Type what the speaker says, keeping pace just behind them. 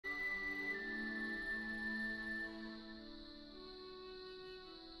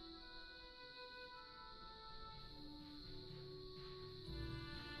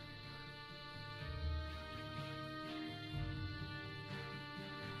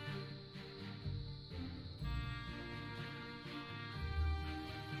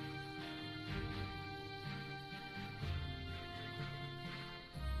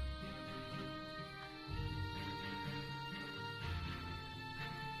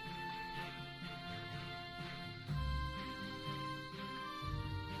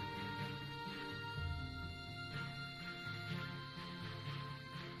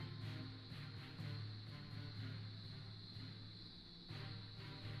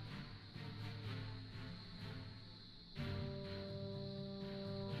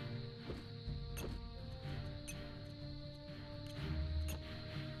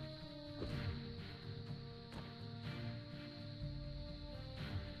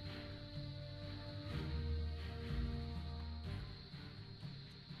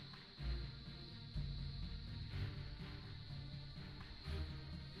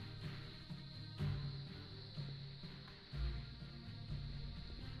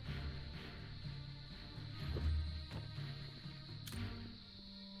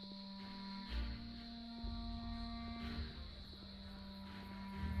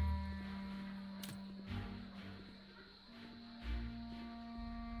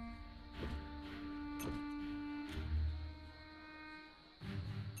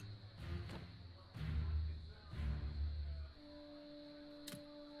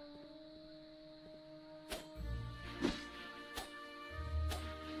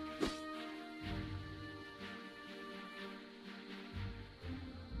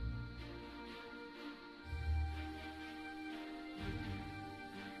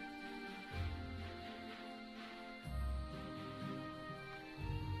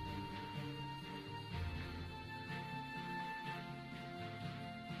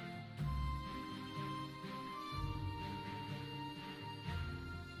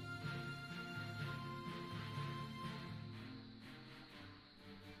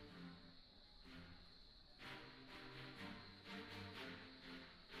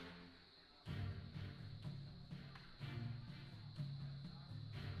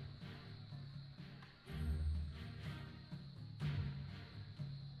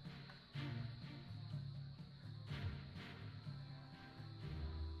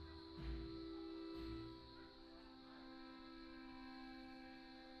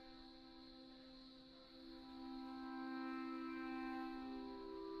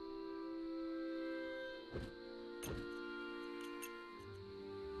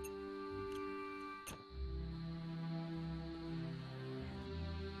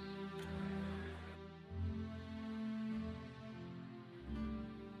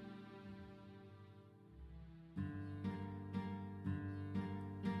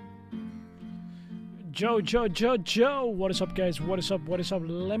Joe, what is up, guys? What is up?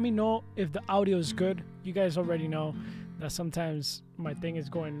 Let me know if the audio is good. You guys already know that sometimes my thing is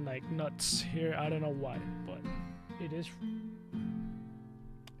going like nuts here. I don't know why, but it is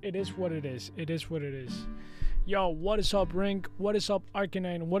what it is. It is what it is. Yo, what is up, Rink? What is up,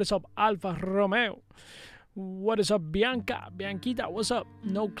 Arcanine? What is up, Alfa Romeo? What is up, Bianquita? What's up?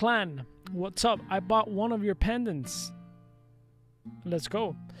 No Clan. What's up? I bought one of your pendants. Let's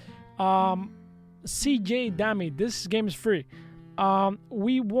go. CJ Dammy, this game is free.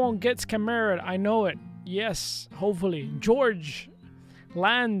 We won't get scammered. I know it. Yes, hopefully. George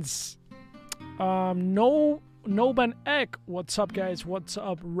Lands. No Ban Ek. What's up, guys? What's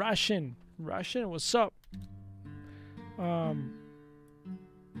up? Ration, what's up?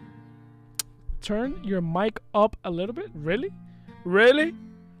 Turn your mic up a little bit. Really?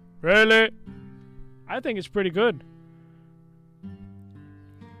 I think it's pretty good.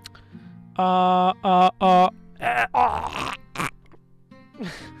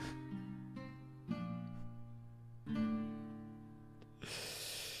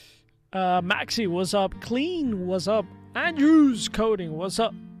 Maxi, what's up? Clean, what's up? Andrews Coding, what's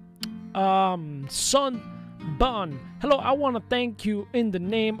up? Son Bun, hello. I want to thank you in the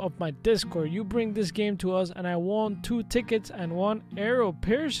name of my Discord. You bring this game to us, and I won 2 tickets and 1 arrow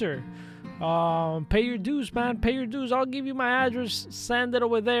piercer. Pay your dues, man. Pay your dues. I'll give you my address. Send it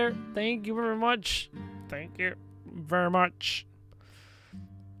over there. Thank you very much. Thank you very much.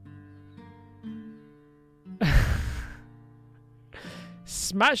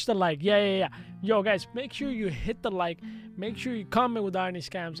 Smash the like. Yeah. Yo, guys, make sure you hit the like. Make sure you comment without any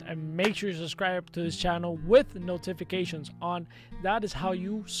scams. And make sure you subscribe to this channel with notifications on. That is how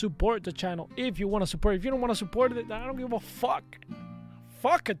you support the channel. If you want to support it. If you don't want to support it, I don't give a fuck.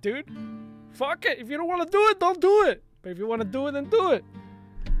 Fuck it, dude. Fuck it. If you don't want to do it, don't do it. But if you want to do it, then do it.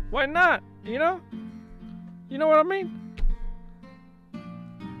 Why not? You know? You know what I mean?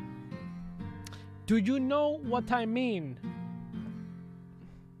 Do you know what I mean?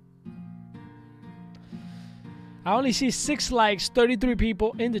 I only see 6 likes, 33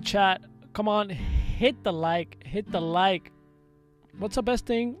 people in the chat. Come on, hit the like. Hit the like. What's the best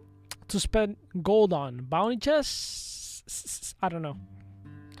thing to spend gold on? Bounty chests? I don't know.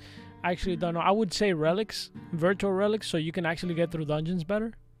 I actually don't know. I would say relics, virtual relics, so you can actually get through dungeons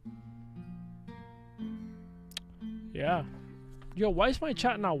better. Yeah. Yo, why is my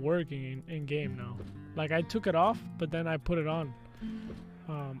chat not working in game now? Like, I took it off, but then I put it on.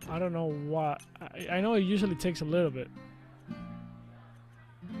 I don't know what. I know it usually takes a little bit.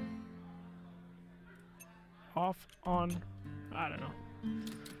 Off, on, I don't know.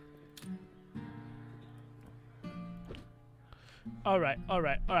 All right,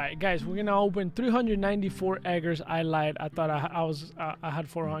 guys. We're gonna open 394 eggers. I lied. I thought I had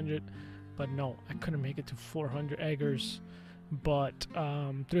 400, but no, I couldn't make it to 400 eggers. But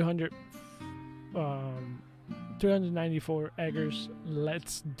 394 eggers.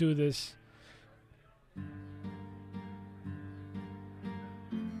 Let's do this.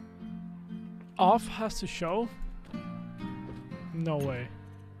 Off has to show. No way.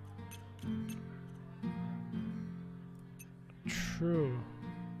 True.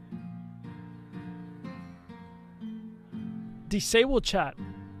 Disable chat.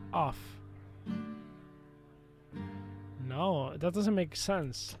 Off. No, that doesn't make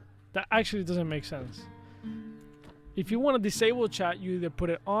sense. That actually doesn't make sense. If you want to disable chat, you either put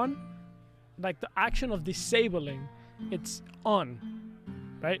it on, like the action of disabling, it's on,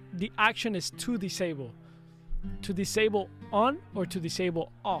 right? The action is to disable. To disable on or to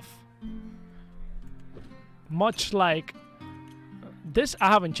disable off. Much like this, I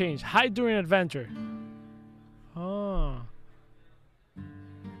haven't changed. Hide during adventure. Oh.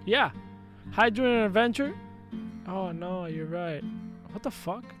 Yeah. Hide during an adventure. Oh no, you're right. What the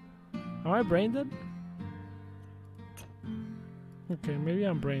fuck? Am I brain dead? Okay, maybe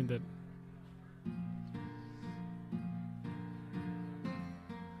I'm brain dead.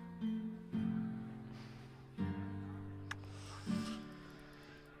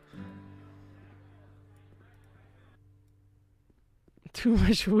 Too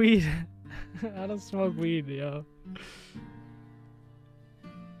much weed. I don't smoke weed, yo.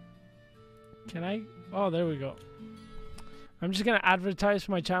 Can I? Oh, there we go. I'm just gonna advertise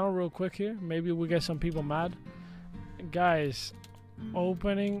my channel real quick here. Maybe we'll get some people mad. Guys,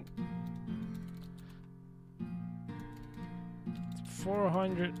 opening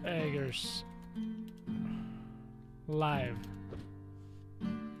 400 eggers live.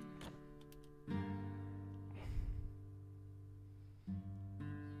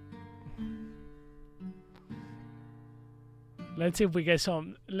 Let's see if we get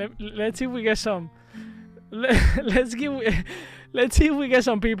some. Let's see if we get some. Let's see if we get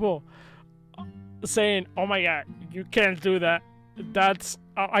some people saying, "Oh my God, you can't do that. That's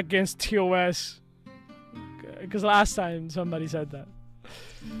against TOS." Because last time somebody said that.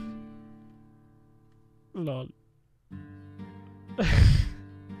 Lol.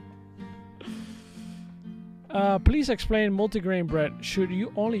 Please explain multigrain bread. Should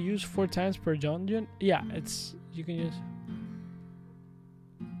you only use 4 times per dungeon? Yeah, it's you can use.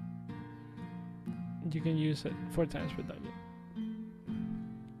 You can use it 4 times per dungeon.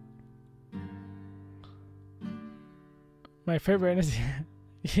 My favorite is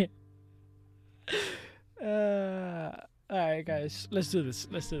yeah. Alright guys, let's do this.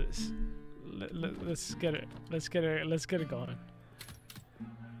 Let's do this. Let's get it. Let's get it going.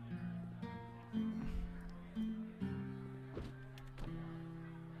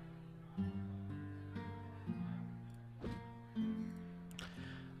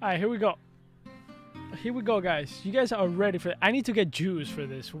 Alright, here we go. Here we go, guys. You guys are ready for it. I need to get juice for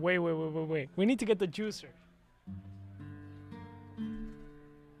this. Wait. We need to get the juicer.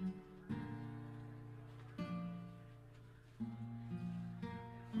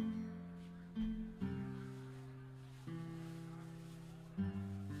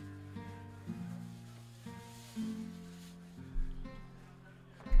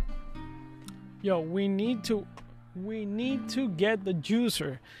 Yo, we need to get the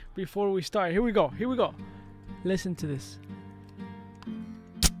juicer before we start. Here we go. Listen to this.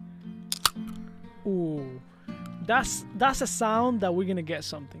 Ooh. That's a sound that we're gonna get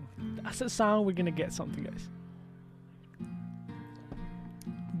something. That's a sound we're gonna get something, guys.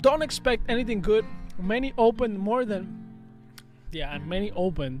 Don't expect anything good. Many opened more than and many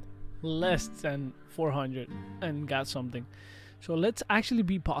opened less than 400 and got something. So let's actually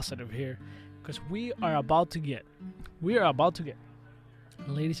be positive here. Because we are about to get,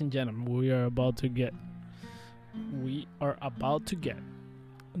 ladies and gentlemen, we are about to get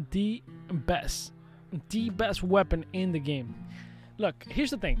the best weapon in the game. Look, here's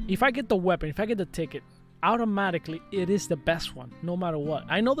the thing. If I get the weapon, if I get the ticket, automatically it is the best one, no matter what.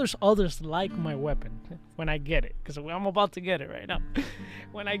 I know there's others like my weapon when I get it, because I'm about to get it right now.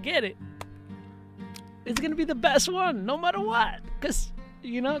 When I get it, it's going to be the best one, no matter what. Because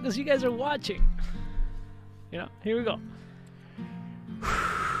you know, because you guys are watching. You know, here we go.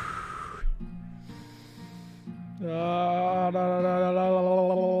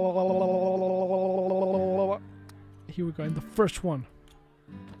 Here we go, in the first one.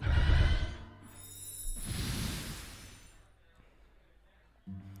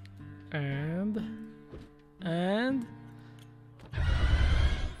 And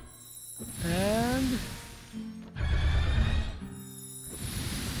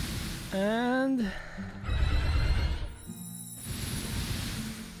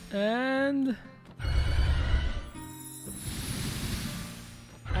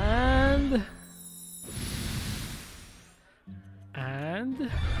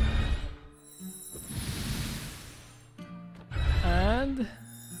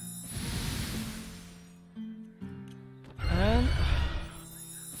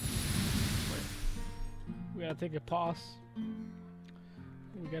we gotta take a pause.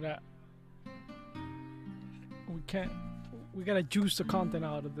 We gotta juice the content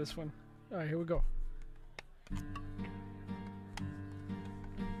out of this one. Alright, here we go.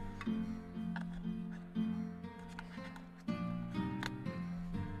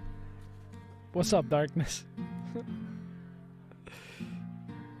 What's up, darkness?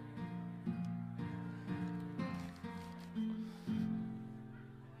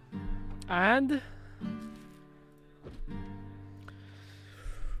 And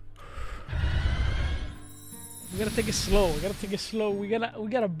we gotta take it slow. We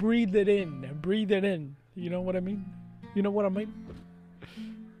gotta breathe it in. You know what I mean? We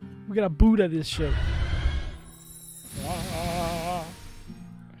gotta Buddha this shit.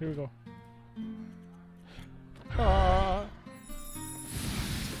 Here we go. Come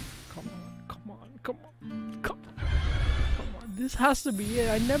on. This has to be it.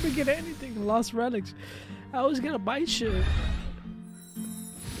 I never get anything in Lost Relics. I always gotta buy shit.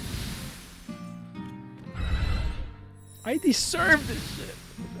 I deserve this shit.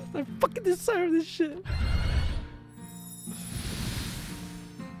 I fucking deserve this shit.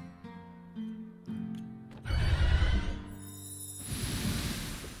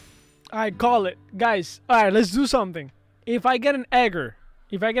 Alright, call it. Guys, alright, let's do something. If I get an egger,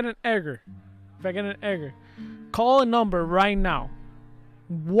 call a number right now.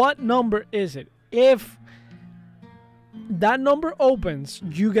 What number is it? If that number opens,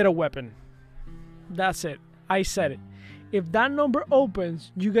 you get a weapon. That's it. I said it. If that number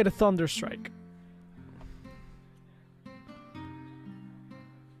opens, you get a thunder strike.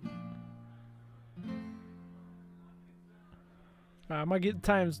 I'm gonna give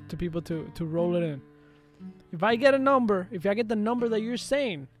times to people to roll it in. If I get a number, if I get the number that you're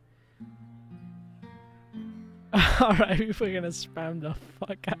saying, alright, we're gonna spam the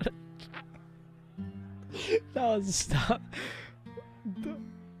fuck out of it. That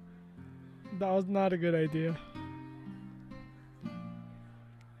was not a good idea.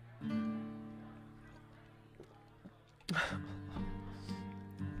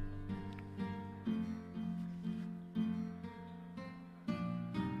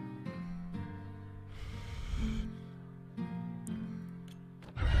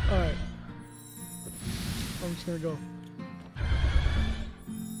 Alright. I'm just gonna go.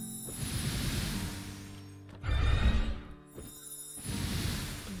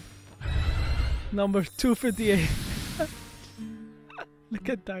 Number 258. Look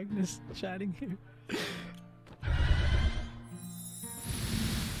at Darkness chatting here.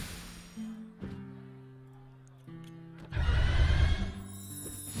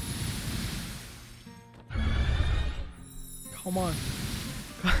 Come on.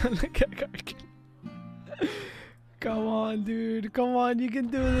 Look at Gark. Come on, dude. Come on, you can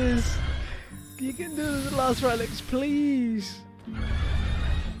do this. You can do this, Lost Relics, please.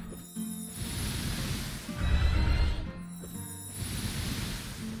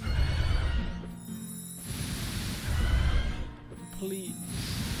 Please.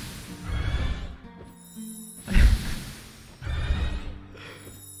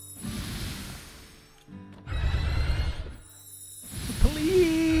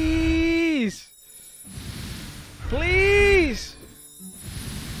 Please. Please.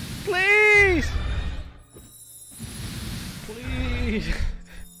 Please. Please.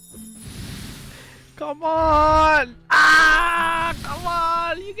 Come on. Ah, come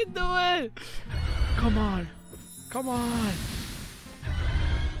on. You can do it. Come on. Come on.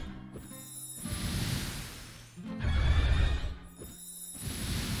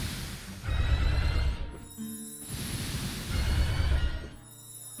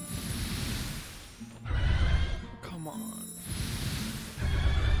 Come on.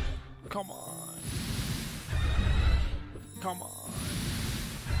 Come on. Come on.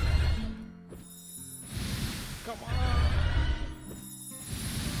 Come on.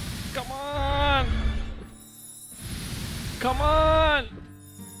 Come on. Come on.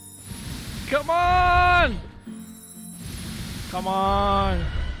 Come on. Come on.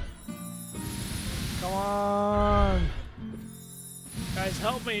 Come on. Guys,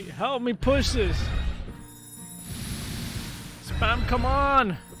 help me. Help me push this. Spam, come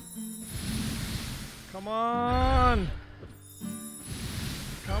on. Come on.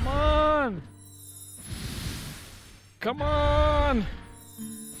 Come on. Come on.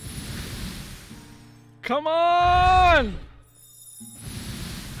 Come on.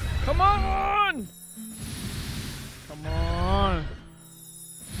 Come on. Come on.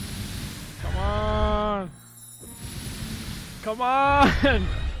 Come on. Come on.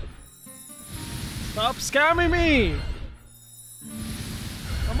 Stop scamming me.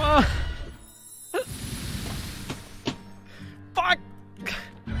 Come on. Fuck.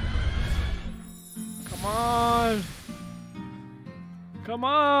 Come on. Come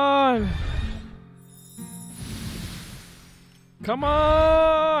on. Come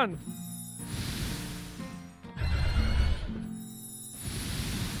on.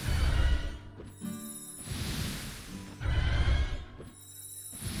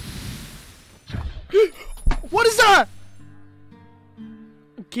 What is that?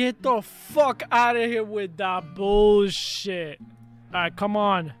 Get the fuck out of here with that bullshit. Alright, come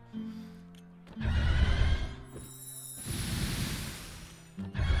on.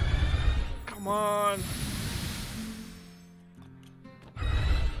 Come on.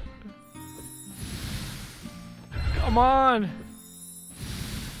 Come on.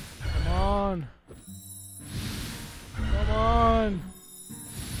 Come on. Come on.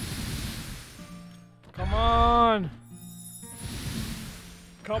 Come on.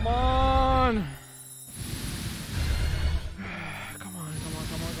 Come on.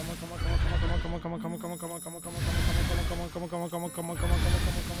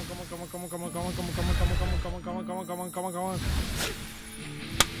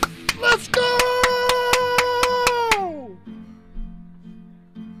 Let's go!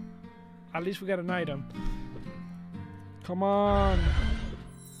 At least we got an item. Come on.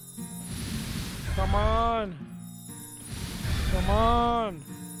 Come on. Come on.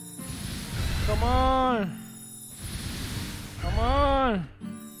 Come on. Come on.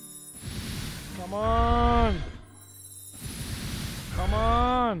 Come on. Come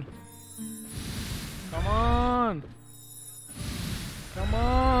on. Come on. Come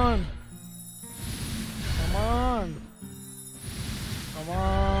on. Come on. Come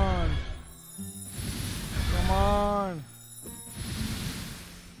on. Come on.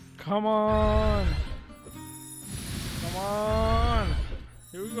 Come on. Come on.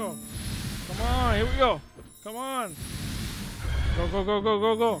 Here we go. Come on. Here we go. Come on. Go, go, go, go,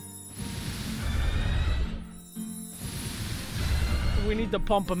 go, go. We need the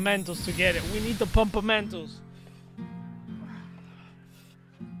pumpamentos to get it. We need the pumpamentos.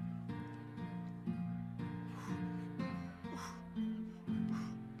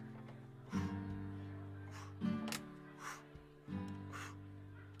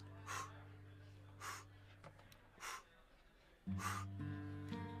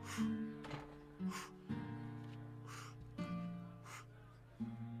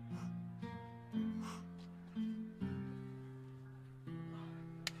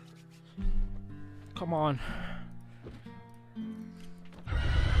 Come on.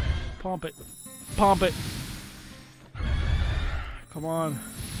 Pump it. Pump it. Come on.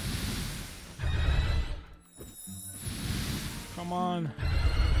 Come on.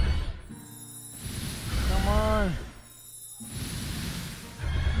 Come on.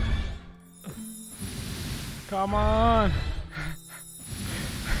 Come on.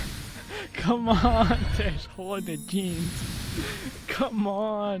 Come on. There's hole in the jeans. Come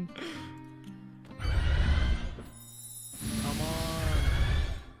on. Come on.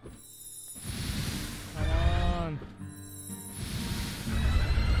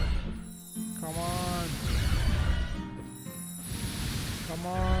 Come on. Come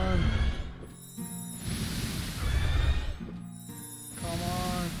on. Come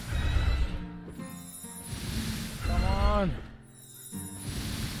on. Come on.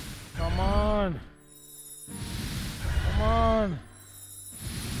 Come on. Come on.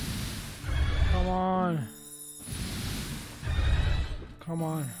 Come on. Come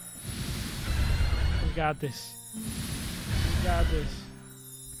on. We got this. We got this.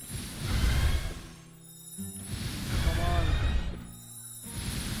 Come on.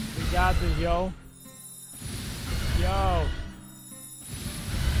 We got this, yo. Yo.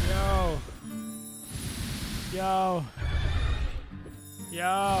 Yo. Yo.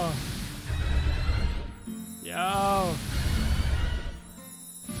 Yo. Yo.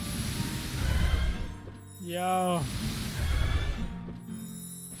 Yo.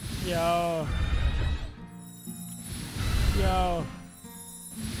 Yo. Yo.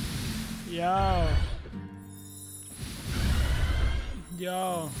 Yo.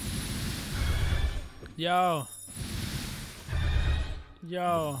 Yo. Yo.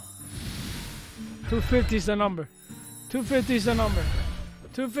 Yo. 250 is the number. 250 is the number.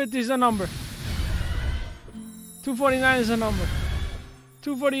 250 is the number. 249 is the number.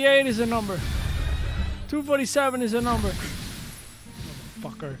 248 is the number. 247 is the number.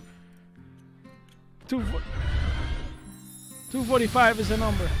 Motherfucker. 245 is the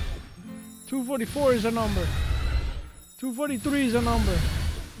number. 244 is the number. 243 is the number.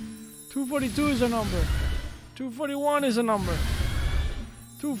 242 is the number. 241 is the number.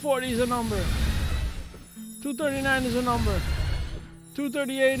 240 is the number. 239 is the number.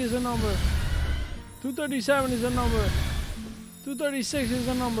 238 is the number. 237 is the number. 236 is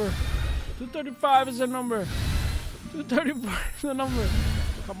the number. 235 is the number. 234 is the number.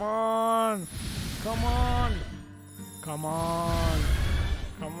 Come on. Come on. Come on.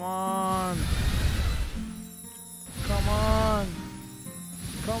 Come on. Come on.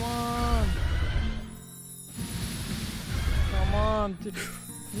 Come on. Come on.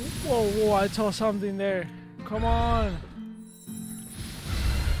 Whoa, whoa, I saw something there. Come on.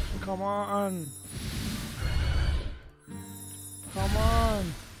 Come on. Come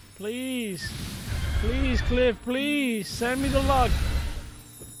on. Please. Please, Cliff, please. Send me the luck.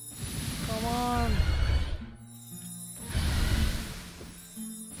 Come on.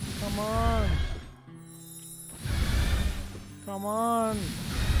 Come on. Come on.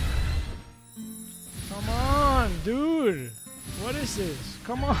 Come on, dude. What is this?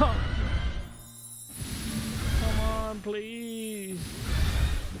 Come on. Come on, please.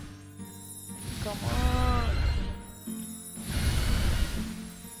 Come on.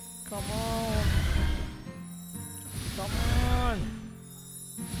 Come on. Come on.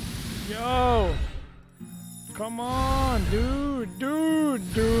 Yo. Come on, dude.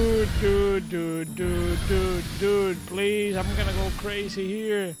 Dude. Dude, please, I'm gonna go crazy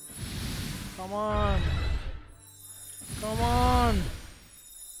here. Come on. Come on.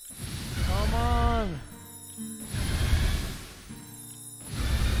 Come on.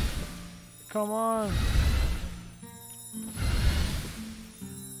 Come on.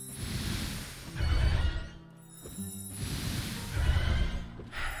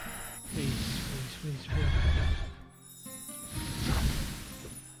 Please.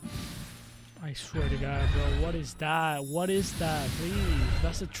 I swear to God, bro. What is that? What is that? Please.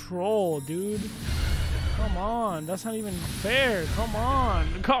 That's a troll, dude. Come on. That's not even fair. Come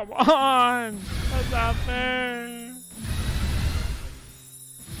on. Come on. That's not fair.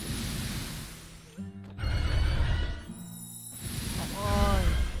 Come on.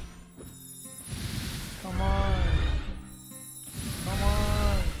 Come on. Come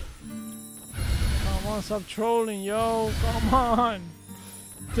on. Come on. Stop trolling, yo. Come on.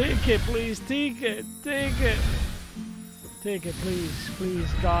 Take it, please. Take it. Take it. Take it, please.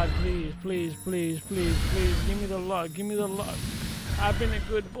 Please, God, please. Please. Give me the luck. Give me the luck. I've been a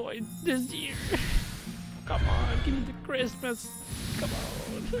good boy this year. Come on. Give me the Christmas. Come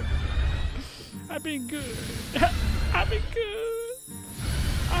on. I've been good. I've been good.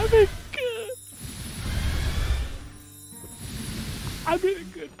 I've been good. I've been a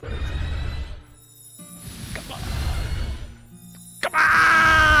good person. Come on. Come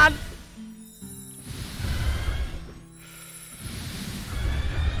on!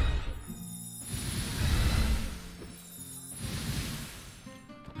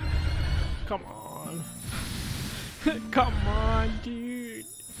 Come on. Come on, dude.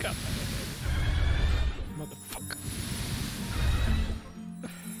 Come on. Motherfucker.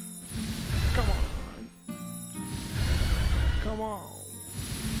 Come on. Come on.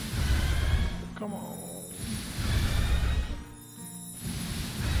 Come on.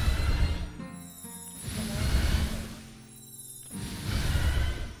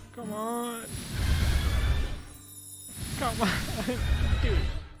 Come on. Come on. Dude.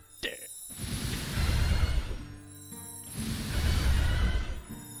 Dude.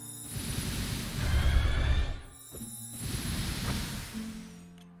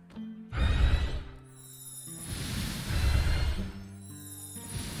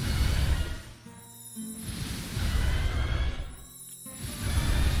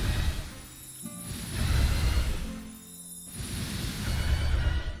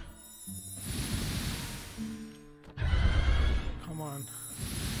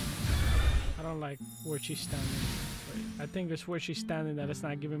 I don't like where she's standing. Wait, I think it's where she's standing that it's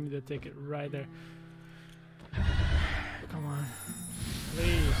not giving me the ticket right there. Come on.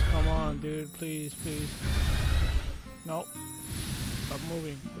 Please, come on, dude. Please. Nope. Stop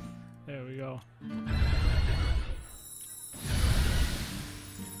moving. There we go.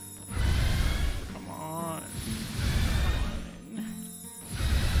 Come on.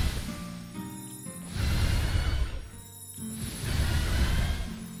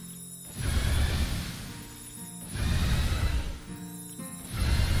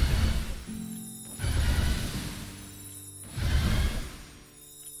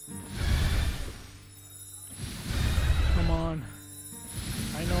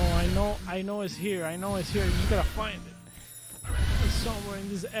 I know it's here. I know it's here. You gotta find it. It's somewhere in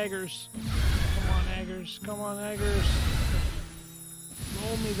these eggers. Come on, eggers. Come on, eggers.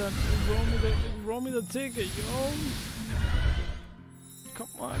 Roll me the ticket, yo. Come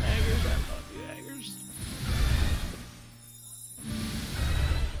on, eggers. I love you, eggers.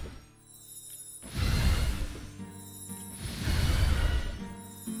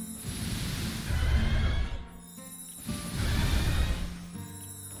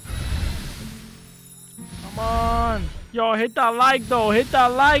 Come on. Yo, hit that like though. Hit that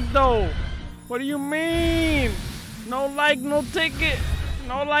like though. What do you mean? No like, no ticket.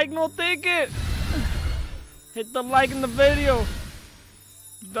 No like, no ticket. Hit the like in the video.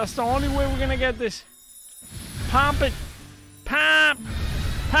 That's the only way we're gonna get this. Pump it. Pump.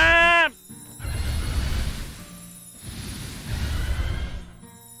 Pump.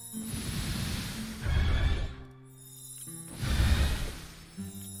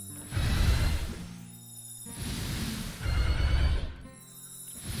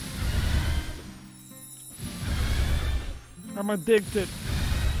 I'm addicted.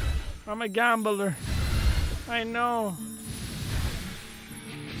 I'm a gambler. I know.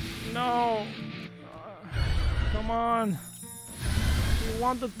 No. Come on. You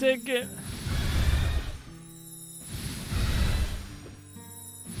want the ticket?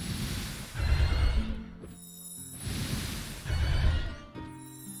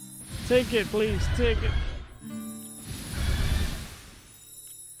 Take it, please. Take it.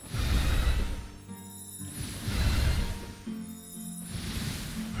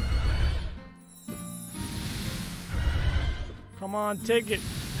 Come on, take it.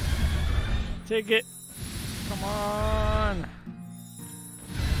 Take it. Come on.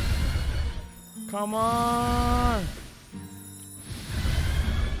 Come on.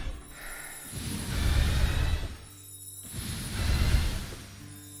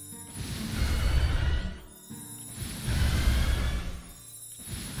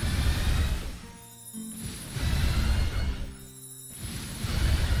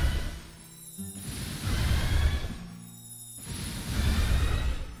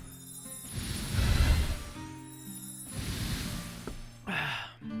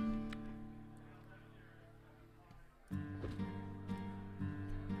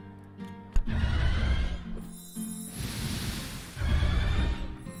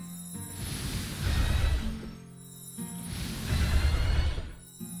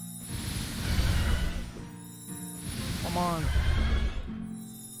 Come on.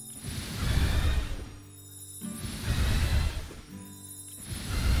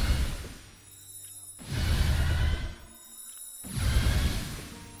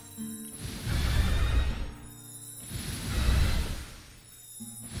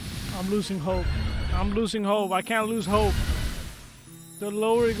 I'm losing hope. I'm losing hope. I can't lose hope. The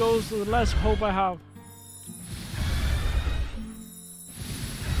lower it goes, the less hope I have.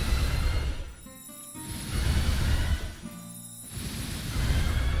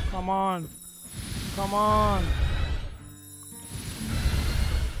 Come on. Come on.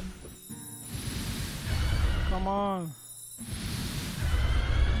 Come on.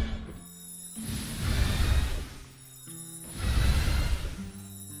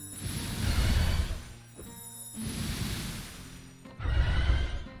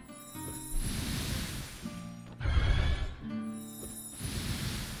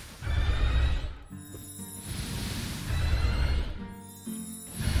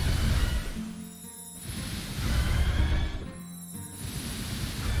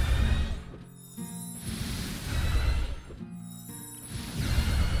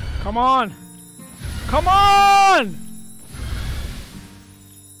 Come on! Come on!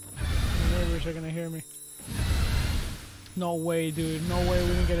 The neighbors are gonna hear me. No way, dude. No way we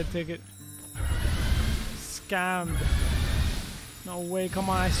didn't get a ticket. Scammed. No way. Come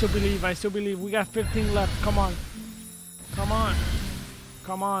on. I still believe. I still believe. We got 15 left. Come on. Come on.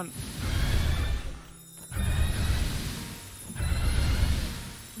 Come on.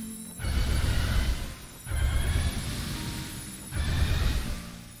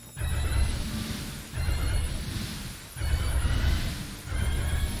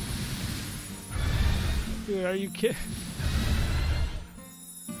 Dude, are you kidding?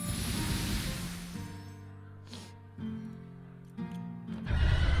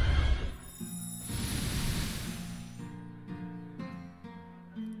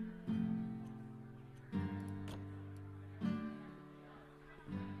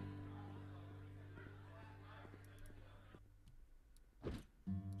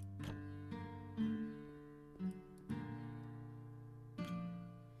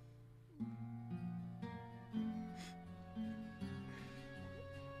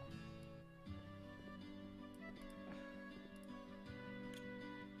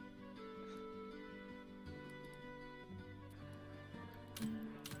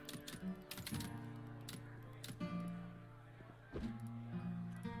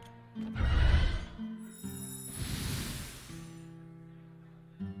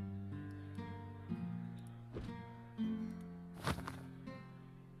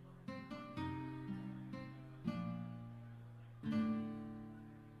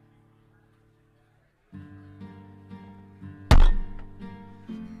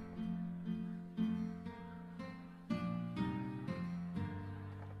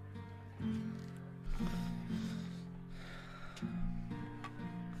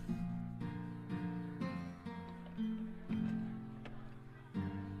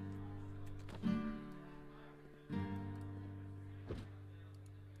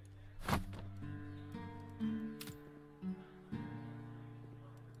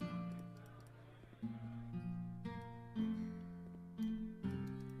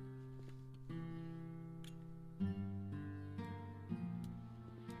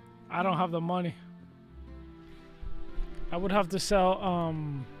 I don't have the money. I would have to sell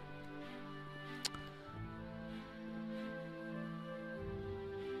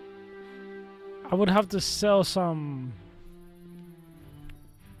I would have to sell some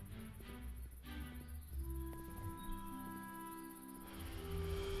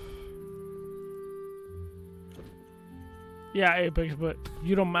yeah, Apex, but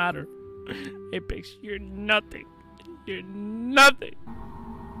you don't matter. Apex, you're nothing. You're nothing.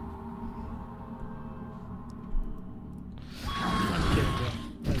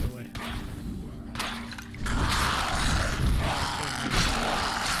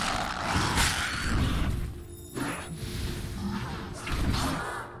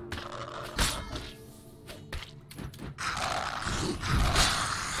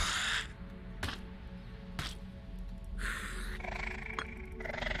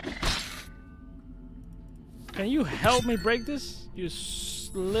 Can you help me break this? You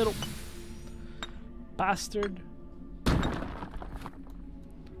little bastard.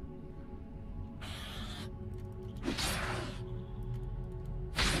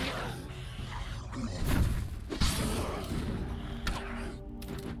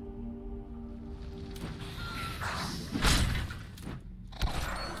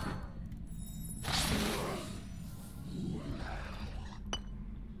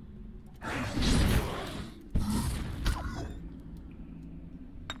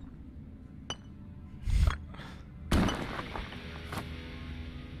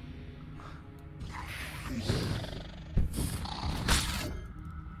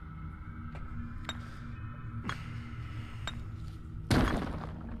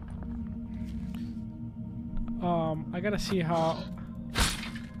 I gotta see how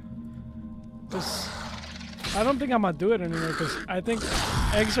this. I don't think I'm gonna do it anymore because I think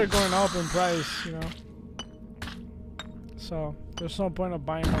eggs are going up in price, you know. So there's no point of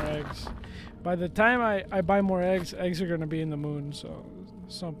buying more eggs. By the time I buy more eggs, eggs are gonna be in the moon. So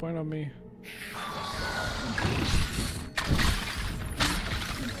there's no point of me.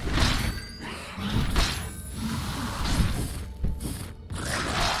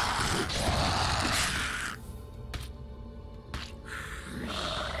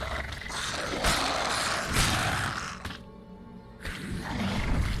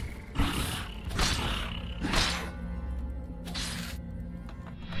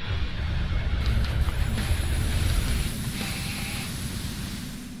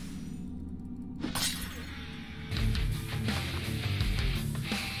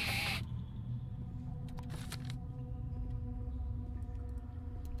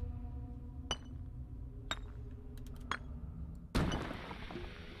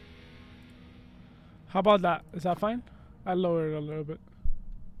 How about that? Is that fine? I lowered it a little bit.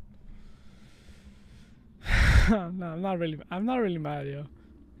 No, I'm not really mad, yo.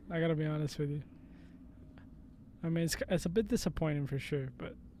 I gotta be honest with you. I mean, it's a bit disappointing for sure,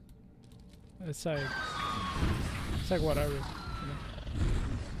 but it's like whatever. You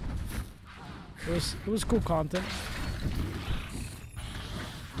know? It was cool content.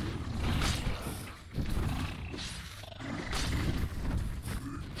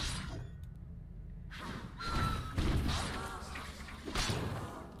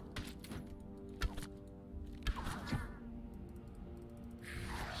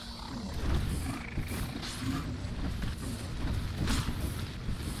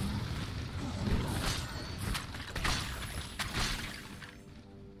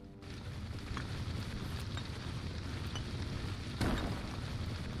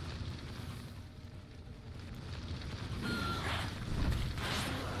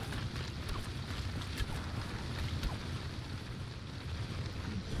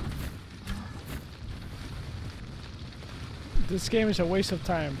 This game is a waste of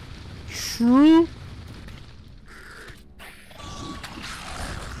time. True.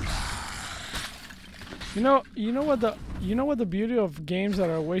 You know what the beauty of games that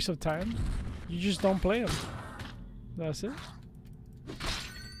are a waste of time? You just don't play them. That's it.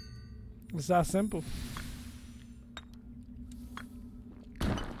 It's that simple.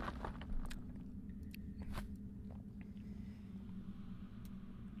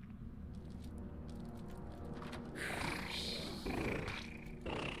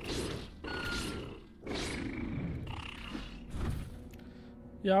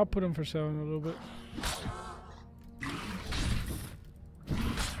 Yeah, I'll put them for sale in a little bit.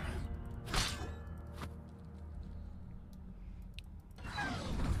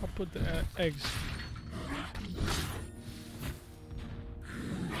 I'll put the eggs.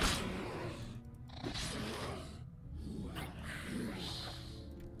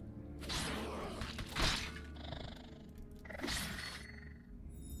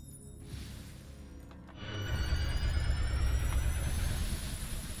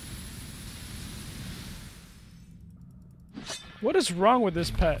 What is wrong with this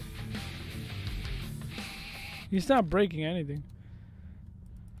pet? He's not breaking anything.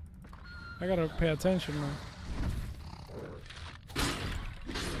 I gotta pay attention now.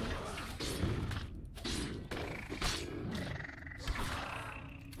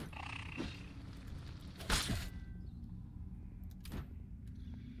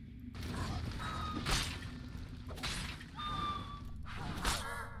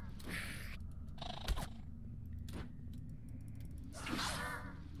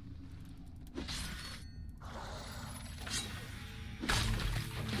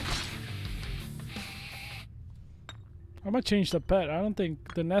 I'm gonna change the pet. I don't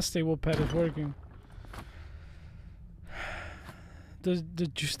think the nest stable pet is working. The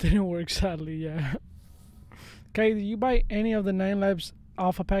juice didn't work, sadly, yeah. Okay, did you buy any of the 9 Lives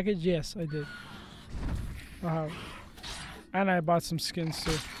Alpha package? Yes, I did. And I bought some skins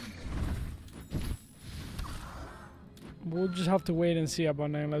too. We'll just have to wait and see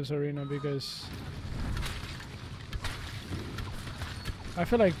about 9 Lives Arena because I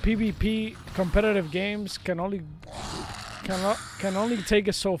feel like PvP competitive games can only take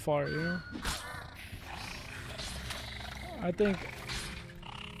us so far, you know? I think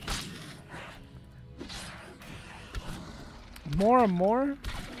more and more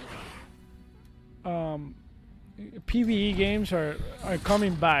PvE games are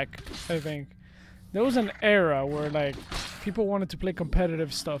coming back. I think there was an era where like people wanted to play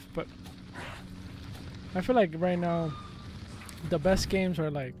competitive stuff, but I feel like right now the best games are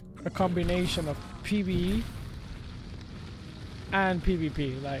like a combination of PvE and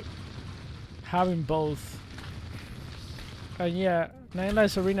PvP, like having both. And yeah, 9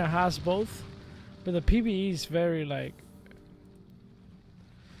 Lives Arena has both, but the PvE is very like,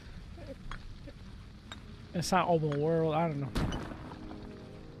 it's not open world, I don't know.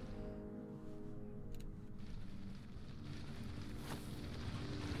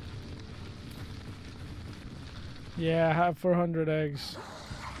 Yeah, I have 400 eggs.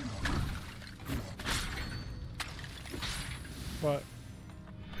 But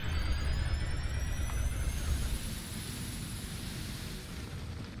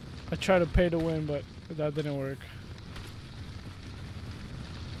I tried to pay to win, but that didn't work.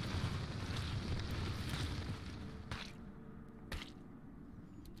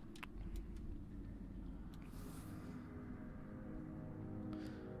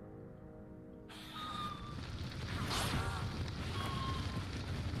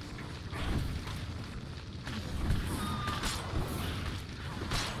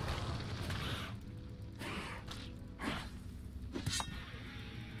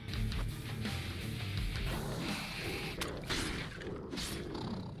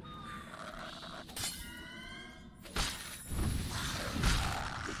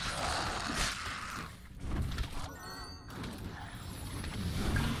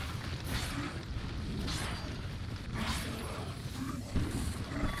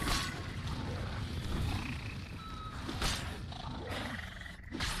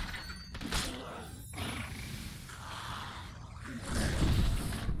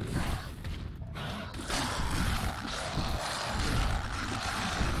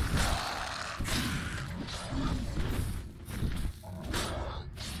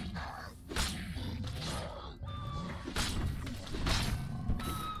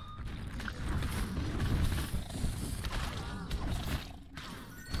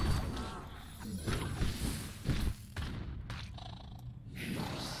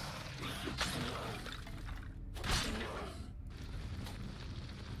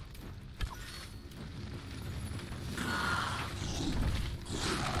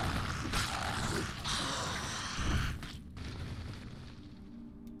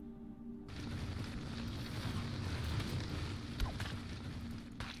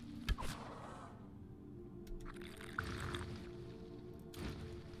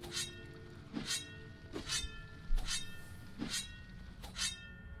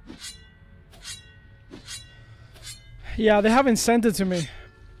 Yeah, they haven't sent it to me.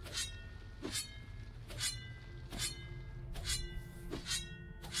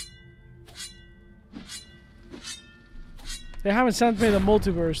 They haven't sent me the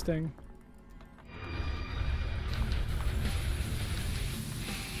multiverse thing.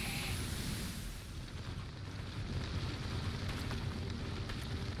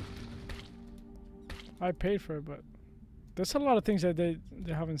 I paid for it, but there's a lot of things that they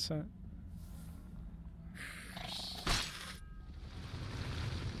haven't sent.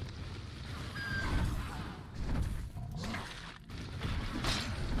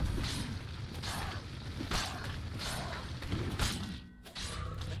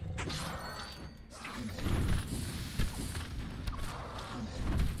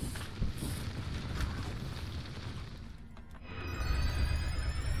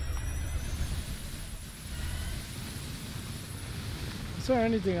 Is there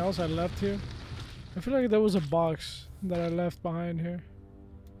anything else I left here? I feel like there was a box that I left behind here.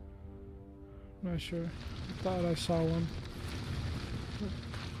 Not sure. I thought I saw one.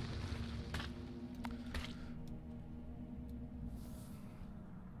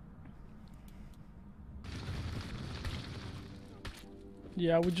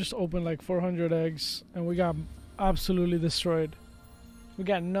 Yeah, we just opened like 400 eggs and we got absolutely destroyed. We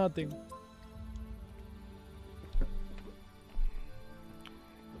got nothing.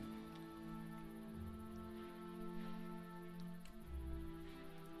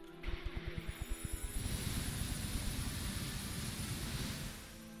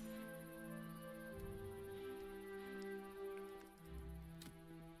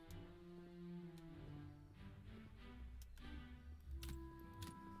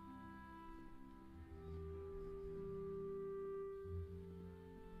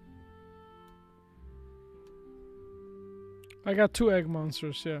 I got 2 egg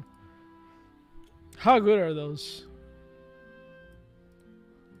monsters, yeah. How good are those?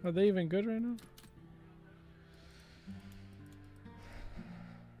 Are they even good right now?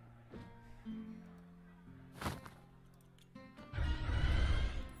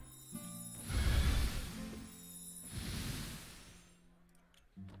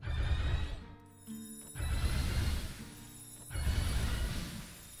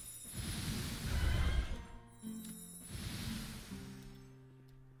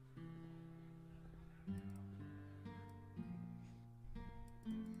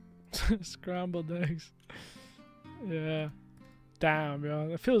 Scrambled eggs. Yeah. Damn, yo.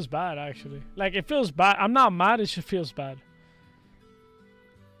 It feels bad, actually. Like, it feels bad. I'm not mad, it just feels bad.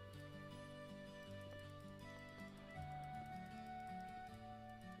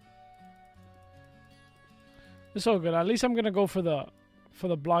 It's all good. At least I'm gonna go for the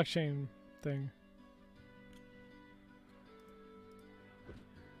blockchain thing.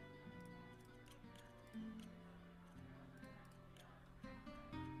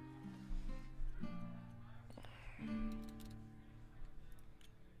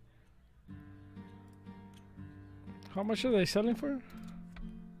 How much are they selling for?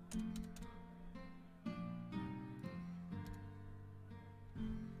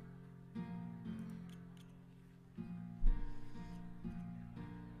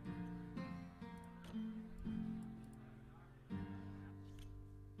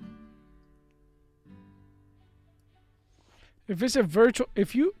 If it's a virtual,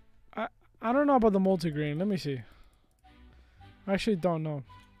 if you, I don't know about the multigrain. Let me see. I actually don't know.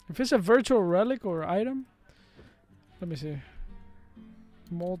 If it's a virtual relic or item, let me see.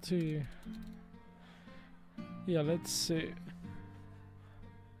 Yeah, let's see.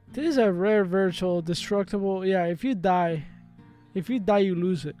 This is a rare virtual destructible. Yeah, if you die, you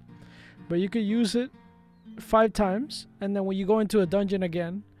lose it. But you could use it 5 times, and then when you go into a dungeon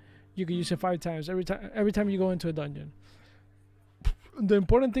again, you can use it 5 times every time you go into a dungeon. The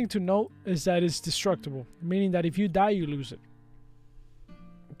important thing to note is that it's destructible, meaning that if you die, you lose it.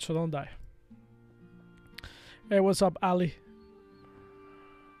 So don't die. Hey, what's up, Ali?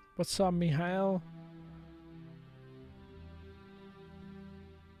 What's up, Mihail?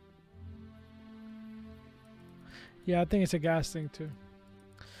 Yeah, I think it's a gas thing too.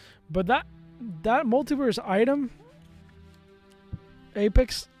 But that multiverse item,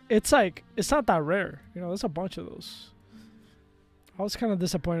 Apex, it's not that rare. You know, there's a bunch of those. I was kind of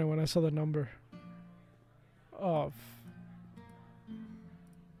disappointed when I saw the number of.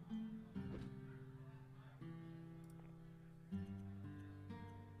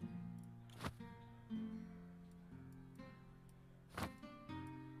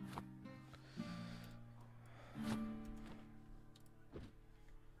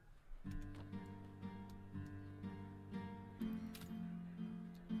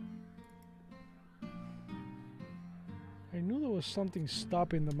 I knew there was something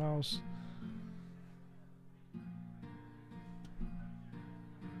stopping the mouse.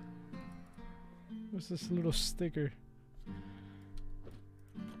 What's this little sticker?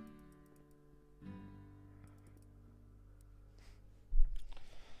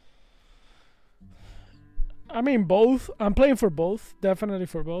 I mean, both. I'm playing for both. Definitely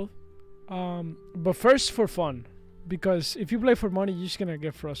for both. But first for fun. Because if you play for money, you're just gonna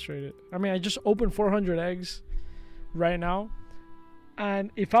get frustrated. I mean, I just opened 400 eggs right now, and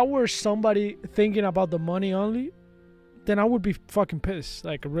if I were somebody thinking about the money only, then I would be fucking pissed,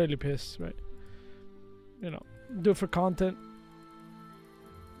 like really pissed, right? You know, do it for content,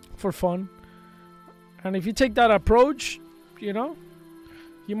 for fun. And if you take that approach, you know,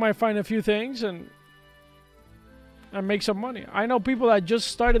 you might find a few things and make some money. I know people that just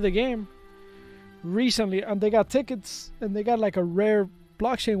started the game recently and they got tickets and they got like a rare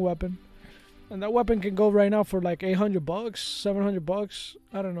blockchain weapon. And that weapon can go right now for like $800, $700.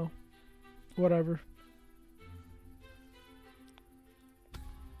 I don't know. Whatever.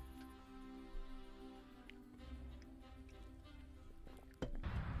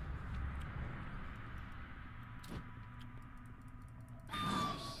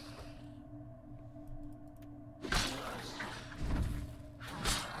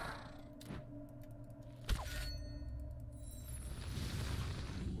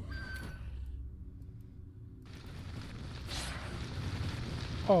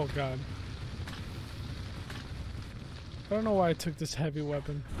 Oh god. I don't know why I took this heavy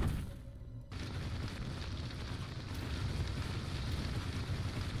weapon.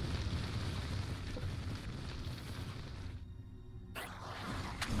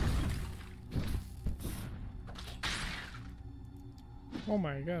 Oh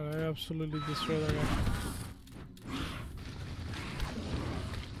my god, I absolutely destroyed that guy.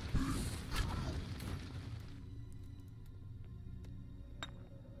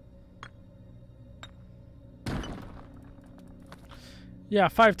 Yeah,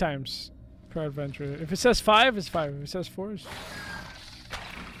 5 times per adventure. If it says 5, it's 5. If it says 4, it's...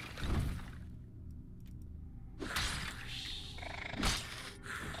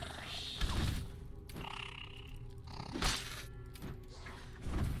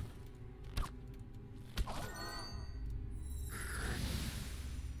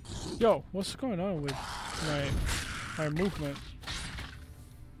 Yo, what's going on with my movement?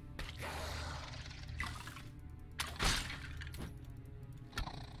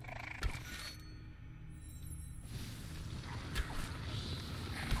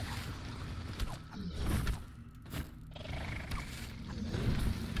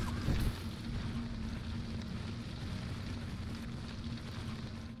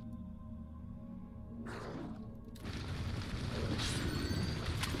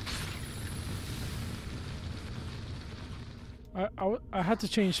 I had to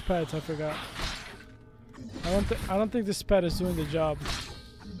change pets. I forgot. I don't think this pet is doing the job.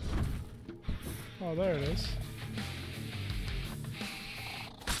 Oh, there it is.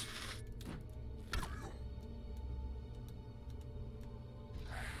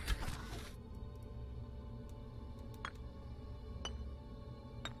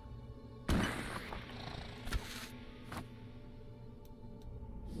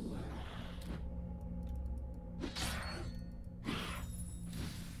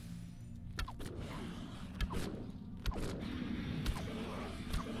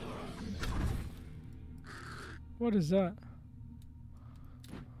 What is that?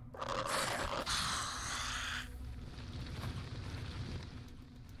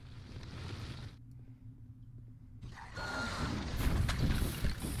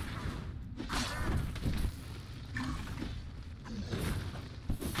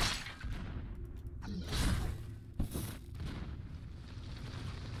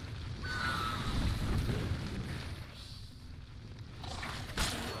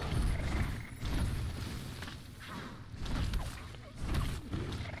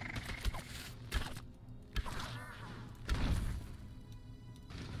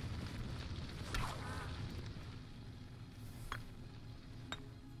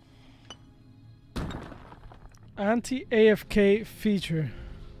 Anti-AFK feature.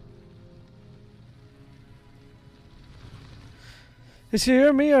 Is you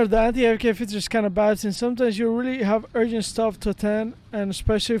hear me, or the anti-AFK feature is kind of bad, since sometimes you really have urgent stuff to attend, and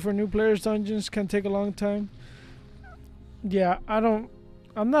especially for new players, dungeons can take a long time. Yeah, I'm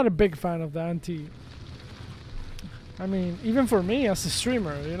not a big fan of the anti. I mean, even for me as a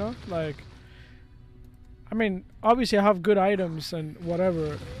streamer, you know, like, I mean, obviously I have good items and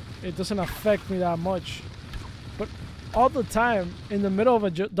whatever. It doesn't affect me that much. But all the time, in the middle of a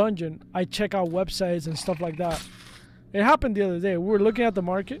dungeon, I check out websites and stuff like that. It happened the other day. We were looking at the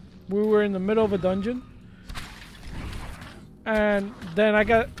market. We were in the middle of a dungeon. And then I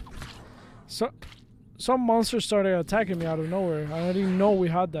got... some monster started attacking me out of nowhere. I didn't even know we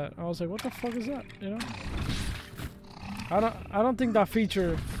had that. I was like, what the fuck is that? You know? I don't think that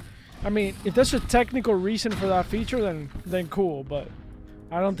feature... I mean, if there's a technical reason for that feature, then cool. But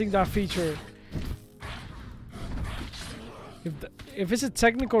I don't think that feature... If it's a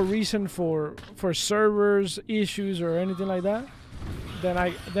technical reason for servers issues or anything like that, then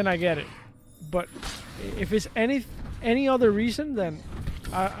I get it. But if it's any other reason, then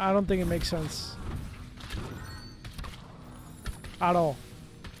I don't think it makes sense at all.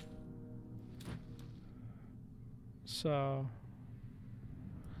 So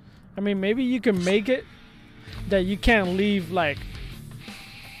I mean, maybe you can make it that you can't leave, like,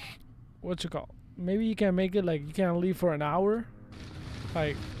 what's it called? Maybe you can make it like you can't leave for an hour.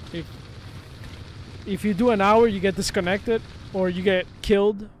 Like, if you do an hour, you get disconnected or you get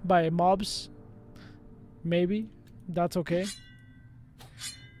killed by mobs. Maybe that's okay.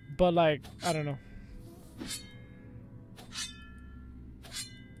 But like, I don't know.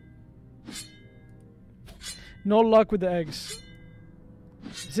 No luck with the eggs.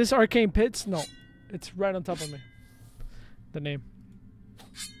 Is this Arcane Pits? No, it's right on top of me. The name.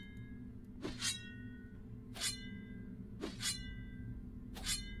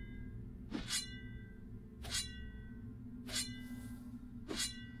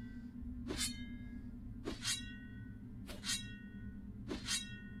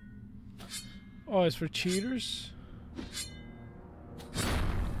 Oh, it's for cheaters?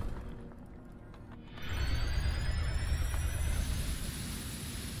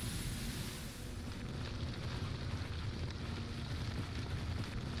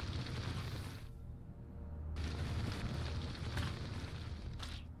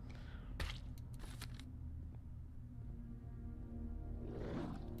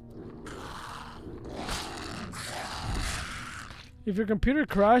 If your computer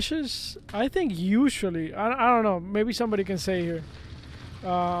crashes, I think usually, I don't know, maybe somebody can say here.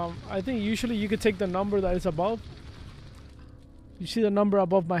 I think usually you could take the number that is above. You see the number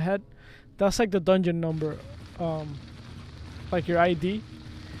above my head? That's like the dungeon number, like your ID.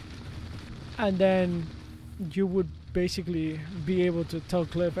 And then you would basically be able to tell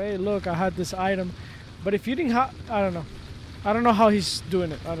Cliff, hey, look, I had this item. But if you didn't have, I don't know. I don't know how he's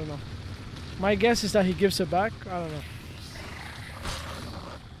doing it. I don't know. My guess is that he gives it back. I don't know.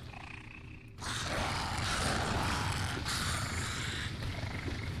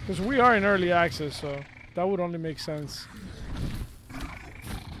 Because we are in early access, so that would only make sense.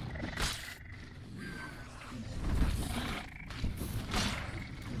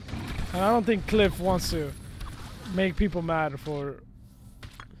 And I don't think Cliff wants to make people mad for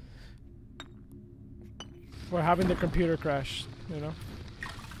having the computer crash, you know?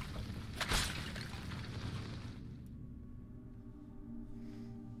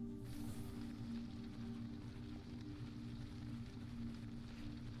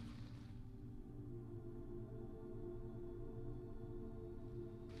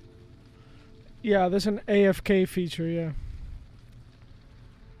 Yeah, there's an AFK feature, yeah.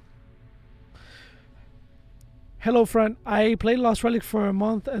 Hello friend, I played Lost Relic for a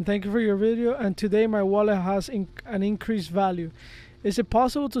month and thank you for your video, and today my wallet has an increased value. Is it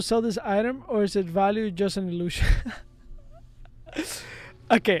possible to sell this item, or is it value just an illusion?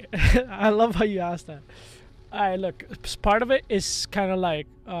 Okay, I love how you asked that. Alright, look, part of it is kind of like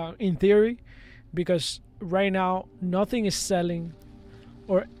in theory, because right now nothing is selling,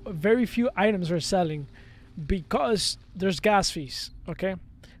 or very few items are selling because there's gas fees, okay?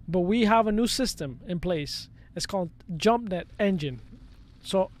 But we have a new system in place. It's called JumpNet Engine.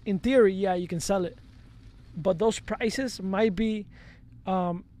 So in theory, yeah, you can sell it, but those prices might be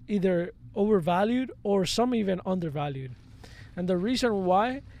either overvalued or some even undervalued. And the reason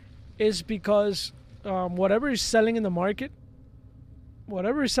why is because whatever is selling in the market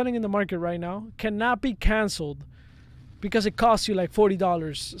right now cannot be canceled, because it costs you like $40,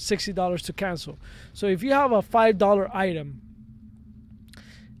 $60 to cancel. So if you have a $5 item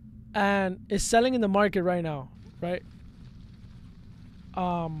and it's selling in the market right now, right,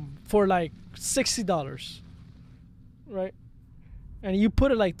 for like $60, right, and you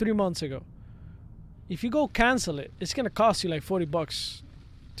put it like 3 months ago, if you go cancel it, it's gonna cost you like $40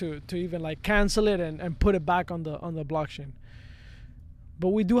 to even like cancel it and put it back on the blockchain. But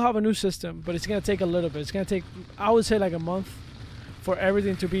we do have a new system, but it's gonna take a little bit. It's gonna take, I would say, like a month for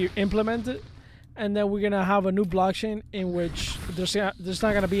everything to be implemented, and then we're gonna have a new blockchain in which there's not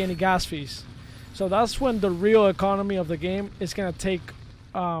gonna be any gas fees. So that's when the real economy of the game is gonna take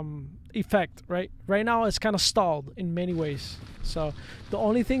effect. Right now it's kind of stalled in many ways. So the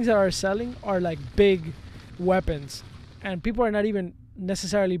only things that are selling are like big weapons, and people are not even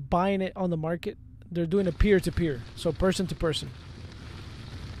necessarily buying it on the market. They're doing it peer-to-peer, so person to person,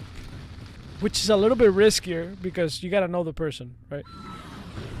 which is a little bit riskier because you gotta know the person, right?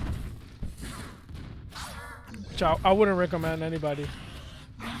 So I wouldn't recommend anybody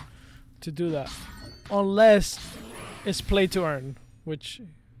to do that unless it's play to earn, which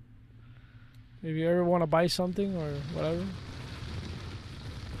if you ever want to buy something or whatever.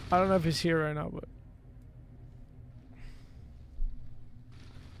 I don't know if he's here right now, but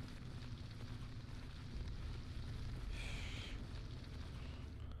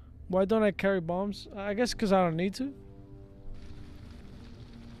why don't I carry bombs? I guess because I don't need to.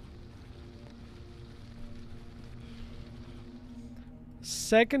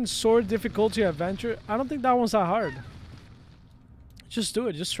 Second sword difficulty adventure. I don't think that one's that hard. Just do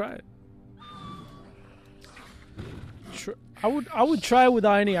it. Just try it. I would try it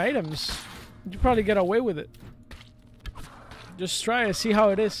without any items. You probably get away with it. Just try it. See how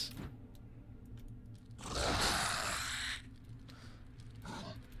it is.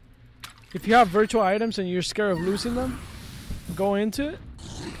 If you have virtual items and you're scared of losing them, go into it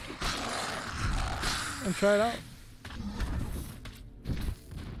and try it out.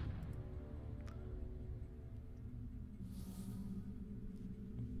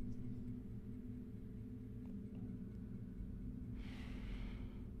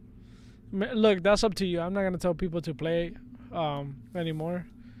 Look, that's up to you. I'm not gonna tell people to play anymore.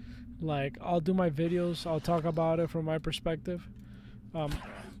 Like, I'll do my videos. I'll talk about it from my perspective.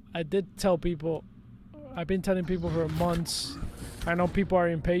 I did tell people, I've been telling people for months, I know people are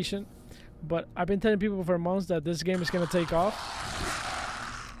impatient, but I've been telling people for months that this game is going to take off,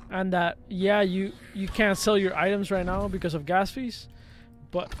 and that, yeah, you can't sell your items right now because of gas fees,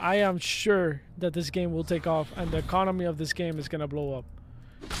 but I am sure that this game will take off and the economy of this game is going to blow up,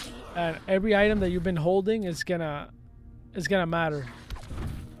 and every item that you've been holding is going to is gonna matter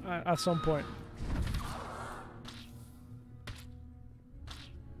at some point.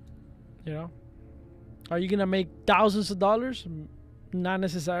 You know, are you gonna make thousands of dollars? Not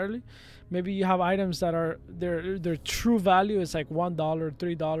necessarily. Maybe you have items that are their true value is like $1,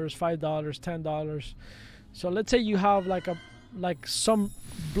 $3, $5, $10. So let's say you have like some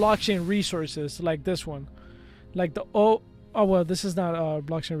blockchain resources like this one, like the well, this is not a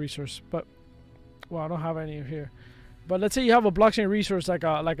blockchain resource, but well, I don't have any here. But let's say you have a blockchain resource like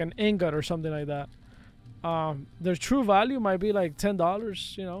an ingot or something like that. Their true value might be like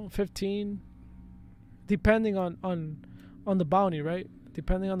 $10, you know, 15, depending on the bounty, right?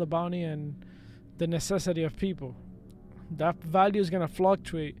 Depending on the bounty and the necessity of people. That value is gonna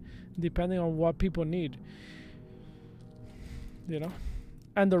fluctuate depending on what people need, you know,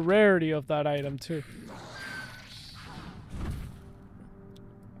 and the rarity of that item too.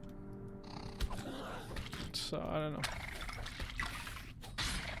 So I don't know.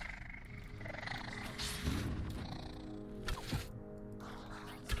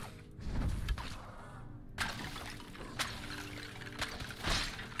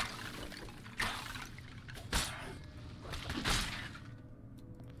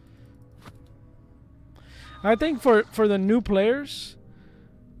 I think for the new players,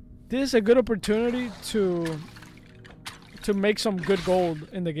 this is a good opportunity to make some good gold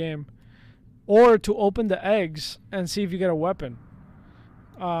in the game, or to open the eggs and see if you get a weapon.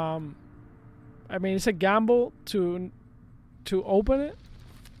 I mean, it's a gamble to open it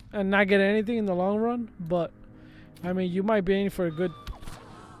and not get anything in the long run, but I mean, you might be in for a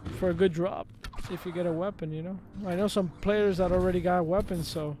good drop if you get a weapon, you know. I know some players that already got weapons,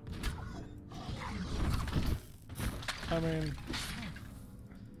 so I mean,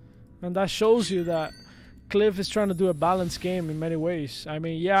 and that shows you that Cliff is trying to do a balanced game in many ways. I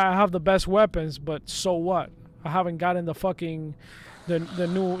mean, yeah, I have the best weapons, but so what? I haven't gotten the fucking the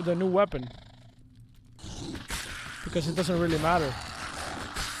new weapon, because it doesn't really matter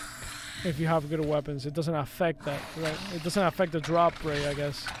if you have good weapons. It doesn't affect that, right? It doesn't affect the drop rate, I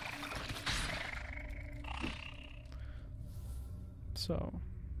guess. So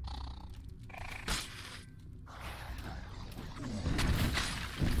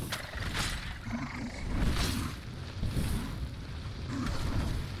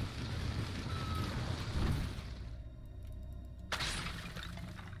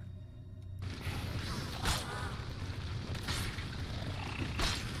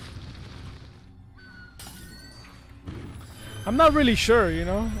I'm not really sure, you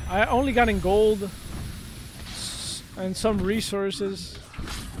know. I only got in gold and some resources.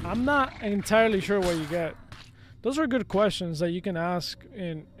 I'm not entirely sure what you get. Those are good questions that you can ask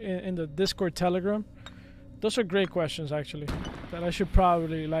in the Discord Telegram. Those are great questions, actually, that I should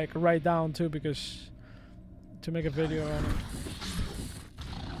probably like write down too, because to make a video on it.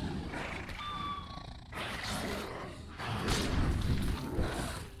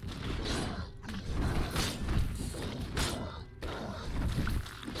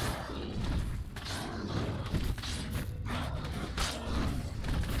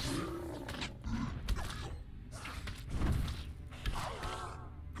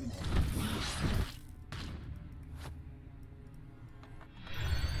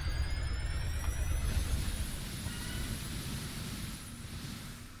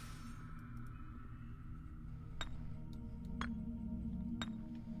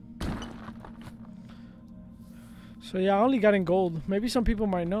 So yeah, I only got in gold. Maybe some people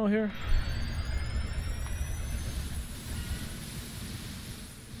might know here.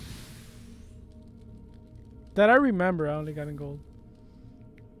 That I remember, I only got in gold.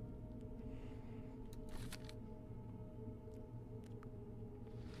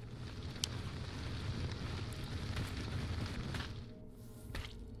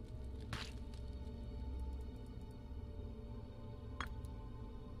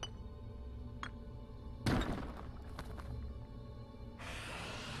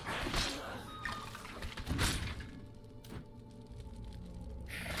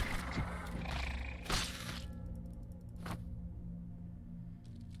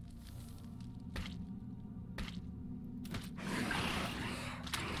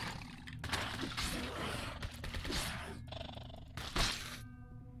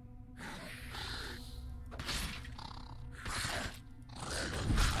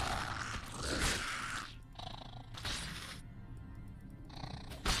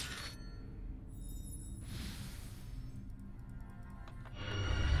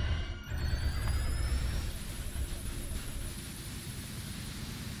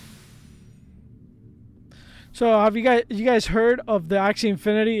 So have you guys heard of the Axie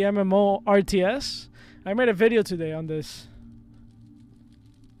Infinity MMO RTS? I made a video today on this.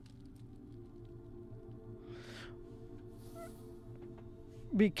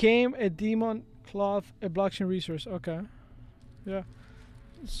 Became a demon cloth, a blockchain resource. Okay. Yeah.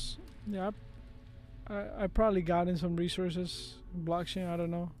 Yeah. I probably got in some resources. Blockchain, I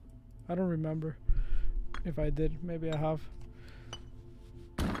don't know. I don't remember if I did. Maybe I have.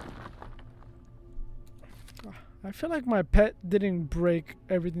 I feel like my pet didn't break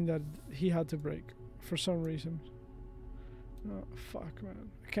everything that he had to break for some reason. Oh, fuck,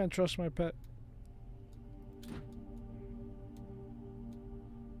 man. I can't trust my pet.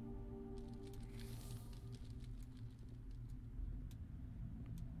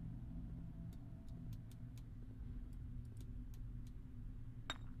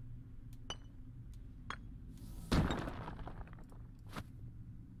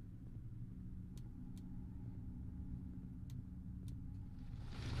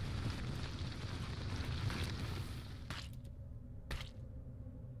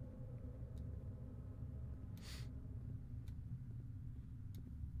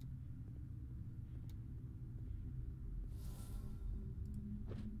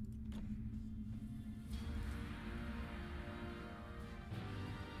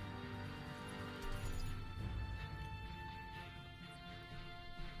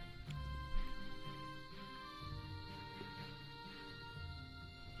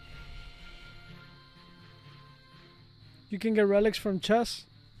 You can get relics from chess.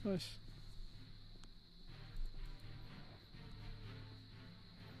 Nice.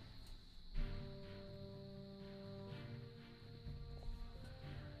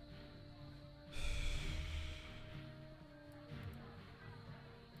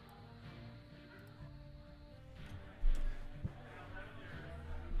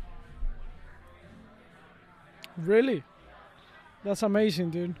 Really? That's amazing,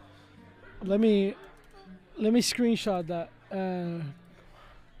 dude. Let me screenshot that. Oh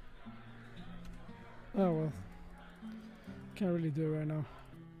well. Can't really do it right now.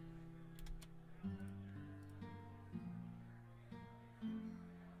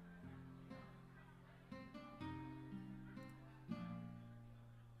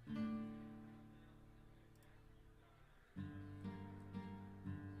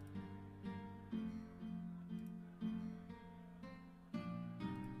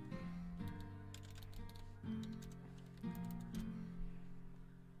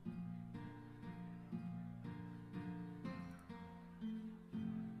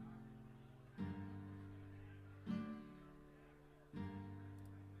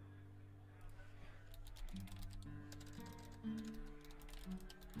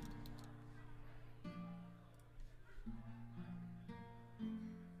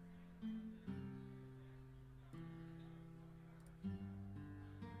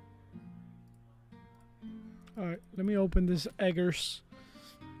 Alright, let me open this Eggers.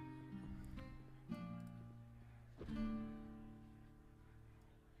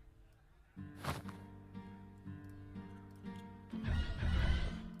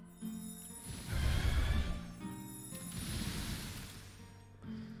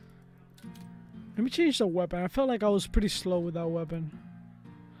 Let me change the weapon. I felt like I was pretty slow with that weapon.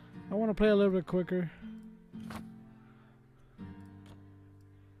 I want to play a little bit quicker.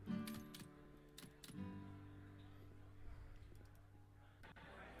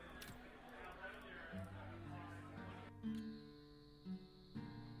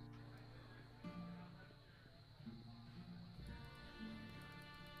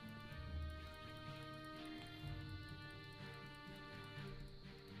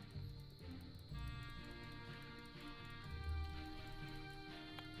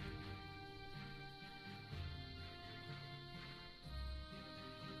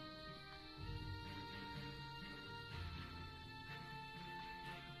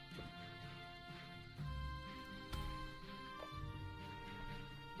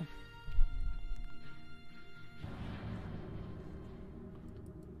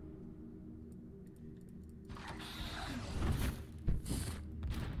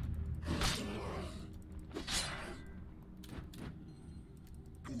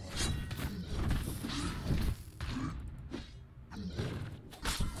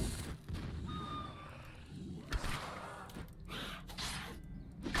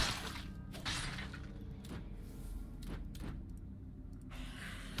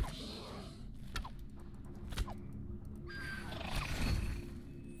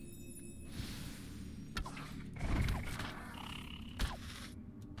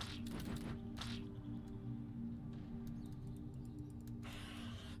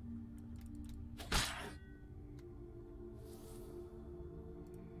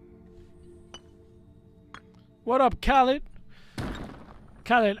 What up, Khaled?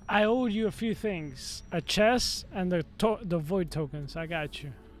 Khaled, I owed you a few things. A chest and the void tokens. I got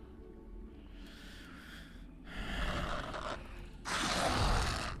you.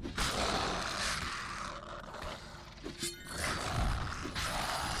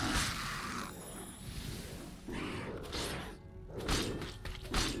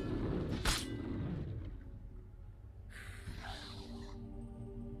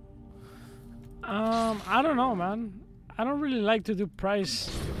 I don't know, man. I don't really like to do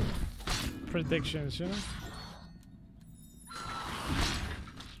price predictions, you know?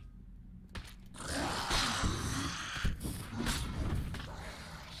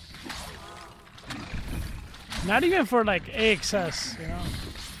 Not even for like AXS, you know?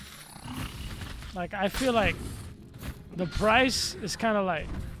 Like, I feel like the price is kind of like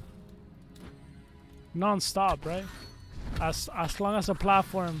non-stop, right? As long as the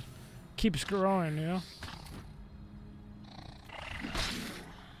platform keeps growing, you know?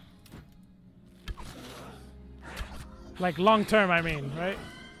 Like long term, I mean, right?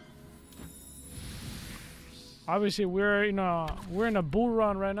 Obviously, we're in a bull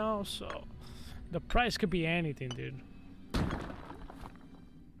run right now, so the price could be anything, dude.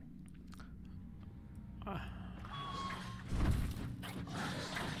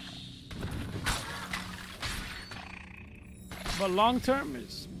 But long term,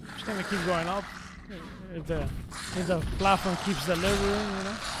 it's gonna keep going up if the platform keeps delivering, you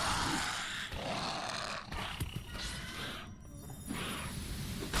know.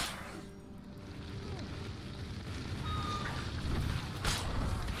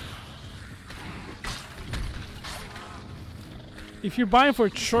 If you're buying for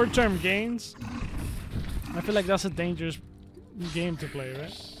short-term gains, I feel like that's a dangerous game to play,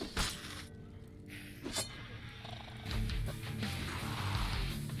 right?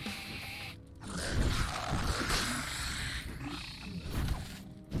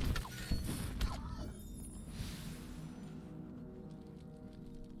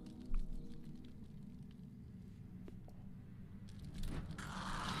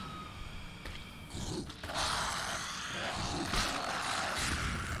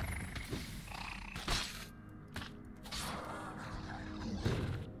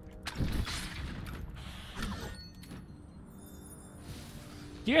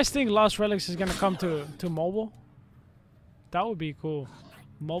 Do you guys think Lost Relics is gonna come to mobile? That would be cool.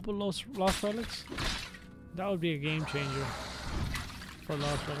 Mobile Lost Relics? That would be a game changer for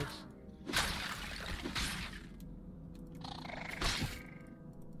Lost Relics.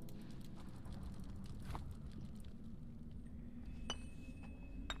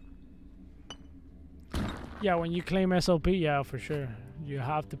 Yeah, when you claim SOP, yeah, for sure. You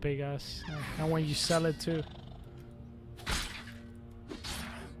have to pay gas. And when you sell it too.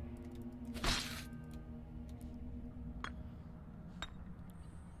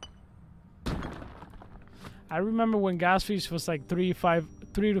 I remember when gas fees was like $3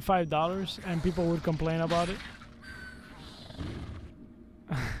 to $5 and people would complain about it.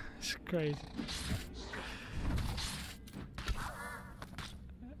 It's crazy.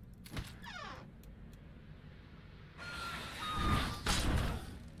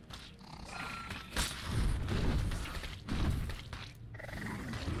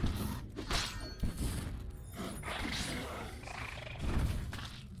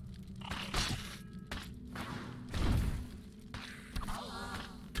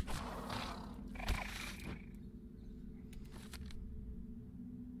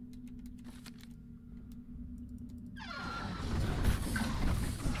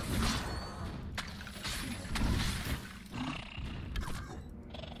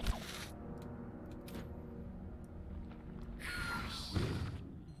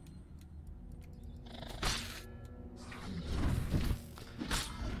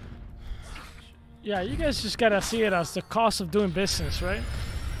 Yeah, you guys just gotta see it as the cost of doing business, right?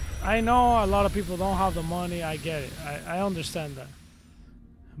 I know a lot of people don't have the money. I get it. I understand that.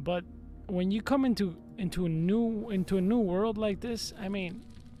 But when you come into a new world like this, I mean,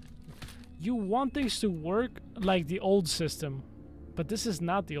 you want things to work like the old system, but this is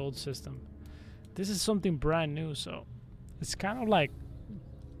not the old system. This is something brand new, so it's kind of like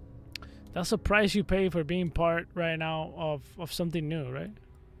that's the price you pay for being part right now of something new, right?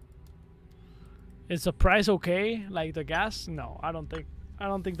 Is the price okay? Like the gas? No, I don't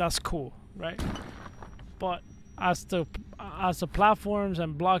think that's cool, right? But as the platforms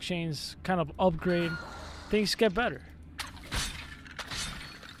and blockchains kind of upgrade, things get better.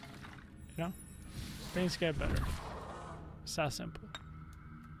 You know? Things get better. It's that simple.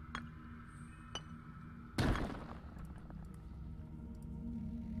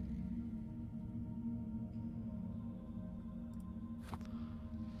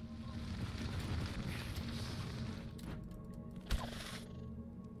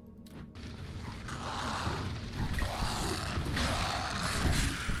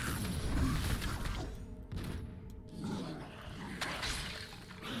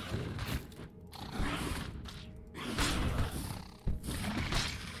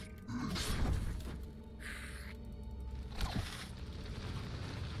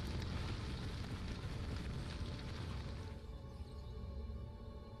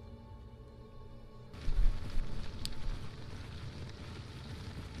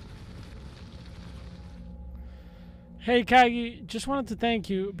 Hey Kagi, just wanted to thank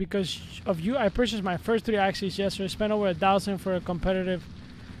you because of you. I purchased my first 3 axes yesterday. Spent over 1,000 for a competitive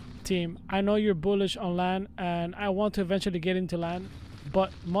team. I know you're bullish on LAN, and I want to eventually get into LAN,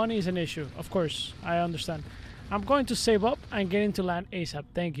 but money is an issue. Of course, I understand. I'm going to save up and get into LAN ASAP.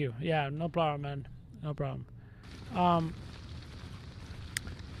 Thank you. Yeah, no problem, man. No problem.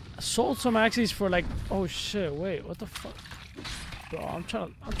 Sold some axes for like, oh shit, wait, what the fuck? Bro, I'm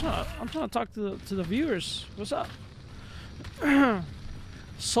trying to talk to the viewers. What's up?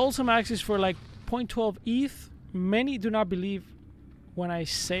 Sold some axes for like 0.12 ETH. Many do not believe when I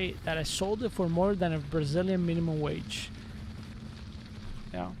say that I sold it for more than a Brazilian minimum wage.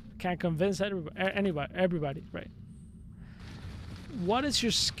 Yeah, can't convince everybody, right? What is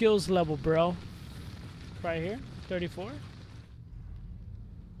your skills level, bro? Right here, 34.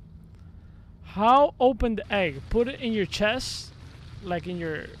 How open the egg? Put it in your chest, like in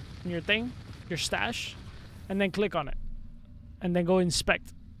your thing, your stash, and then click on it, and then go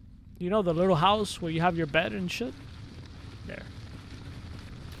inspect. You know the little house where you have your bed and shit? There.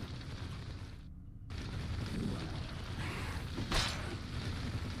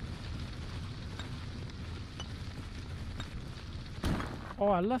 Oh,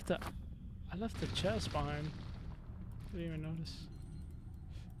 I left the chest behind. Didn't even notice.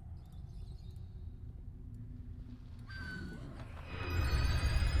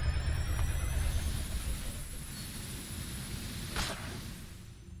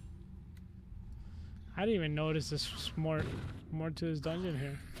 I didn't even notice this was more to this dungeon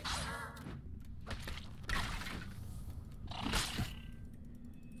here.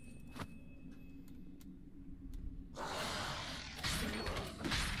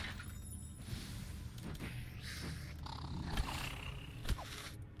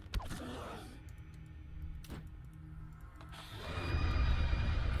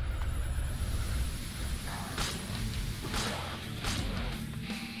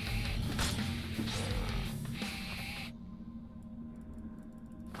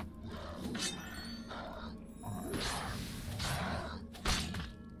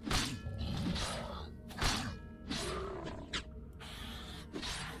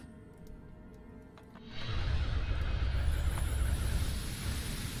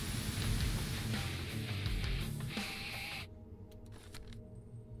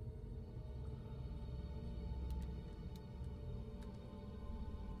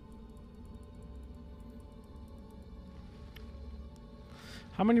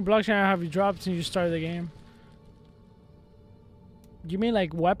 How many blocks have you dropped since you started the game? You mean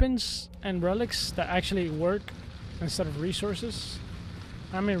like weapons and relics that actually work instead of resources?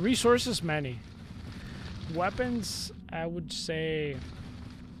 I mean resources many. Weapons, I would say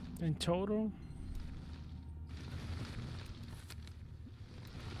in total.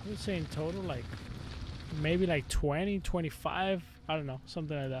 I would say in total like maybe like 20, 25, I don't know,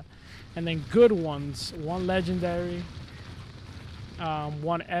 something like that. And then good ones, 1 legendary,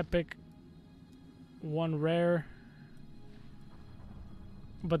 1 epic, 1 rare.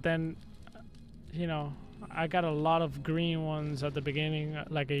 But then, you know, I got a lot of green ones at the beginning,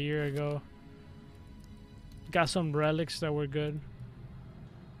 like a year ago. Got some relics that were good.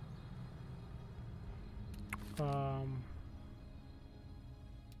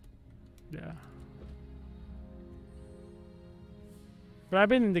 Yeah. But I've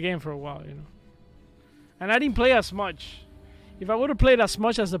been in the game for a while, you know. And I didn't play as much. If I would have played as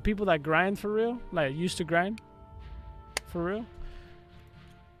much as the people that grind for real, like used to grind for real,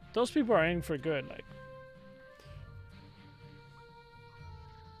 those people are in for good. Like,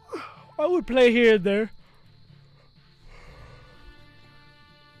 I would play here and there.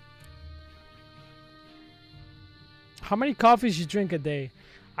 How many coffees you drink a day?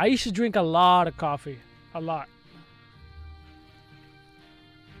 I used to drink a lot of coffee. A lot.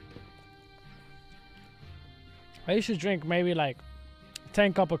 I used to drink maybe like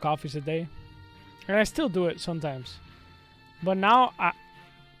 10 cups of coffees a day. And I still do it sometimes. But now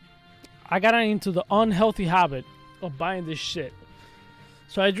I got into the unhealthy habit of buying this shit.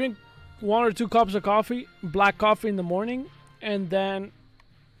 So I drink 1 or 2 cups of coffee, black coffee in the morning, and then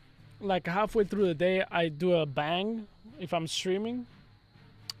like halfway through the day I do a bang if I'm streaming,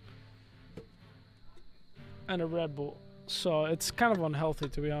 and a Red Bull. So it's kind of unhealthy,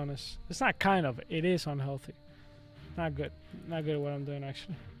 to be honest. It's not kind of, it is unhealthy. Not good. Not good at what I'm doing,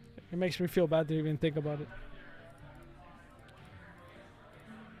 actually. It makes me feel bad to even think about it.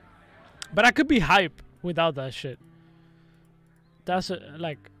 But I could be hype without that shit. That's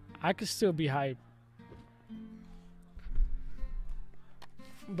like, I could still be hype.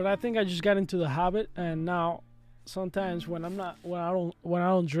 But I think I just got into the habit, and now sometimes when I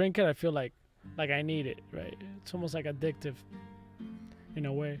don't drink it, I feel like Like I need it, right? It's almost like addictive in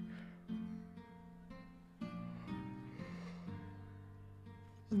a way.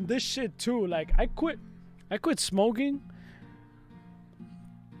 And this shit too, like I quit smoking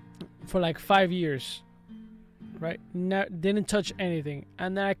for like 5 years, right? Didn't touch anything,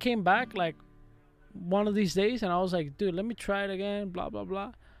 and then I came back like one of these days, and I was like, dude, let me try it again, blah blah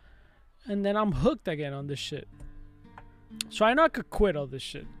blah, and then I'm hooked again on this shit. So I know I could quit all this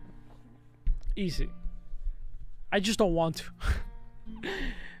shit easy. I just don't want to.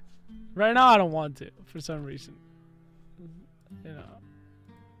 Right now I don't want to for some reason, you know.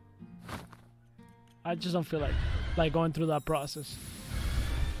 I just don't feel like going through that process.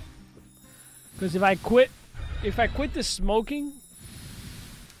 Because if I quit this smoking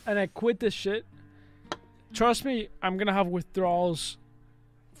and I quit this shit, trust me, I'm gonna have withdrawals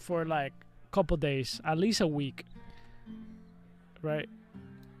for like a couple days, at least a week, right?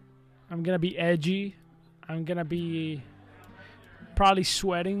 I'm gonna be edgy. I'm gonna be probably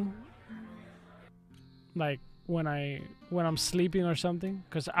sweating, like when I'm sleeping or something,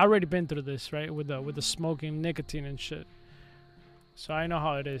 because I already been through this, right, with the smoking, nicotine and shit. So I know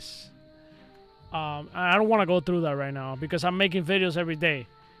how it is. I don't want to go through that right now because I'm making videos every day.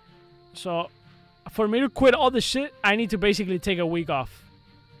 So for me to quit all this shit, I need to basically take a week off,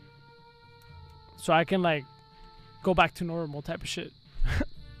 so I can like go back to normal type of shit.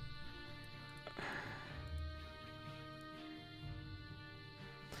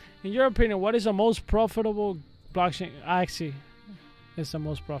 In your opinion, what is the most profitable blockchain? Actually, it's the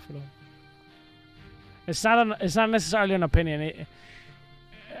most profitable. It's not necessarily an opinion.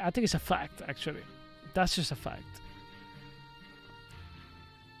 I think it's a fact, actually. That's just a fact.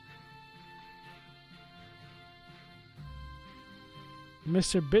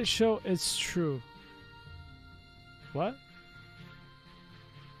 Mr. Bit Show, it's true. What?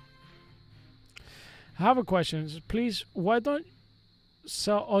 I have a question. Please, why don't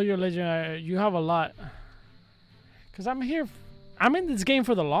sell all your legendary? You have a lot. Because I'm in this game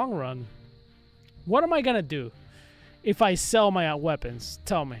for the long run. What am I gonna do if I sell my weapons?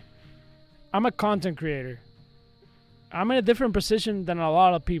 Tell me. I'm a content creator. I'm in a different position than a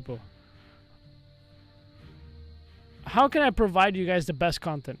lot of people. How can I provide you guys the best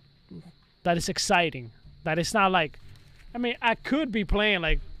content that is exciting? That is not like, I mean, I could be playing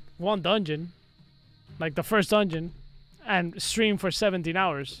like one dungeon, like the first dungeon, and stream for 17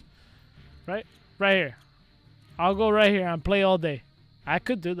 hours, right? Right here. I'll go right here and play all day. I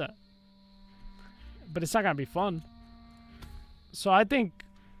could do that. But it's not going to be fun. So I think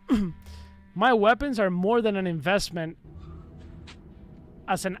my weapons are more than an investment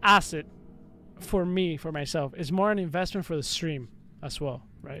as an asset for me, for myself. It's more an investment for the stream as well,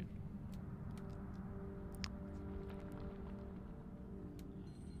 right?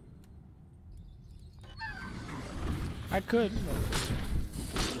 I could.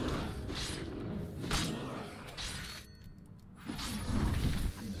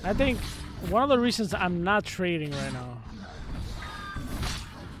 I think one of the reasons I'm not trading right now,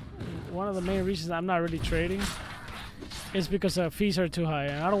 one of the main reasons I'm not really trading is because the fees are too high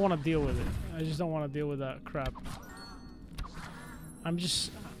and I don't want to deal with it. I just don't want to deal with that crap. I've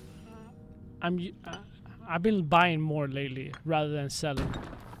been buying more lately rather than selling.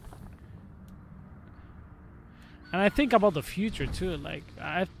 And I think about the future too. Like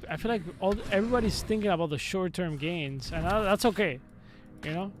I feel like everybody's thinking about the short-term gains, and that's okay.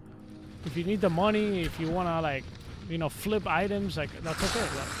 You know, if you need the money, if you wanna like, you know, flip items, like that's okay.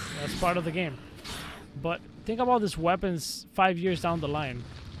 That's part of the game. But think about these weapons 5 years down the line.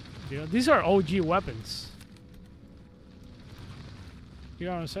 You know, these are OG weapons. You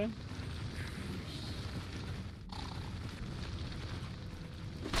know what I'm saying?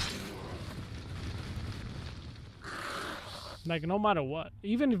 Like, no matter what.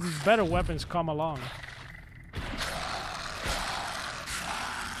 Even if better weapons come along.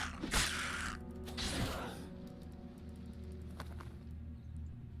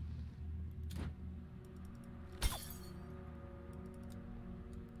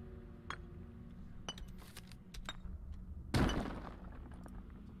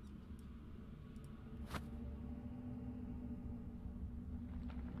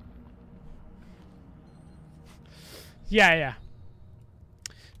 Yeah.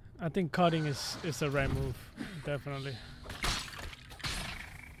 I think cutting is the right move. Definitely.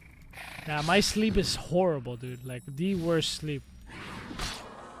 Yeah, my sleep is horrible, dude. Like, the worst sleep.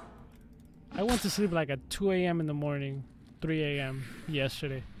 I went to sleep like at 2 a.m. in the morning, 3 a.m.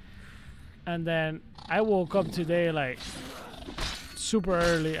 yesterday. And then I woke up today like super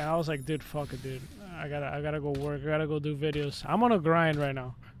early, and I was like, dude, fuck it, dude. I gotta go work. I gotta go do videos. I'm on a grind right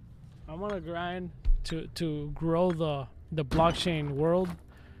now. I'm gonna grind to grow the blockchain world.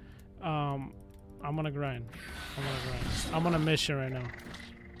 I'm gonna grind. I'm on a mission right now.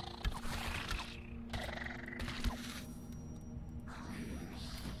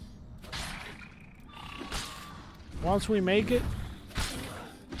 Once we make it,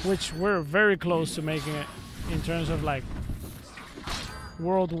 which we're very close to making it in terms of like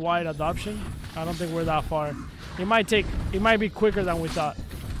worldwide adoption. I don't think we're that far. It might be quicker than we thought,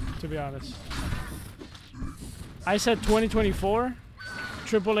 to be honest. I said 2024,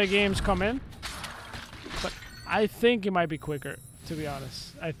 AAA games come in, but I think it might be quicker, to be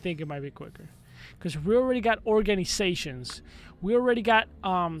honest. I think it might be quicker. Because we already got organizations. We already got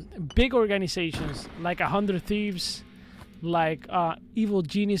big organizations like 100 Thieves, like Evil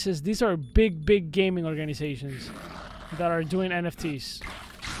Geniuses. These are big gaming organizations that are doing NFTs.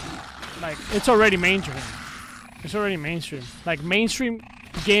 Like, it's already mainstream. It's already mainstream. Like, mainstream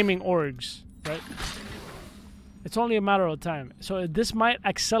gaming orgs, right? It's only a matter of time. So this might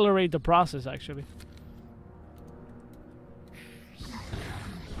accelerate the process, actually.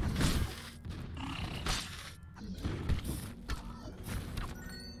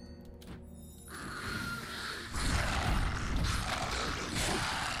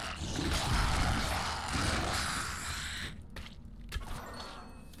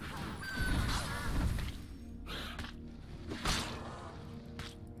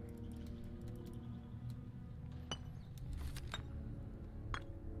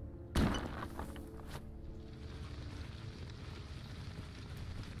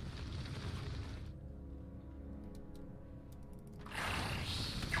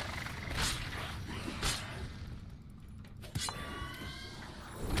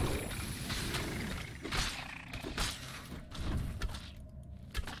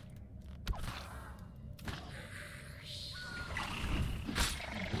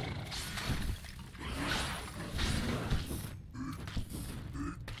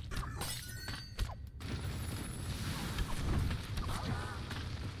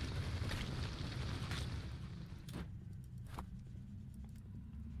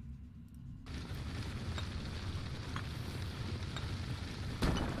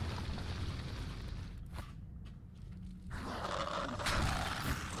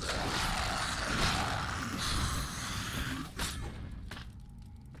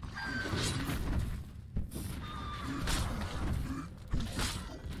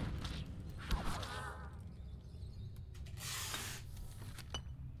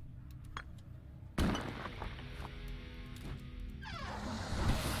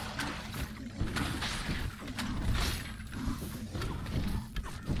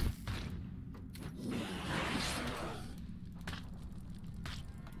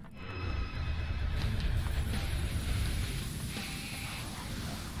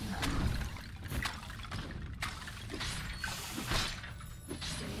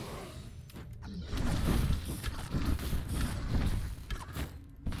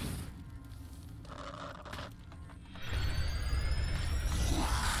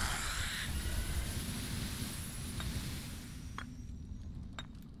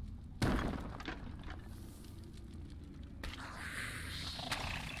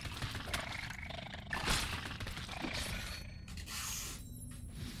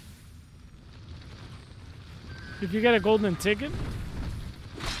 If you get a golden ticket,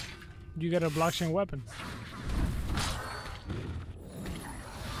 you get a blockchain weapon.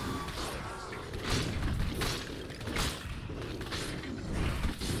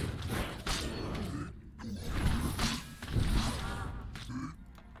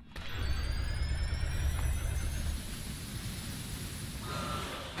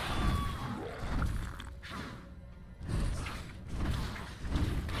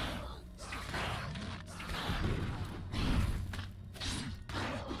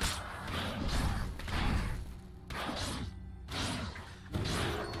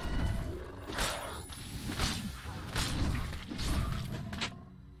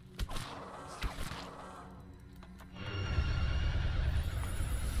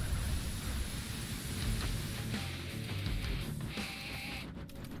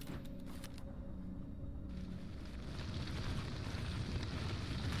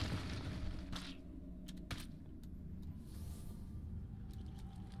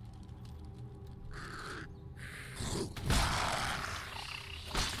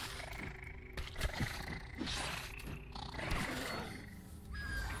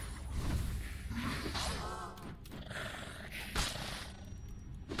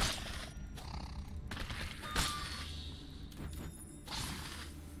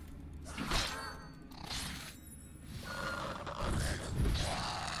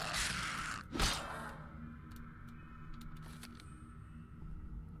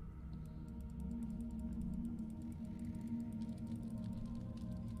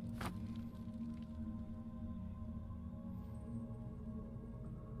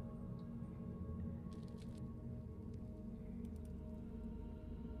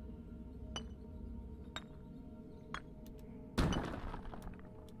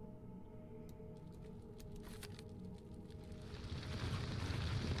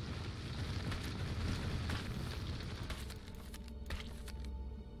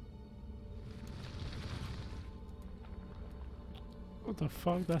 What the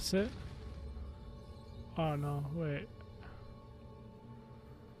fuck? That's it? Oh no, wait.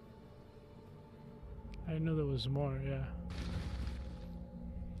 I knew there was more, yeah.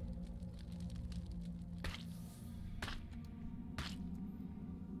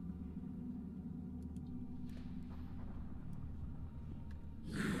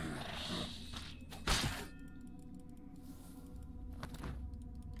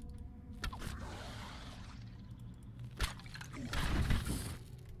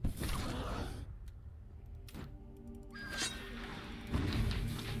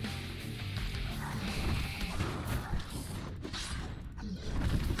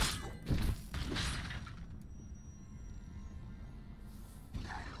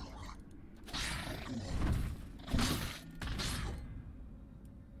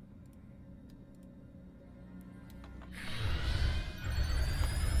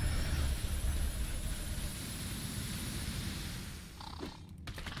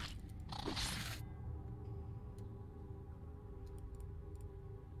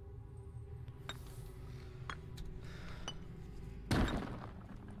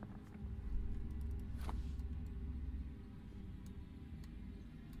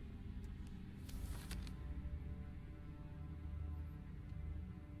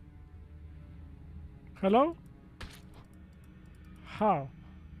 Hello? How?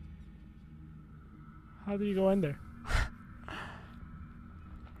 How do you go in there?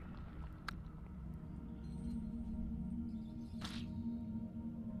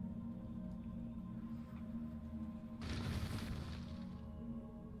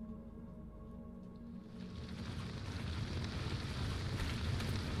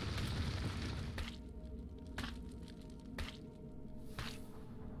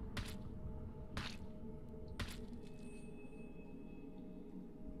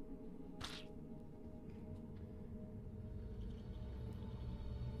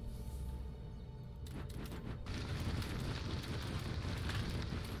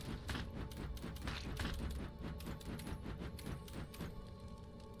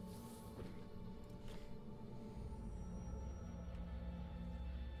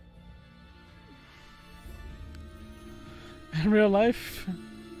 In real life?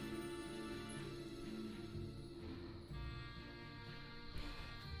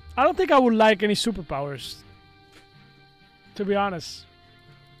 I don't think I would like any superpowers, to be honest.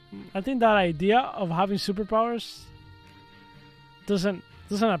 I think that idea of having superpowers doesn't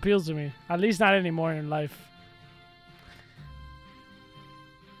appeal to me. At least not anymore in life.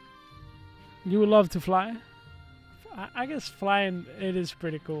 You would love to fly? I guess flying, it is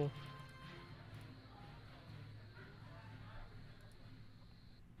pretty cool.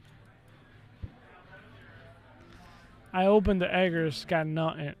 I opened the eggers, got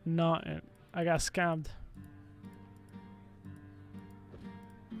nothing. I got scammed.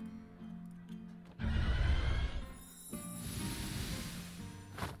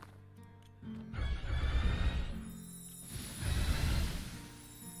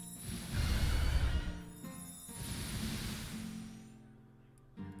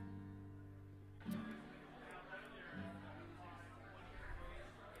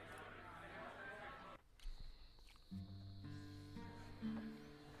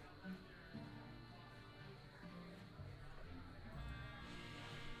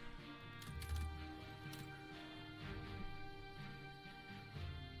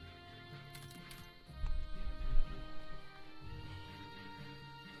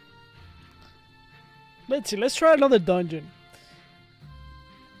 Let's see, let's try another dungeon.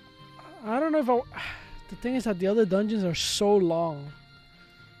 I don't know if I... The thing is that the other dungeons are so long.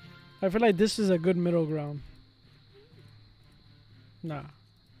 I feel like this is a good middle ground. Nah.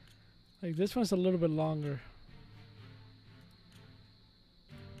 Like this one's a little bit longer.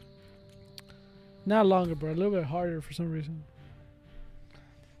 Not longer, but a little bit harder for some reason.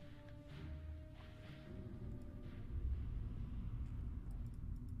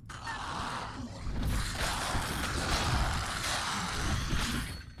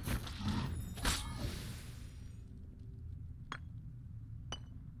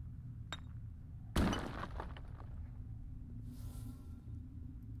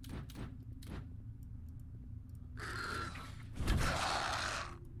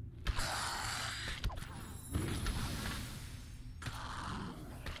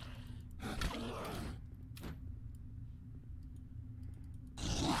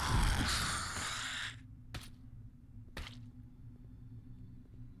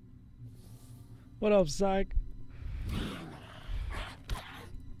 What up, Zach?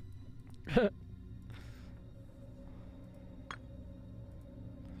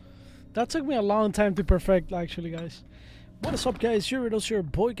 That took me a long time to perfect, actually, guys. What is up, guys? Here it is, your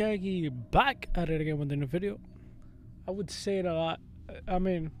boy Kagi, back at it again with a new video. I would say it a lot. I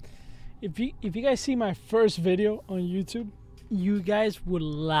mean, if you guys see my first video on YouTube, you guys would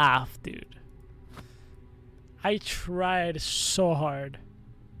laugh, dude. I tried so hard,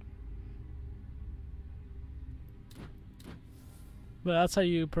 but that's how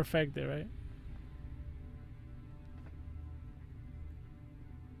you perfect it, right?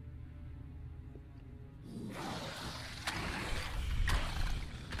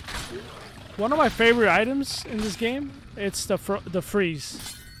 One of my favorite items in this game, it's the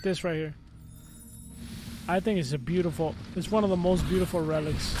freeze. This right here. I think it's it's one of the most beautiful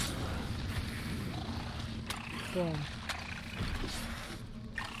relics. Boom.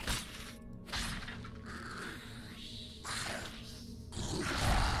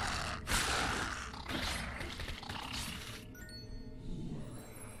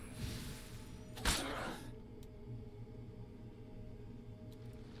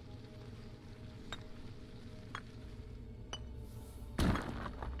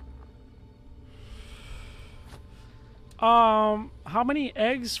 How many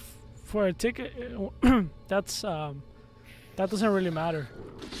eggs for a ticket? That's that doesn't really matter.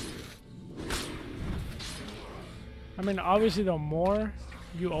 I mean, obviously the more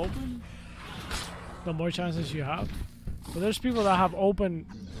you open, the more chances you have. But there's people that have opened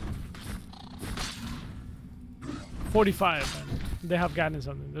 45 and they have gotten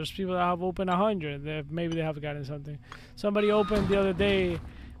something. There's people that have opened 100. Maybe they have gotten something. Somebody opened the other day,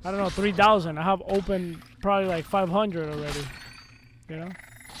 I don't know, 3,000. I have opened probably like 500 already. You know?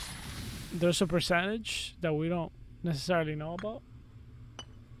 There's a percentage that we don't necessarily know about.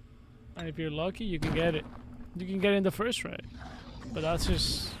 And if you're lucky, you can get it. You can get in the first ride. But that's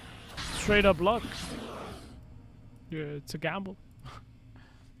just straight up luck. Yeah, it's a gamble.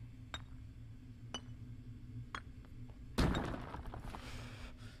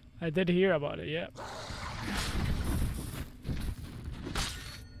 I did hear about it, yeah.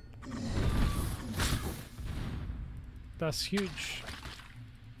 That's huge.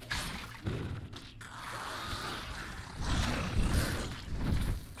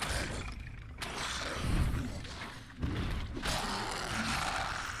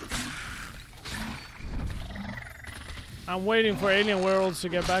 I'm waiting for Alien Worlds to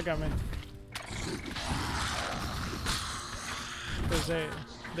get back at me. Because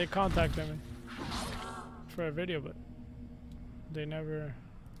they contacted me for a video, but they never...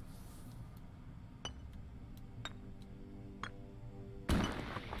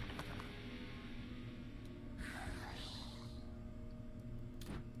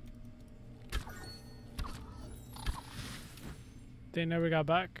 They never got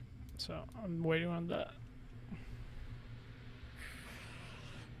back, so I'm waiting on that.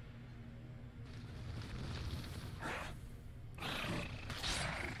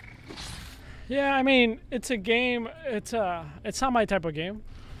 Yeah, I mean, it's a game. It's not my type of game.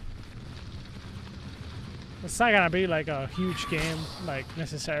 It's not gonna be like a huge game, like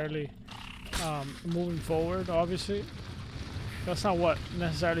necessarily. Moving forward, obviously, that's not what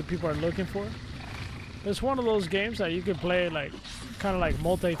necessarily people are looking for. It's one of those games that you could play like, kind of like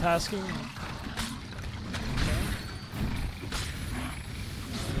multitasking.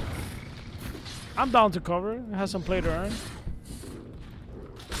 I'm down to cover. It has some play to earn.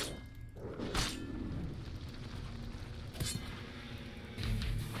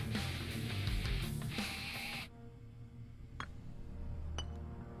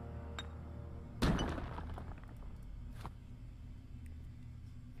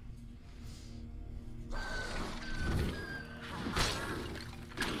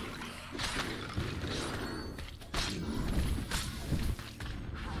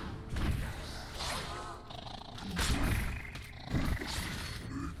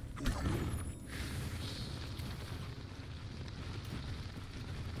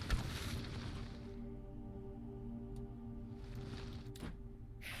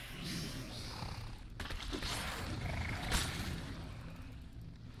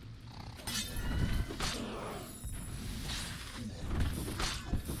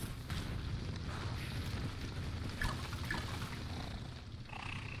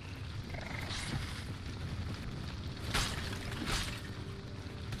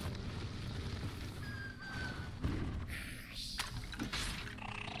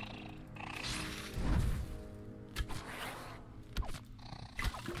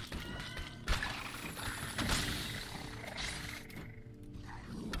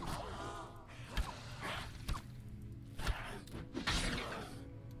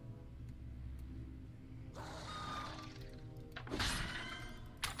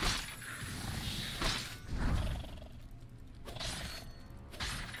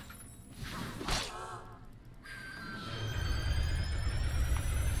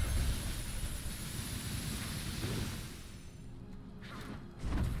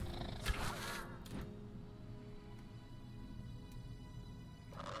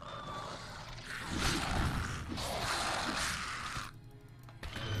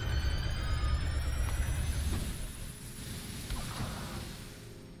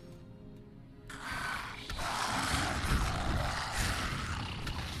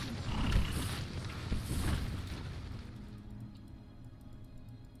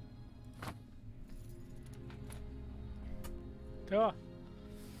 ¿Qué va?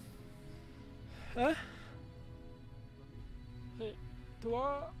 ¿Eh? Sí. ¿Tú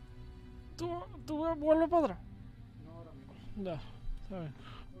vas? ¿Tú vuelves para atrás? No, ahora mismo. Ya, está bien.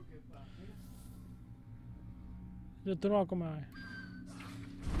 Ok, está. Mira. Yo tú no vas a comer ahí.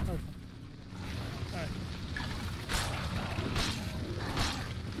 Ok. Ahí.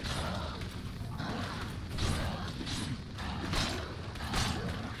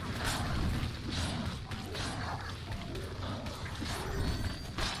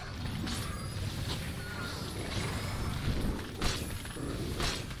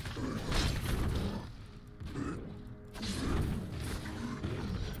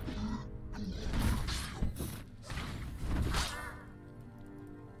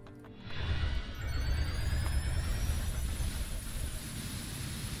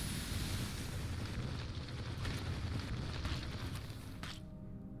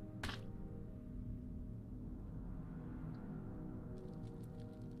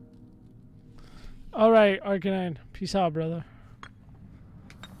 All right, Arcanine. Peace out, brother.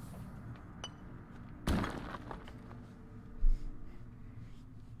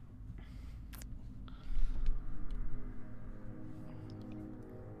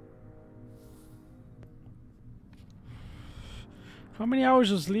 How many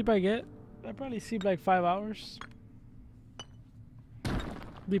hours of sleep I get? I probably sleep like 5 hours.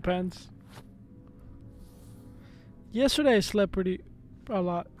 Depends. Yesterday I slept a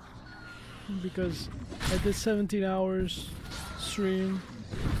lot because I did 17 hours stream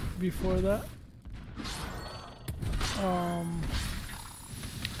before that.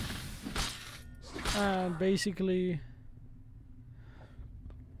 And basically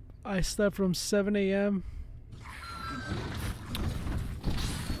I slept from 7 a.m.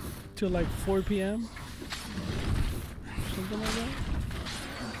 to like 4 p.m. Something like that.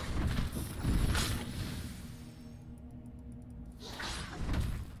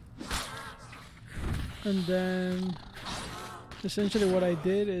 And then essentially what I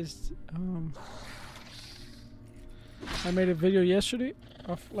did is I made a video yesterday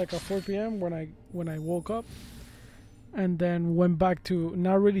of like at 4 p.m. when I woke up, and then went back to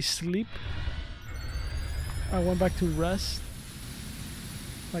not really sleep. I went back to rest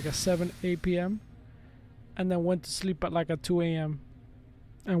like at 8 p.m. and then went to sleep at like at 2 a.m.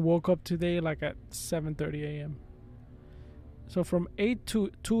 and woke up today like at 7:30 a.m. So from 8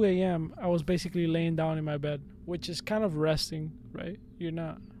 to 2 a.m. I was basically laying down in my bed, which is kind of resting, right? You're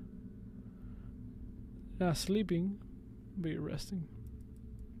not sleeping, but you're resting.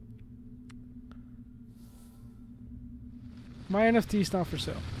 My NFT is not for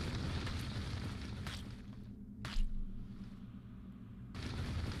sale.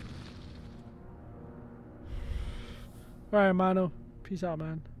 Alright, Mano. Peace out,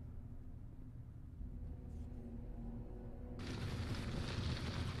 man.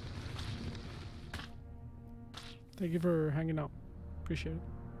 Thank you for hanging out. Appreciate it.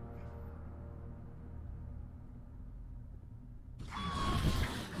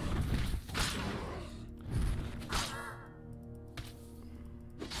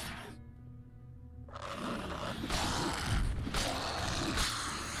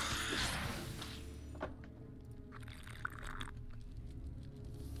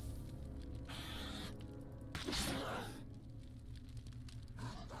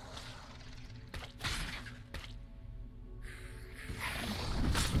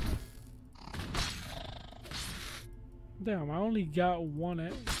 Damn, I only got one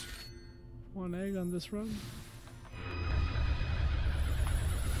egg. One egg on this run.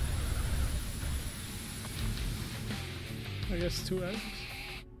 I guess 2 eggs.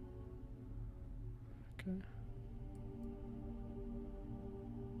 Okay.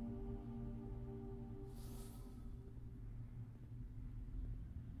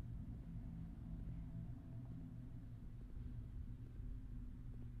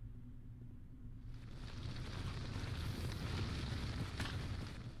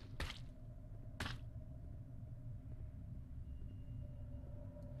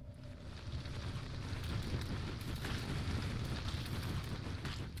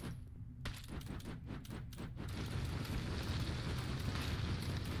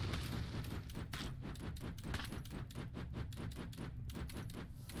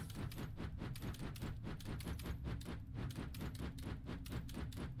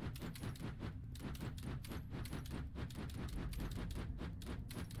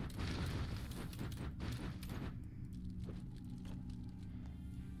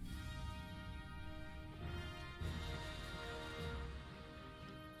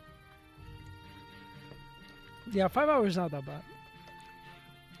 Yeah, 5 hours is not that bad.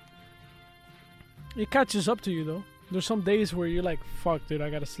 It catches up to you though. There's some days where you're like, fuck, dude, I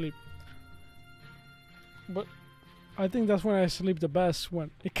gotta sleep. But I think that's when I sleep the best,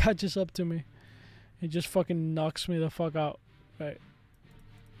 when it catches up to me. It just fucking knocks me the fuck out. Right.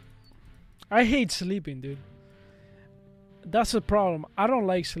 I hate sleeping, dude. That's the problem. I don't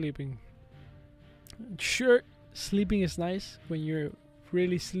like sleeping. Sure, sleeping is nice when you're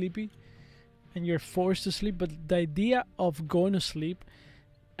really sleepy and you're forced to sleep, but the idea of going to sleep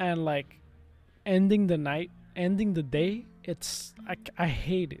and like ending the night, ending the day, it's I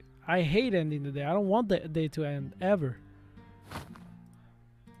hate it. I hate ending the day. I don't want the day to end ever.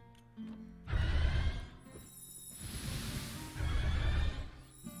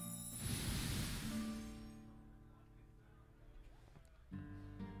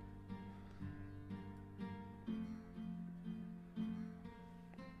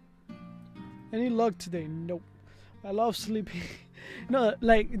 Any luck today? Nope. I love sleeping. No,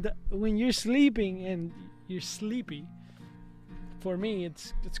 like when you're sleeping and you're sleepy, for me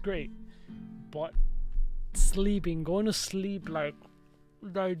it's great. But sleeping, going to sleep, like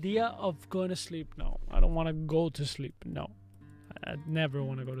the idea of going to sleep, no. I don't want to go to sleep. No. I never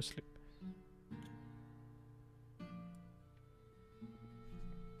want to go to sleep.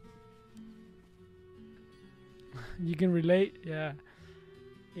 You can relate? Yeah.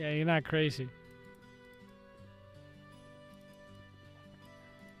 Yeah, you're not crazy.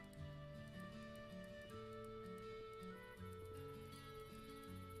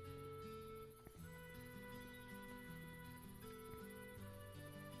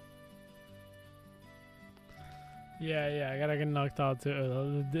 Yeah, I gotta get knocked out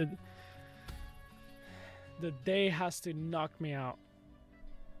too. The day has to knock me out.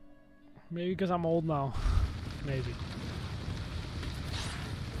 Maybe because I'm old now. Maybe.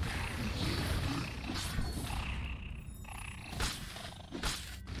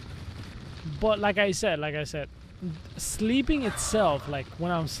 But like I said, sleeping itself, like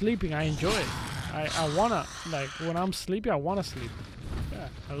when I'm sleeping, I enjoy it. I wanna, like when I'm sleepy, I wanna sleep. Yeah,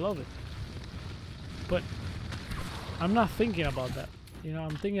 I love it. But I'm not thinking about that. You know,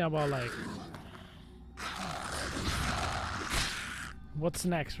 I'm thinking about like, what's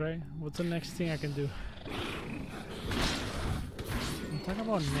next, right? What's the next thing I can do? I'm talking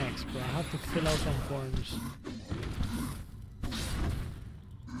about next, bro. I have to fill out some forms.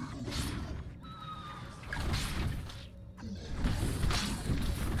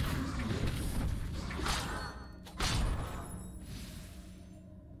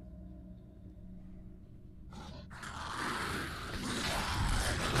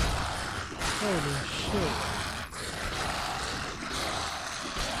 Holy shit.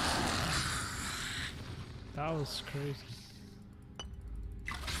 That was crazy.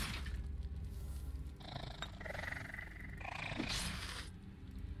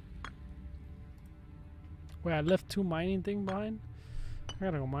 Wait, I left 2 mining thing behind? I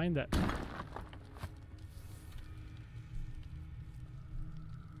gotta go mine that.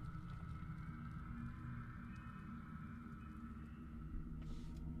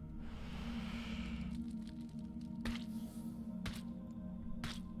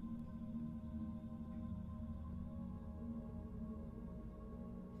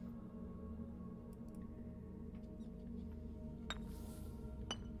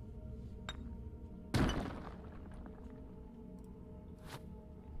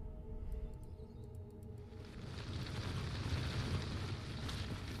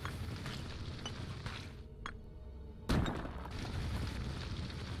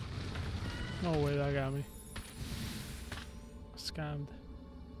 Oh wait, that got me. Scammed.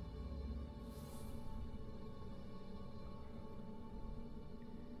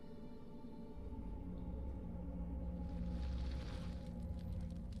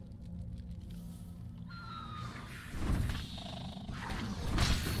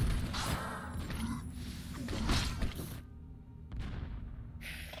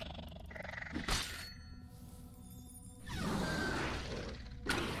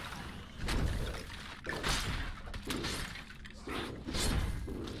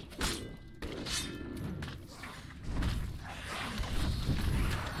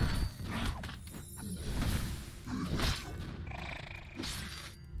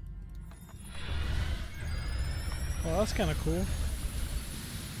 Well, that's kind of cool.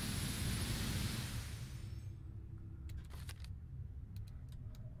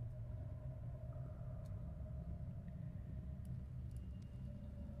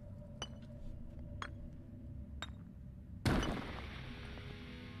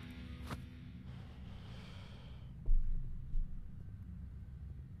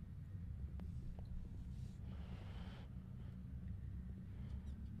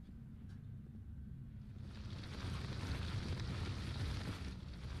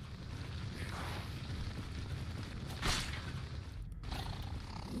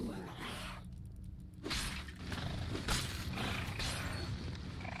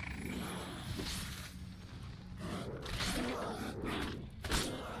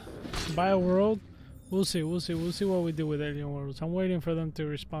 Buy a world. We'll see. We'll see. We'll see what we do with alien worlds. I'm waiting for them to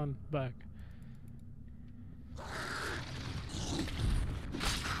respond back.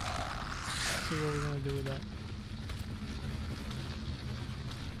 See what we're gonna do with that.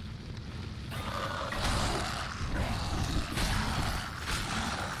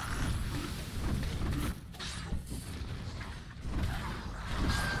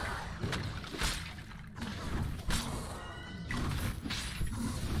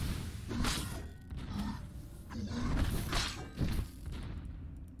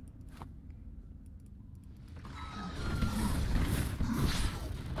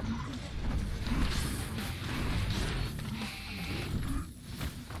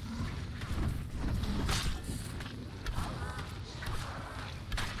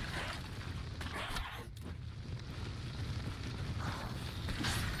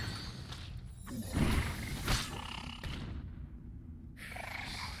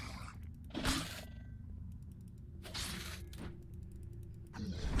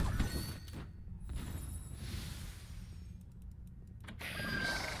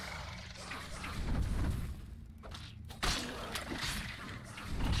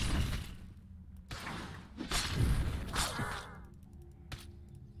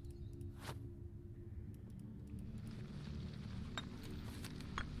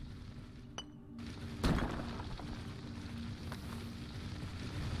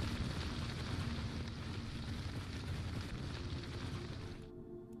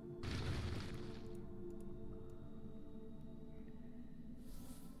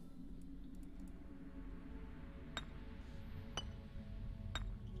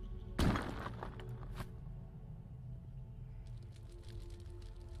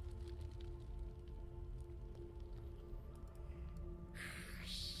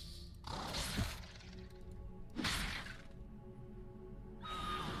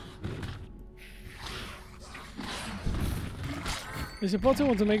 Is it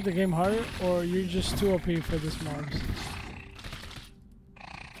possible to make the game harder, or you're just too OP for this mobs?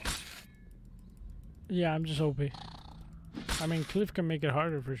 Yeah, I'm just OP. I mean, Cliff can make it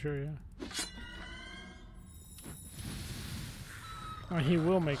harder for sure, yeah. Or he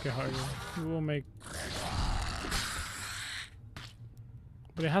will make it harder. He will make...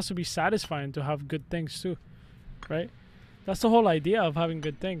 But it has to be satisfying to have good things too, right? That's the whole idea of having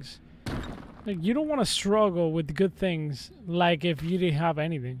good things. Like, you don't want to struggle with good things like if you didn't have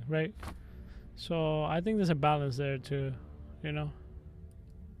anything, right? So I think there's a balance there too, you know?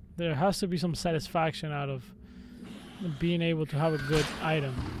 There has to be some satisfaction out of being able to have a good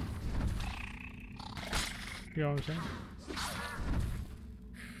item. You know what I'm saying?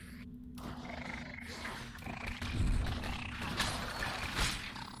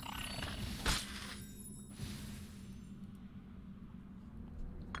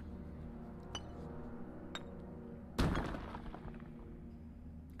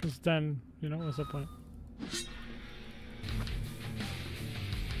 Because then, you know, what's the point?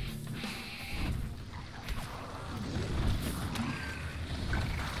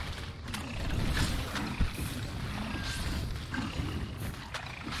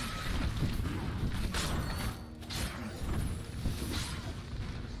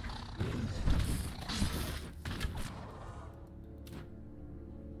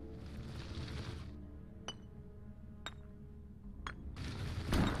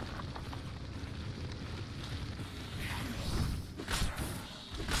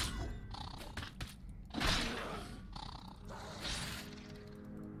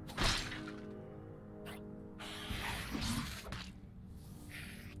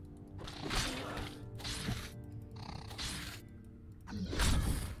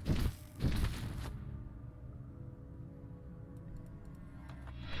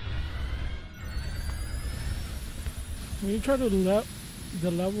 When you try to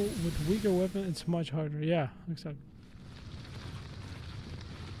the level with weaker weapon, it's much harder. Yeah, exactly.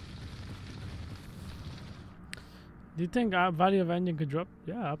 Do you think value of engine could drop?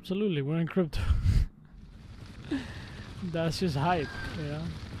 Yeah, absolutely. We're in crypto. That's just hype, you know?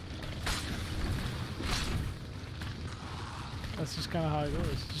 That's just kind of how it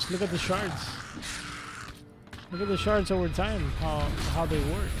goes. Just look at the shards. Look at the shards over time, how they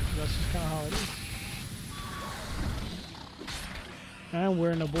work. That's just kind of how it is. And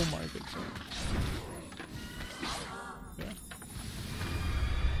we're in a bull market, so yeah.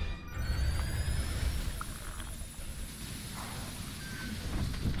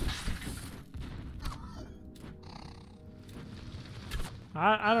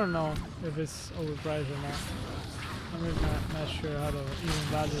 I don't know if it's overpriced or not. I'm really not sure how to even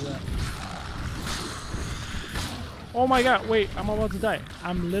value that. Oh my god, wait, I'm about to die.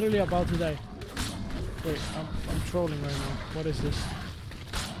 I'm literally about to die. Wait, I'm trolling right now. What is this?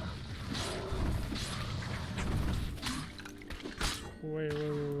 Wait.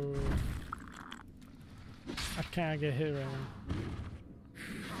 I can't get hit right now.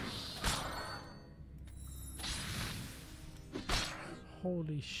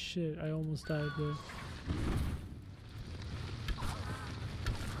 Holy shit, I almost died there.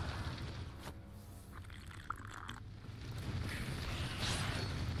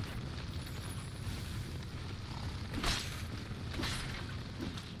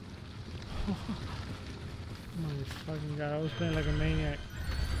 My fucking god, I was playing like a maniac.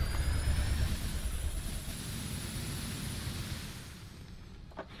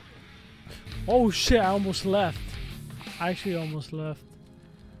 Oh shit, I almost left. I actually almost left.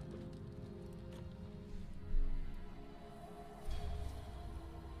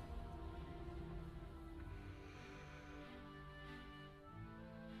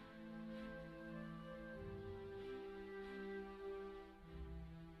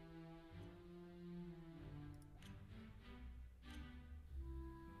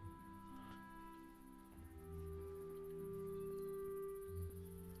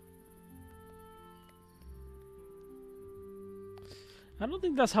 I don't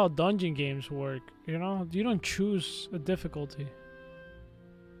think that's how dungeon games work, you know? You don't choose a difficulty.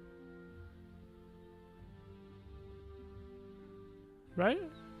 Right?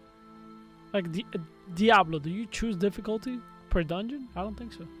 Like Diablo, do you choose difficulty per dungeon? I don't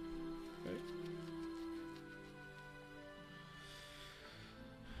think so. Right?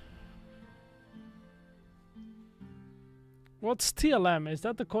 What's TLM? Is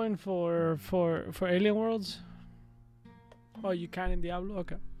that the coin for Alien Worlds? Oh, you can in Diablo?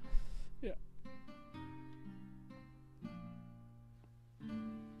 Okay. Yeah.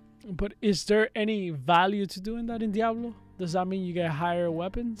 But is there any value to doing that in Diablo? Does that mean you get higher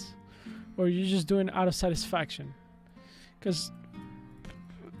weapons? Or are you just doing it out of satisfaction? Because...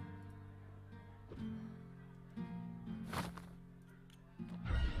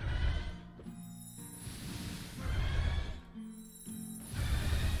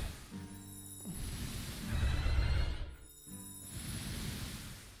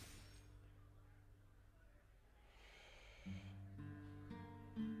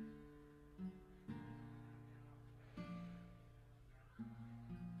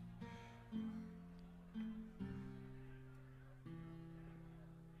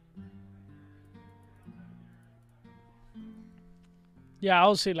 yeah,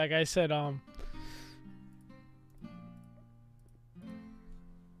 I'll see. Like I said,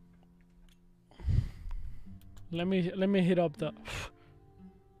 let me hit up the.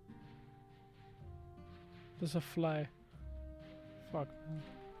 There's a fly. Fuck.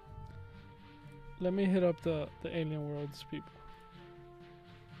 Let me hit up the Alien Worlds people.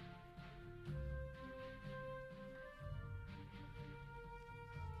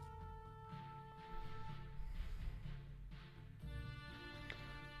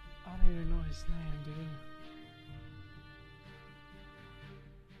 I don't even know his name, dude.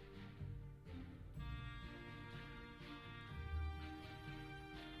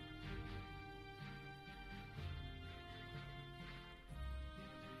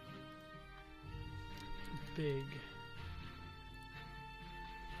 Big.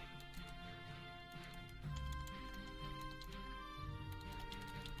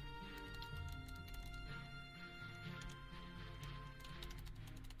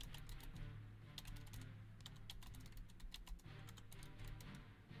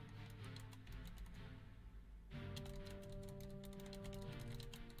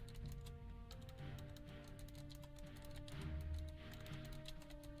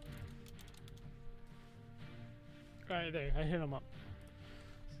 Right there, I hit them up.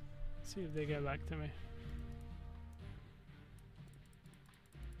 See if they get back to me.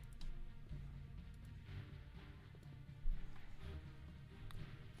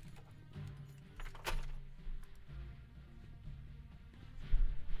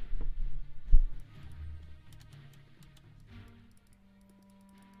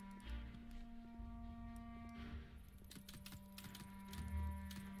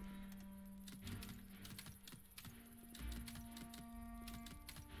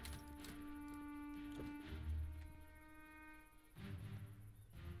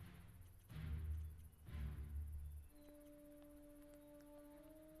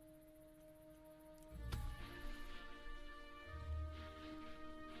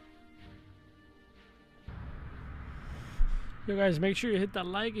 Yo guys, make sure you hit that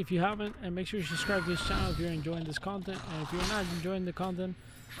like if you haven't, and make sure you subscribe to this channel if you're enjoying this content, and if you're not enjoying the content,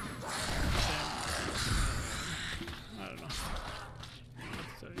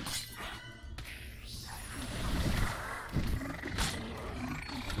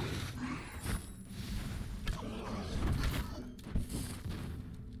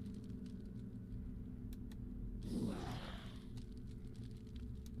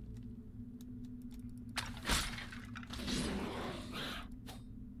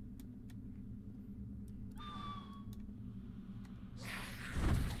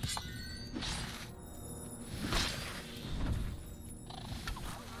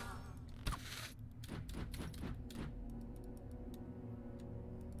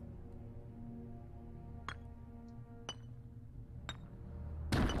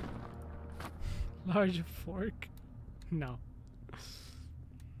 Large fork? No.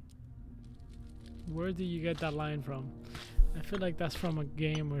 Where did you get that line from? I feel like that's from a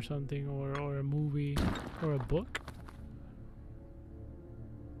game or something, or a movie, or a book.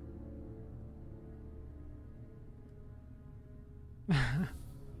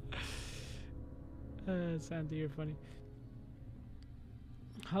 Sandy, you're funny.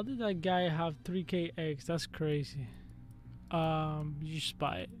 How did that guy have 3K eggs? That's crazy. You just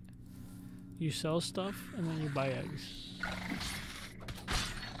buy it. You sell stuff and then you buy eggs.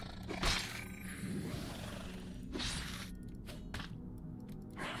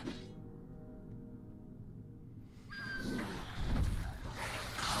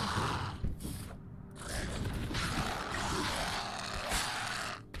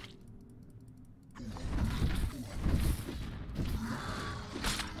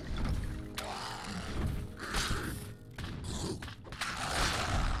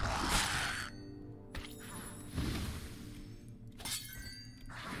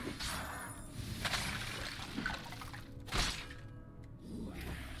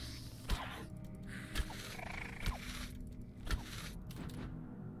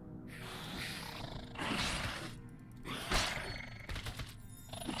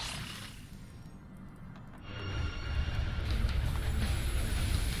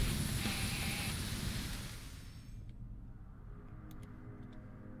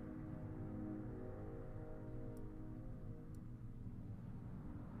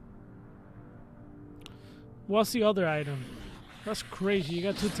 What's the other item? That's crazy. You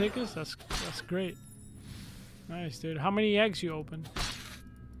got 2 tickets? That's great. Nice, dude. How many eggs you open?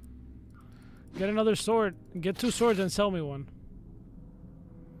 Get another sword. Get 2 swords and sell me one.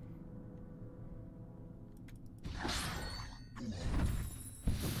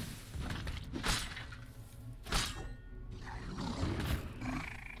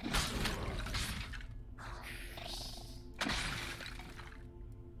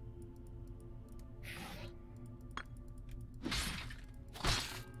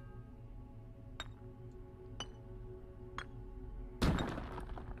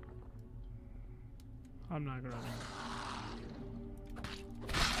 I'm not gonna.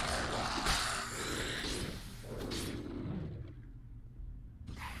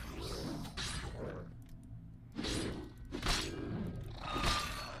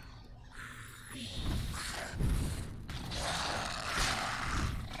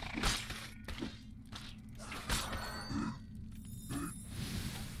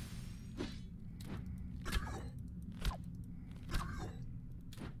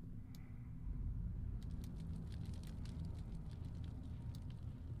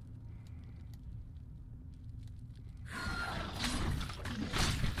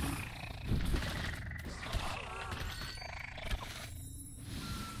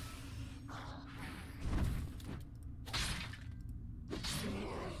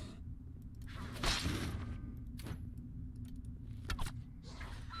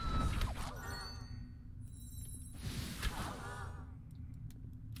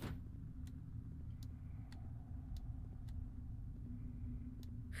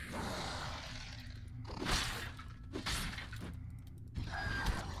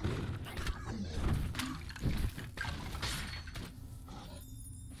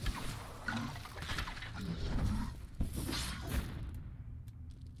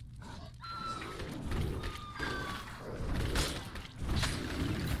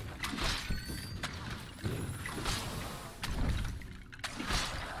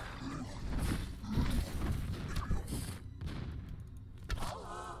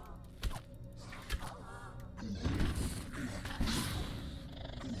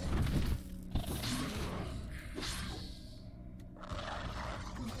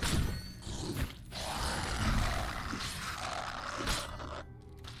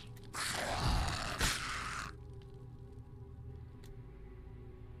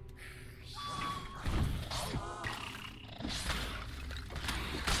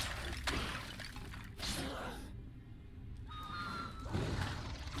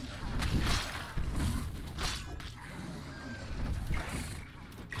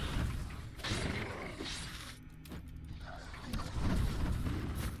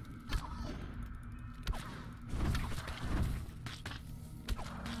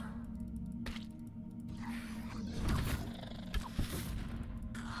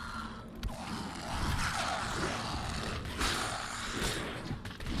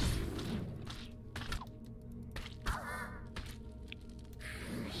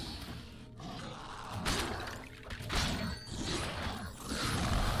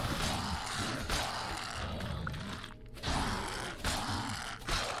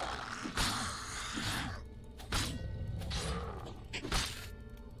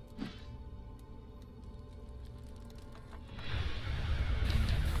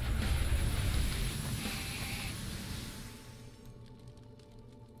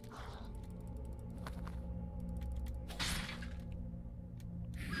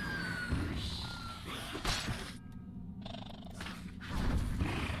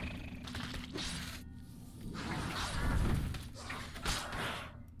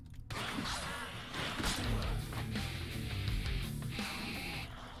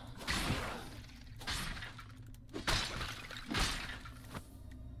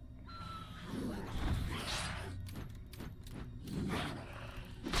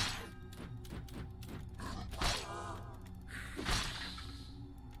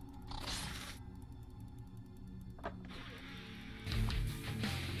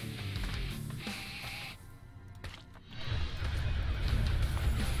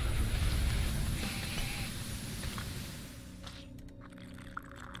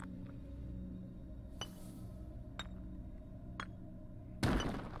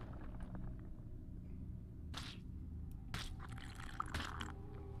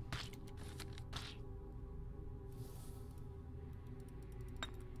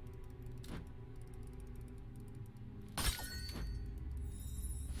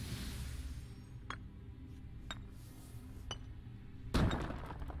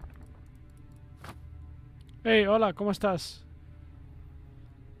 Hey, hola, ¿cómo estás?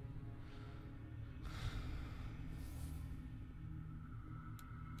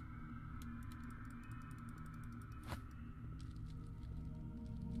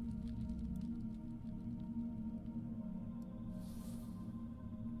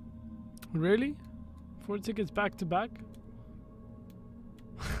 Really? 4 tickets back to back?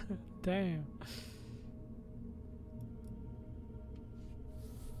 Damn.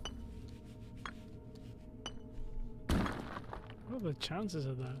 What are the chances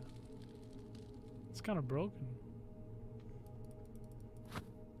of that? It's kind of broken.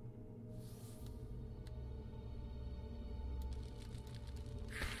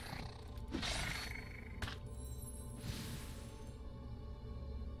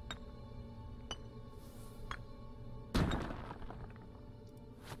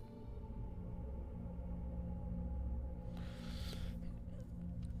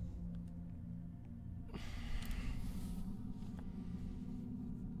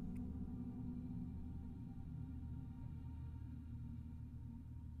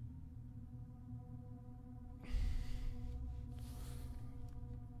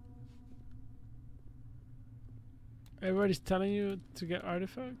 Everybody's telling you to get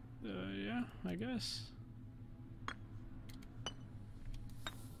artifact? Yeah, I guess.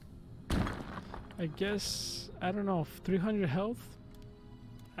 I don't know, 300 health?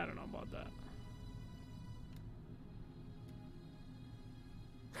 I don't know about that.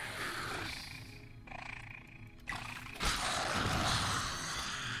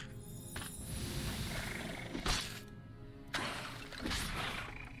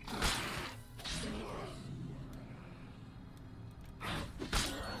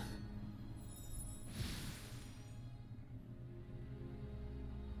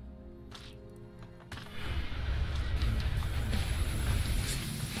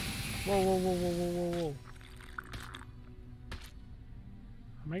 Whoa, whoa, whoa, whoa, whoa, whoa, whoa.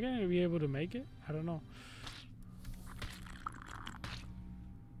 Am I gonna be able to make it? I don't know.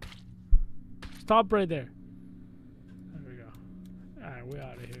 Stop right there. There we go. Alright, we're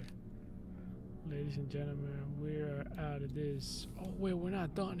out of here. Ladies and gentlemen, we're out of this. Oh, wait, we're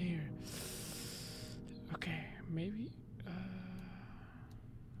not done here. Okay, maybe.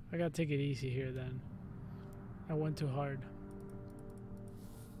 I gotta take it easy here then. I went too hard.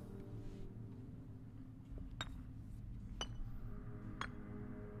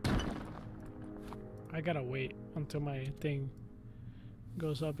 I gotta wait until my thing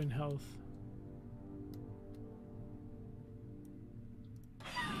goes up in health.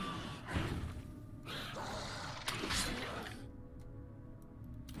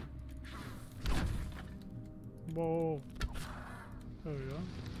 Whoa. There we go.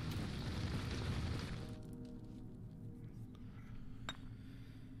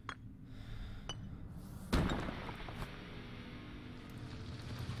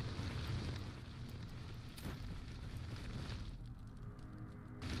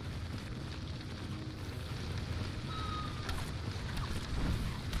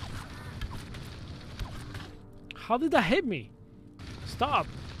 How did that hit me? Stop.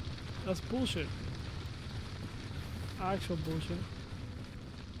 That's bullshit. Actual bullshit.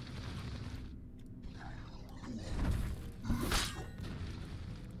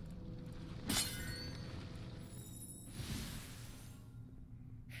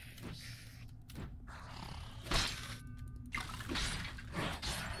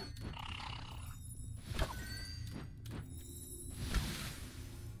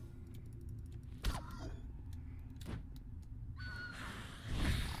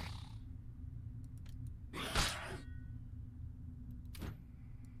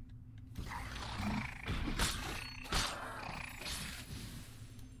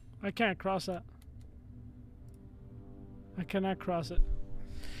 I can't cross that. I cannot cross it.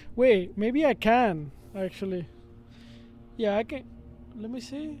 Wait, maybe I can, actually. Yeah, I can. Let me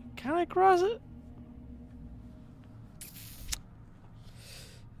see. Can I cross it?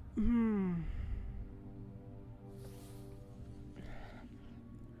 Hmm.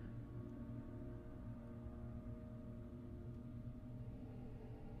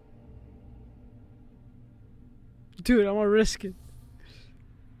 Dude, I'm gonna risk it.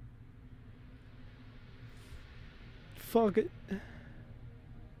 Fuck it.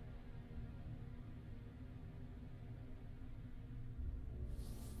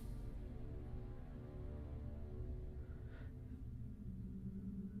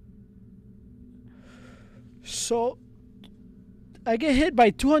 So I get hit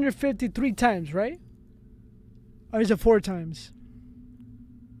by 253 times, right? Or is it 4 times?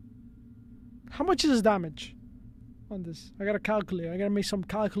 How much is damage on this? I gotta calculate. I gotta make some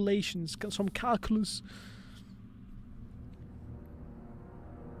calculations, some calculus.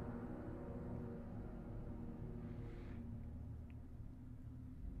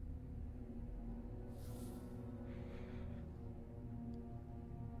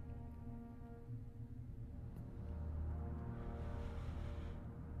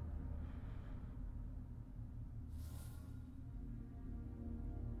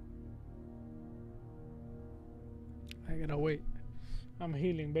 gotta wait. I'm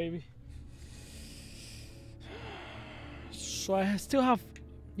healing, baby. So I still have.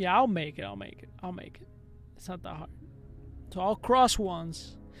 Yeah, I'll make it. I'll make it. I'll make it. It's not that hard. So I'll cross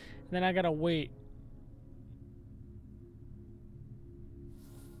once, and then I gotta wait.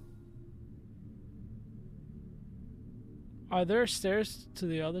 Are there stairs to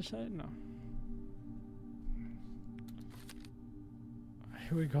the other side? No.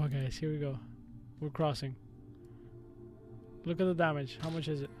 Here we go, guys. Here we go. We're crossing. Look at the damage. How much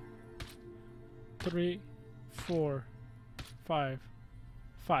is it? 3, 4, 5,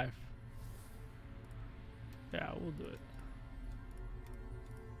 5. Yeah, we'll do it.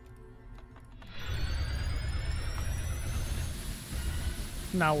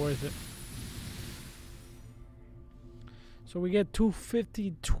 Not worth it. So we get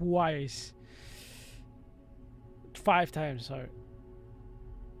 250 twice. 5 times, sorry.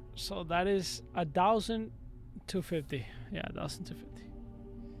 So that is 1,250. Yeah, 1,250.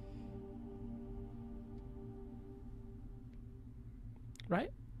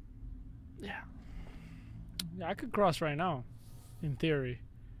 Right? Yeah. Yeah, I could cross right now. In theory.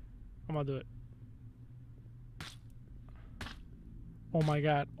 I'm gonna do it. Oh my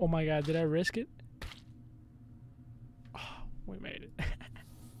god. Oh my god. Did I risk it? Oh, we made it.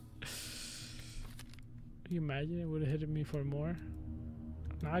 Can you imagine it would have hit me for more?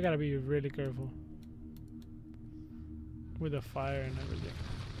 Now I gotta be really careful. With the fire and everything.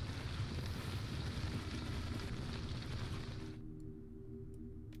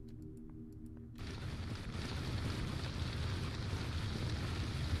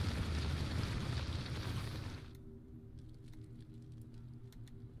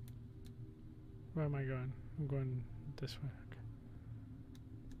 Where am I going? I'm going this way. Okay.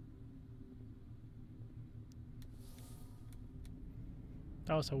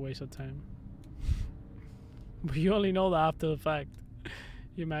 That was a waste of time. But you only know that after the fact.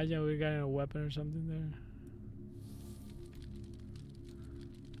 You imagine we got a weapon or something there.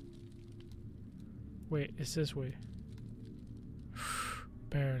 Wait, it's this way.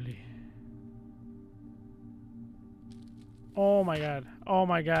 Barely. Oh my god. Oh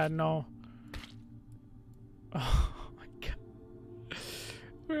my god, no. Oh my god.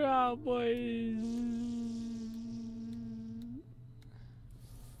 We're out, boys.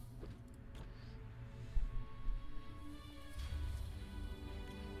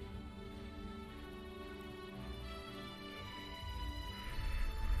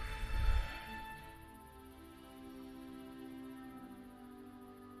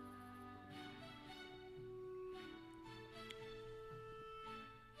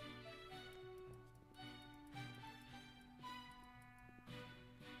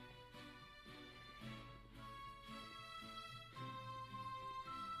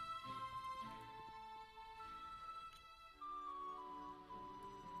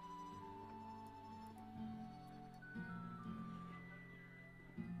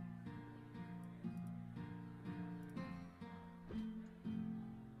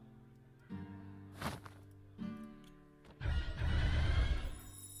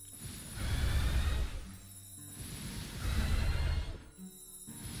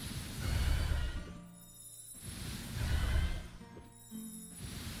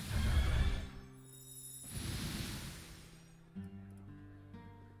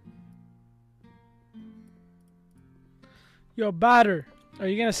 Yo, batter. Are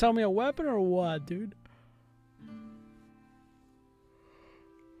you gonna sell me a weapon or what, dude?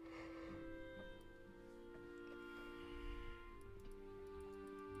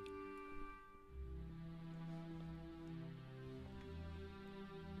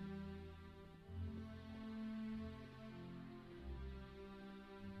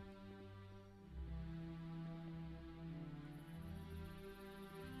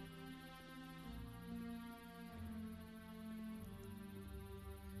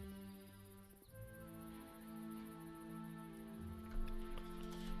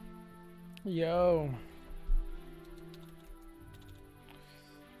 Yo.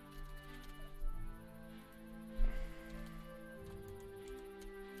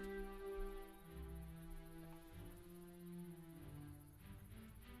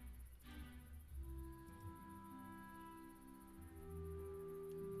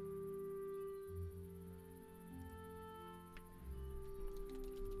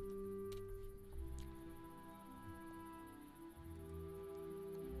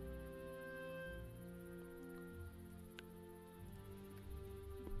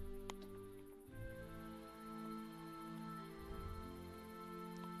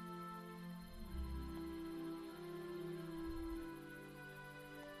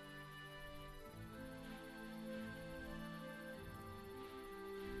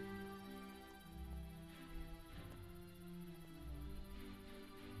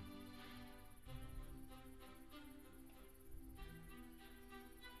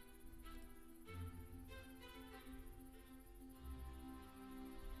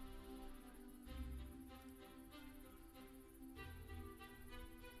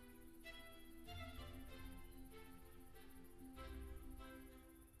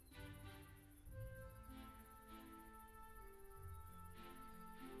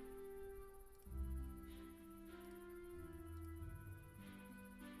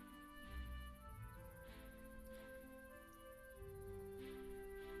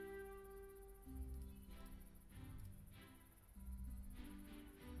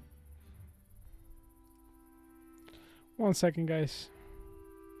 1 second, guys.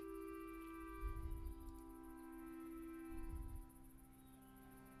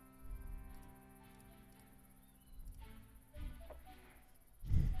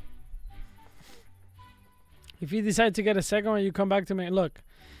 If you decide to get a second one, you come back to me. Look,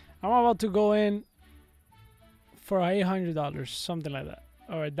 I'm about to go in for $800, something like that,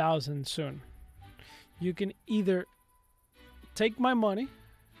 or 1,000 soon. You can either take my money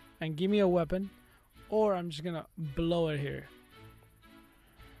and give me a weapon, or I'm just gonna blow it here.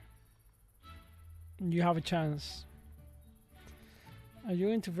 You have a chance. Are you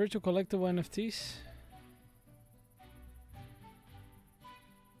into virtual collectible NFTs?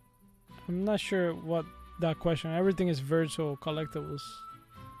 I'm not sure what that question. Everything is virtual collectibles.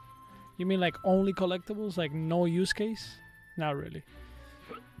 You mean like only collectibles, like no use case? Not really.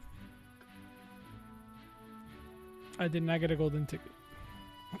 I did not get a golden ticket.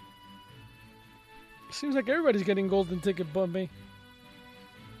 Seems like everybody's getting golden ticket but me.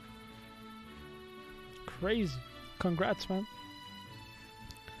 Crazy. Congrats, man.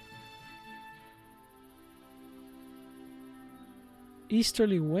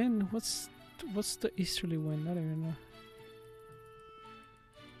 Easterly wind? What's the easterly wind? I don't even know.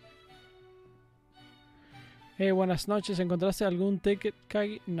 Hey, buenas noches. ¿Encontraste algún ticket,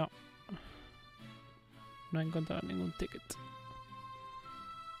 Kagi? No. No he encontrado ningún ticket.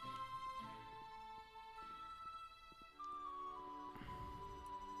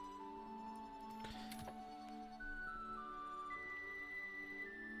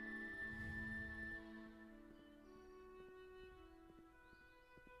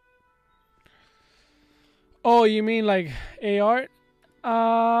 Oh, you mean like AR?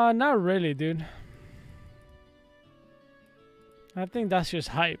 Not really, dude. I think that's just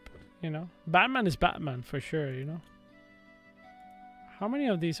hype, you know? Batman is Batman for sure, you know? How many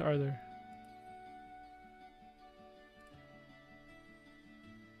of these are there?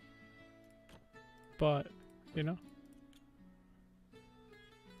 But, you know?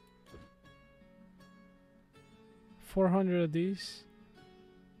 $400 of these.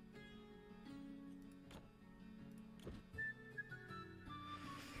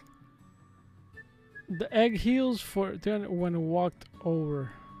 The egg heals for when walked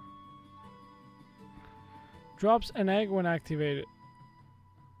over. Drops an egg when activated.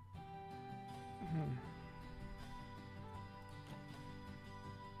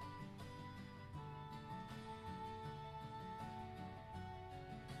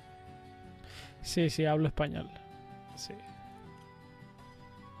 Sí, sí, hablo español. Sí.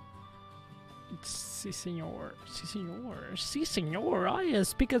 Sí, señor. Sí, señor. Sí, señor. I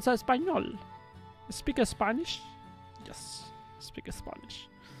speak español. Speak Spanish? Yes, speak Spanish.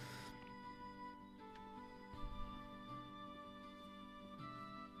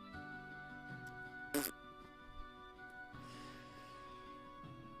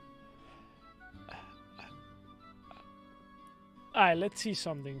 Alright, let's see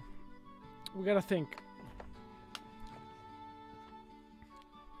something. We gotta think.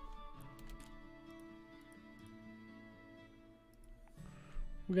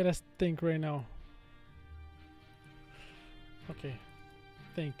 We gotta think right now. Okay,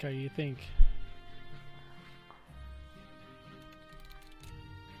 think, Kagi, think.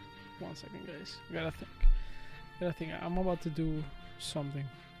 1 second, guys. Gotta think. Gotta think. I'm about to do something.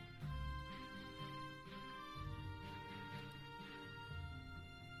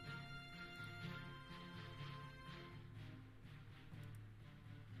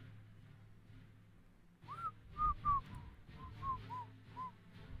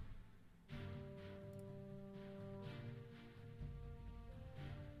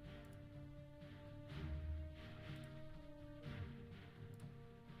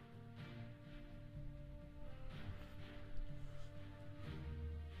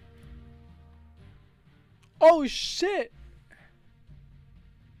 Oh shit!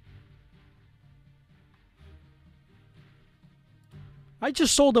 I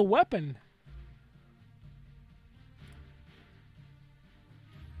just sold a weapon.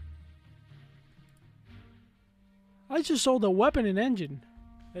 I just sold a weapon and engine,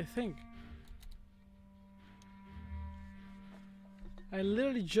 I think. I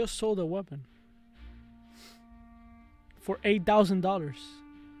literally just sold a weapon for $8,000.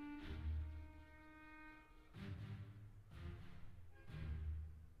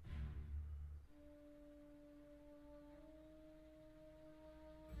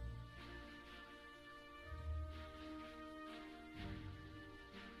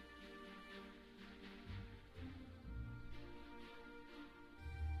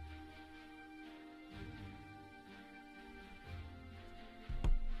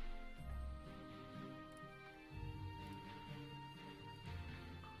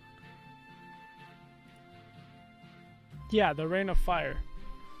 Yeah, the Rain of Fire.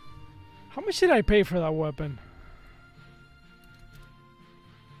 How much did I pay for that weapon?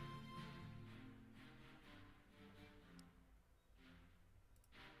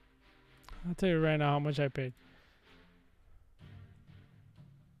 I'll tell you right now how much I paid.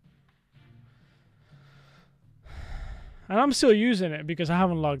 And I'm still using it because I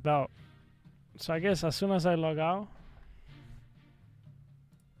haven't logged out. So I guess as soon as I log out.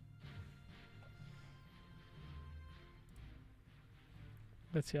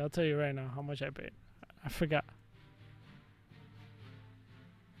 Let's see, I'll tell you right now how much I paid. I forgot.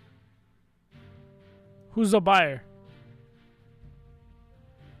 Who's the buyer?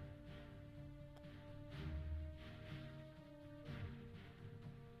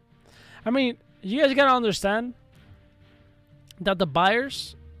 I mean, you guys gotta understand that the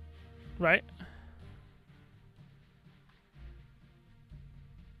buyers, right?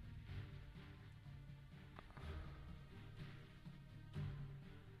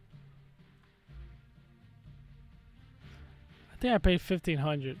 I think I paid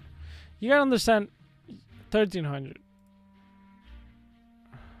 1,500. You gotta understand, 1,300.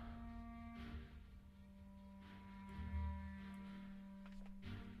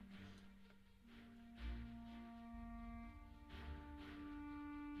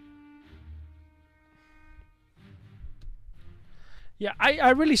 Yeah, I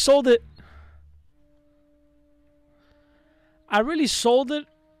really sold it. I really sold it.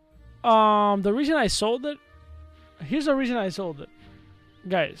 The reason I sold it. Here's the reason I sold it,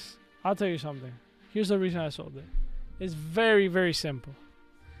 guys. I'll tell you something. Here's the reason I sold it. It's very, very simple.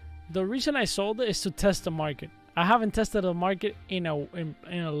 The reason I sold it is to test the market. I haven't tested the market in a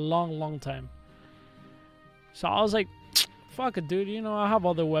long, long time. So I was like, fuck it, dude. You know, I have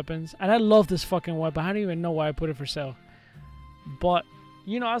other weapons, and I love this fucking weapon. I don't even know why I put it for sale. But,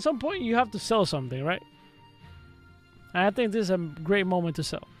 you know, at some point you have to sell something, right? And I think this is a great moment to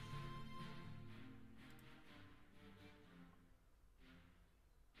sell.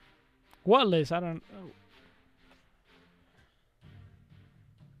 What list? I don't know.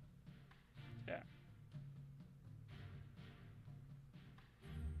 Yeah.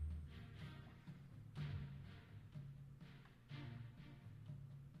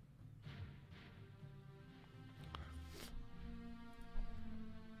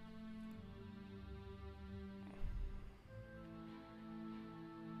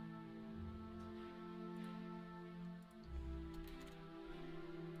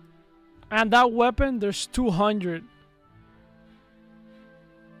 And that weapon, there's 200.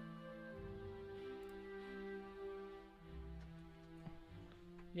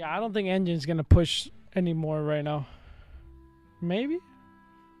 Yeah, I don't think Engine's gonna push anymore right now. Maybe?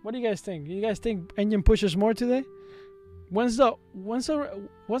 What do you guys think? You guys think Engine pushes more today? Wasn't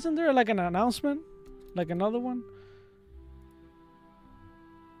there like an announcement? Like another one?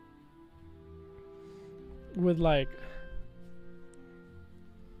 With like...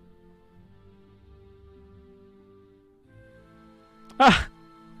 Ah!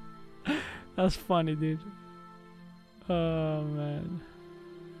 That's funny, dude. Oh, man.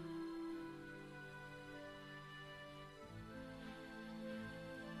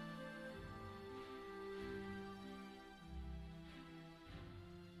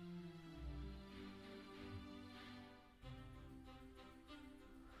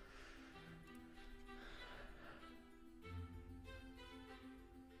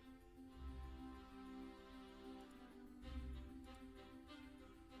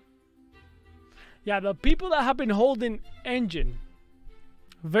 Yeah, the people that have been holding Engine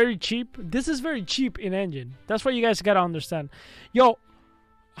very cheap. This is very cheap in Engine. That's what you guys gotta understand. Yo,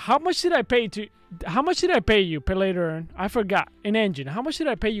 how much did I pay to? How much did I pay you, pay later earn? I forgot. In Engine, how much did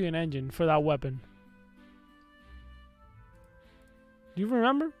I pay you in Engine for that weapon? Do you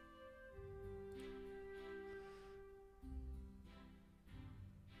remember?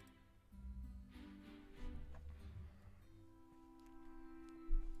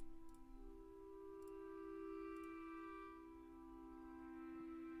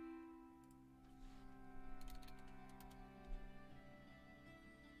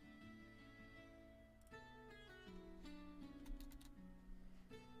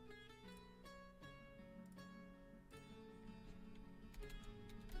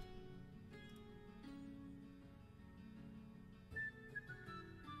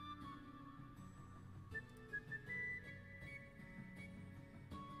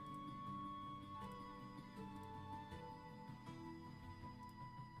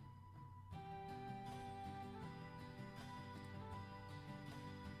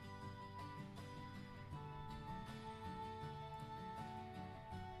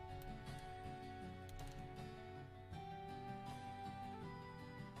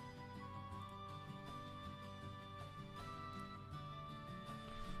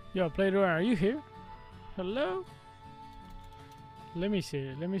 Yo, Play to Earn, are you here? Hello? Let me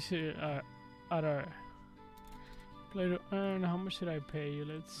see. Let me see. Alright. Play to Earn, how much should I pay you?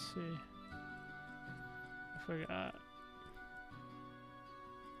 Let's see. I forgot.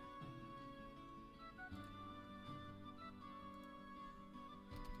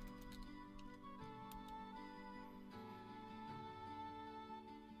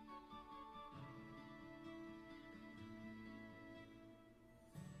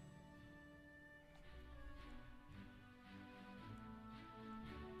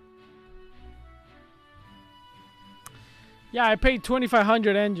 Yeah, I paid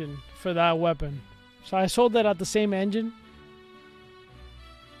 2,500 engine for that weapon. So I sold that at the same engine.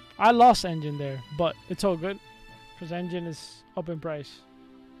 I lost engine there, but it's all good. Because engine is up in price.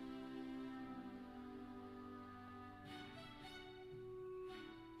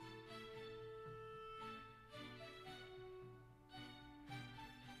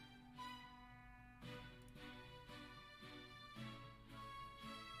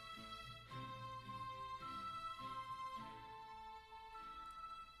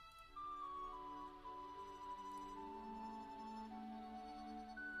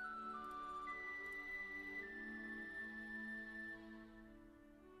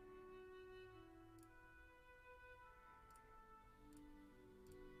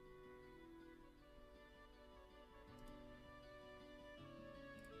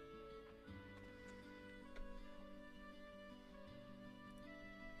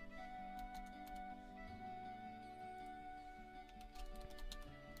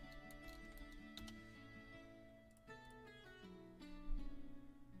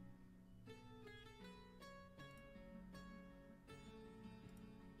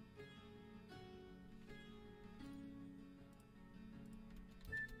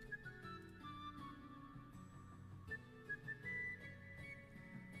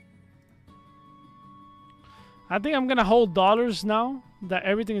 I think I'm gonna hold dollars now that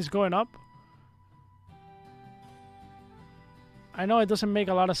everything is going up. I know it doesn't make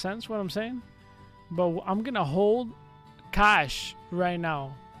a lot of sense what I'm saying, but I'm gonna hold cash right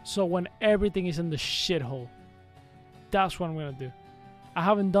now. So when everything is in the shithole, that's what I'm gonna do. I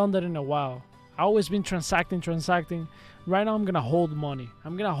haven't done that in a while. I always been transacting. Right now I'm gonna hold money.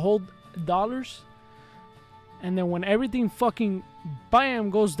 I'm gonna hold dollars, and then when everything fucking bam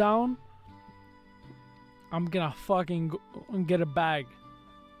goes down, I'm gonna fucking go and get a bag.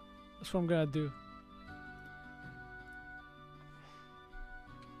 That's what I'm gonna do.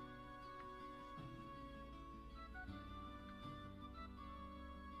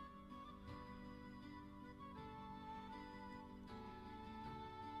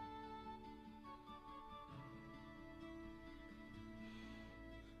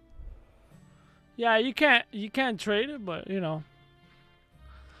 Yeah, you can't trade it, but you know.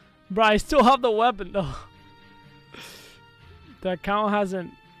 Bro, I still have the weapon though. The account hasn't.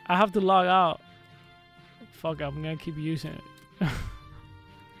 I have to log out. Fuck, I'm gonna keep using it.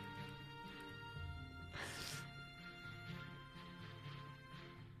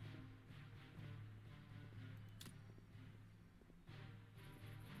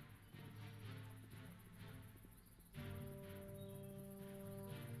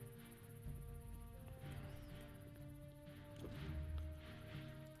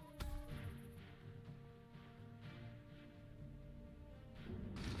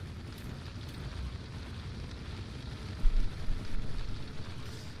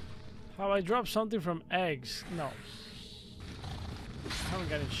 Have I dropped something from eggs? No. I haven't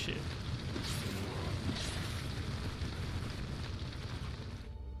got any shit.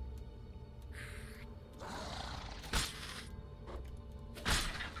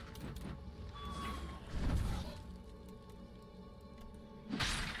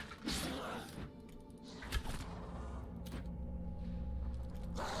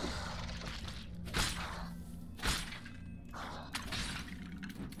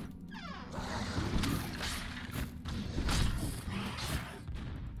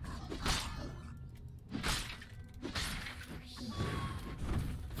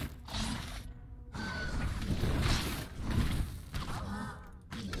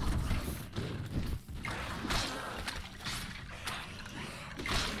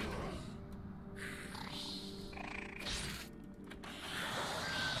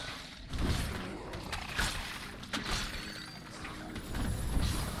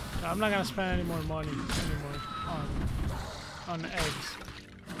 I'm not gonna spend any more money anymore on eggs.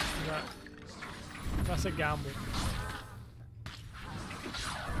 That's a gamble.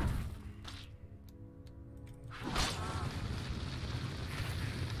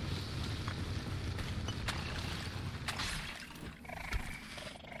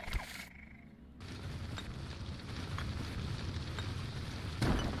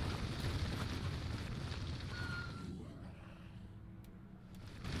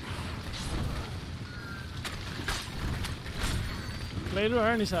 Little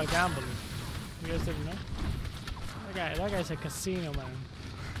Ernie's a gambler. You guys didn't know? That guy's a casino man.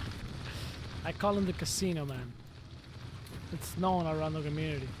 I call him the casino man. It's known around the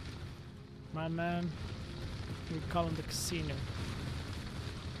community. My man, we call him the casino.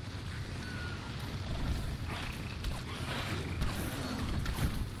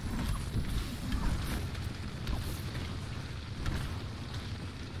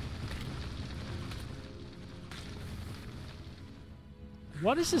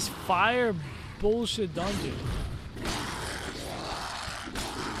 What is this fire bullshit dungeon?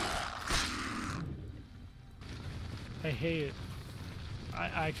 I hate it. I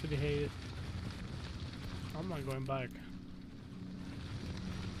actually hate it. I'm not going back.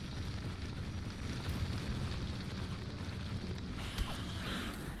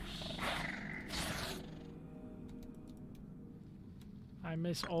 I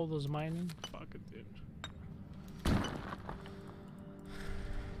miss all those mining. Fuck it, dude.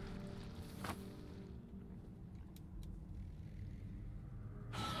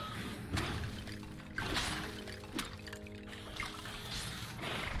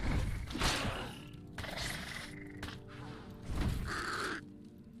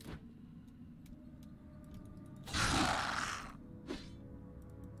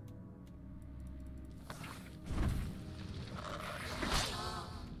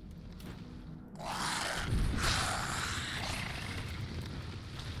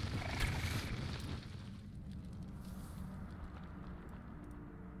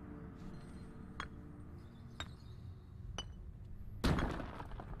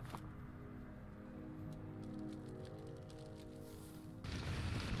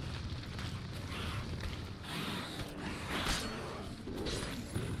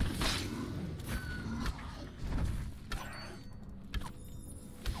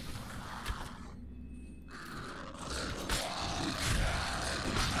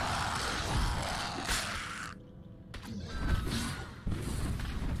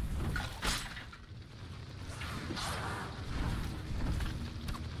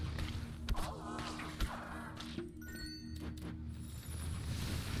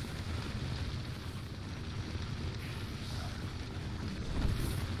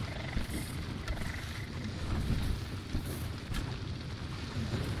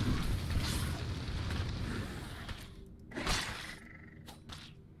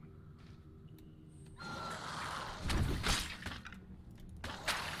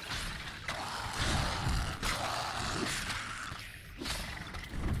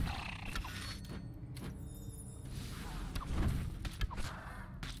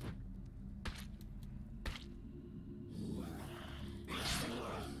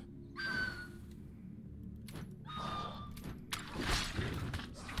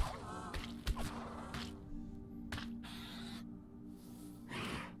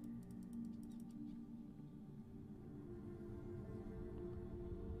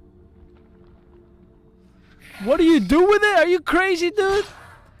 What do you do with it? Are you crazy, dude?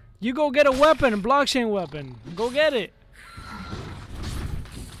 You go get a weapon, a blockchain weapon. Go get it.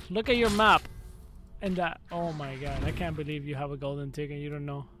 Look at your map. And that, oh my god, I can't believe you have a golden ticket and you don't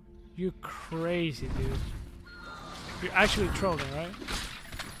know. You're crazy, dude. You're actually trolling, right?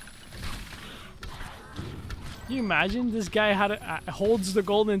 Can you imagine this guy holds the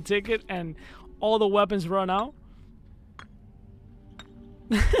golden ticket and all the weapons run out?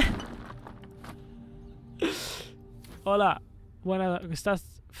 Hola, bueno, estás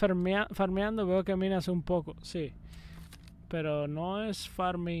farmeando, veo que minas un poco, sí. Pero no es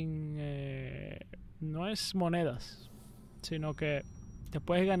farming, no es monedas, sino que te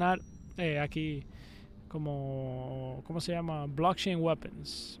puedes ganar aquí como, ¿cómo se llama? Blockchain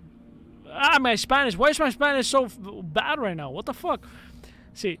weapons. Ah, my Spanish, why is my Spanish so bad right now? What the fuck?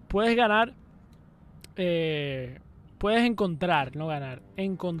 Sí, puedes ganar, puedes encontrar, no ganar,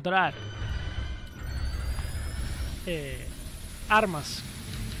 encontrar armas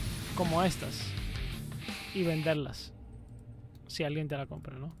como estas y venderlas si alguien te la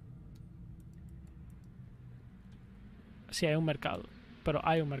compra, ¿no? Si hay un mercado, pero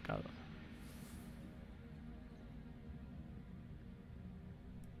hay un mercado.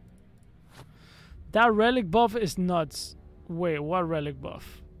 That relic buff is nuts. Wait, what relic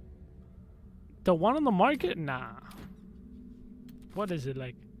buff? The one on the market? Nah. What is it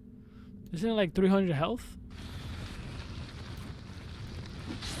like? Isn't it like 300 health?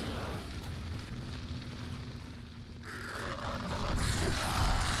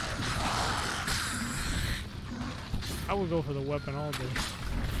 I would go for the weapon all day.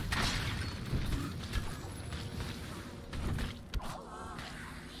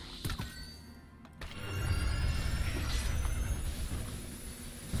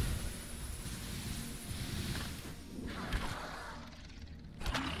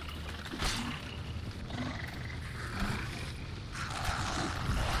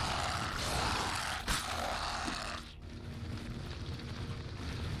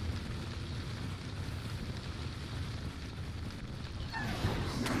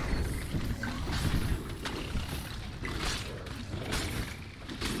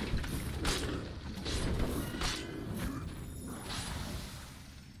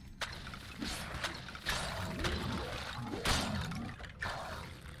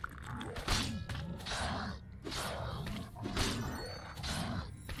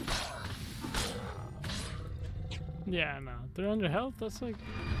 Yeah, no. 300 health? That's like...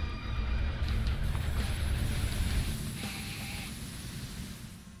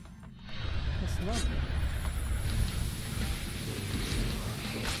 That's nothing.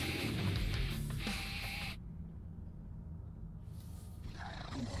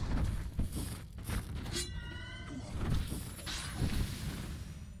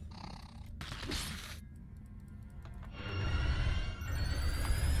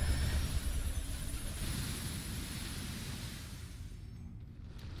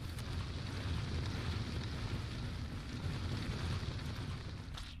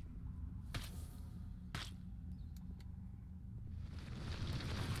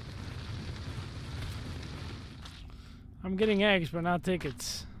 I'm getting eggs, but not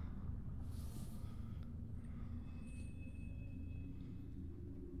tickets.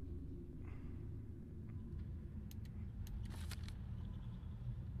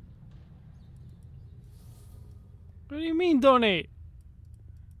 What do you mean donate?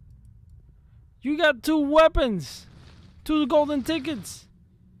 You got 2 weapons, 2 golden tickets.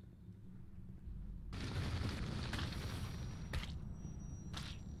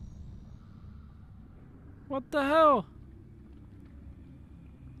 What the hell?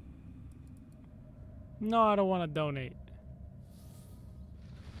 No, I don't want to donate.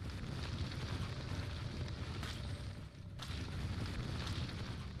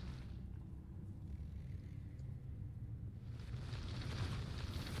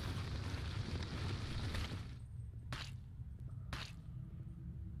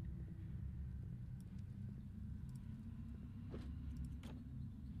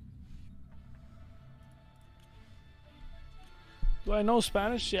 Do I know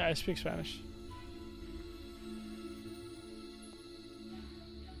Spanish? Yeah, I speak Spanish.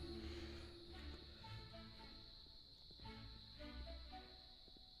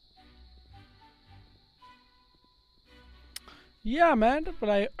 Yeah, man, but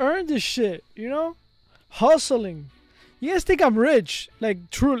I earned this shit, you know? Hustling. You guys think I'm rich?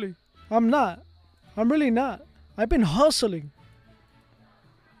 Like, truly. I'm not. I'm really not. I've been hustling.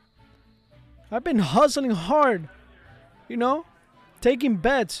 I've been hustling hard, you know? Taking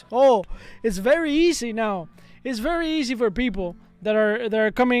bets. Oh, it's very easy now. It's very easy for people that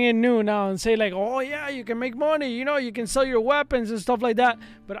are coming in new now and say like, oh yeah, you can make money, you know, you can sell your weapons and stuff like that.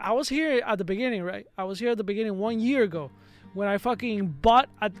 But I was here at the beginning, right? I was here at the beginning 1 year ago when I fucking bought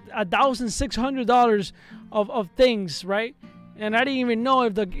 $1,600 of things, right? And I didn't even know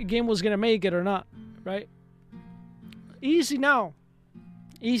if the game was gonna make it or not, right? Easy now.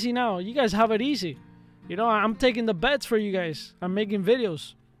 Easy now. You guys have it easy. You know, I'm taking the bets for you guys. I'm making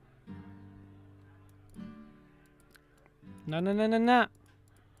videos. Nah.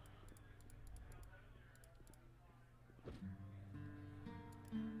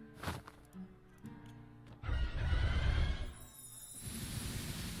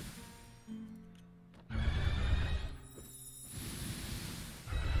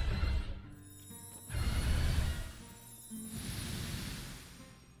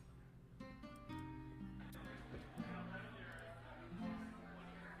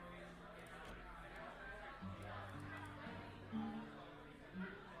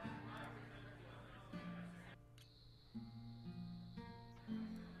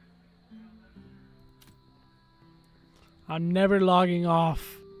 I'm never logging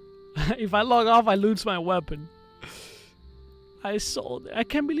off. If I log off, I lose my weapon. I sold it. I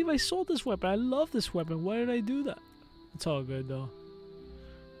can't believe I sold this weapon. I love this weapon. Why did I do that? It's all good, though.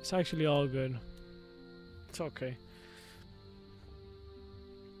 It's actually all good. It's okay.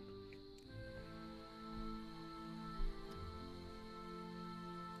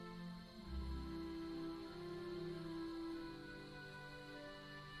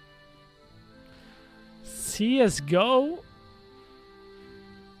 CSGO?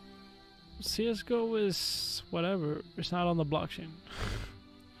 CSGO is whatever. It's not on the blockchain.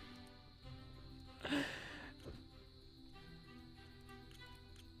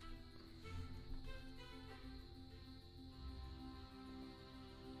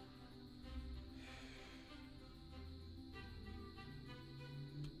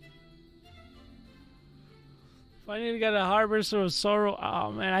 Finally got a Harvester of Sorrow.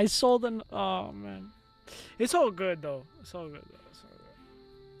 Oh man, I sold an. Oh man. It's all good though. It's all good though. It's all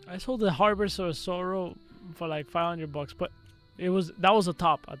good. I sold the Harvester of Sorrow for like $500, but that was a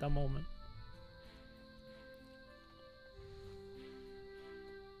top at that moment.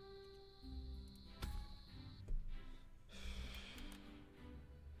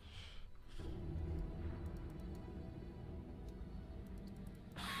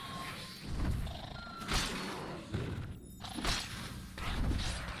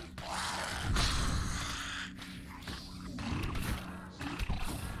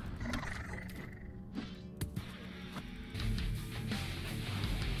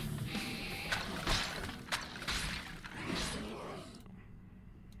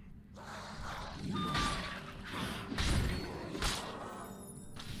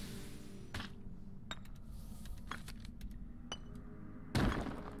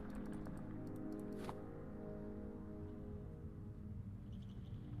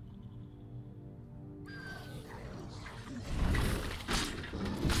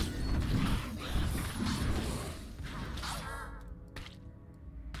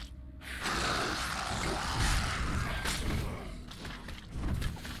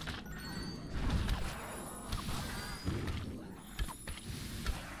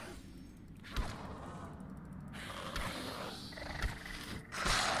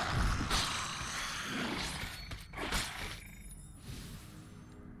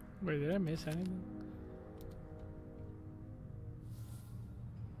 Wait, did I miss anything?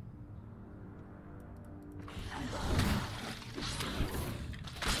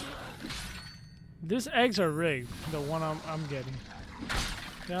 These eggs are rigged. The one I'm getting.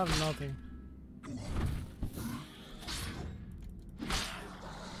 They have nothing.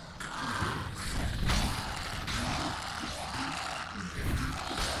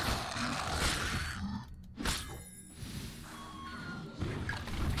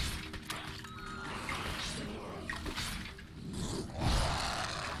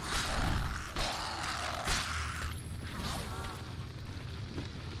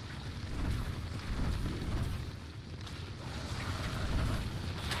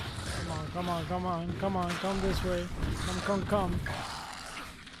 Come on, come on, come on, come this way. Come.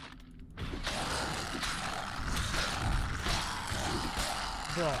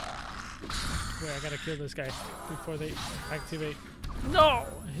 Bro. Wait, I gotta kill this guy before they activate. No!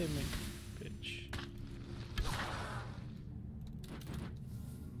 Hit me, bitch.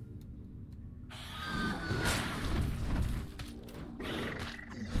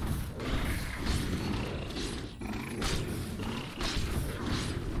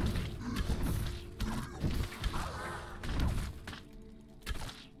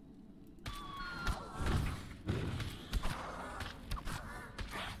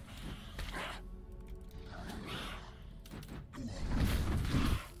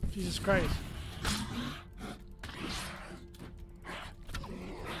 Jesus Christ.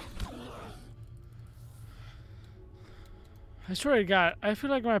 I swear to God, I feel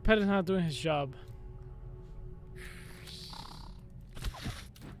like my pet is not doing his job.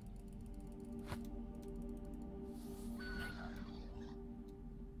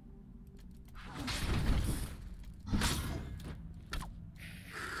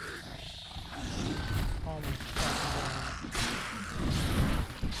 Oh my fucking God.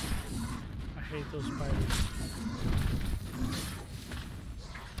 I hate those spiders.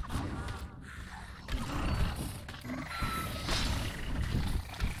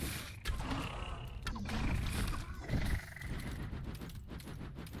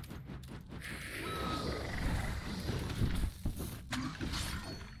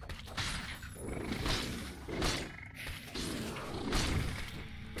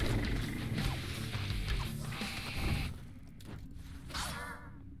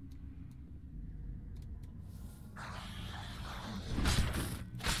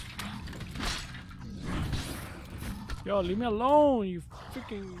 Yo, leave me alone, you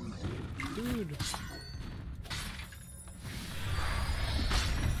freaking dude.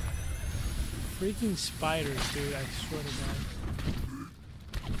 Freaking spiders, dude, I swear to God.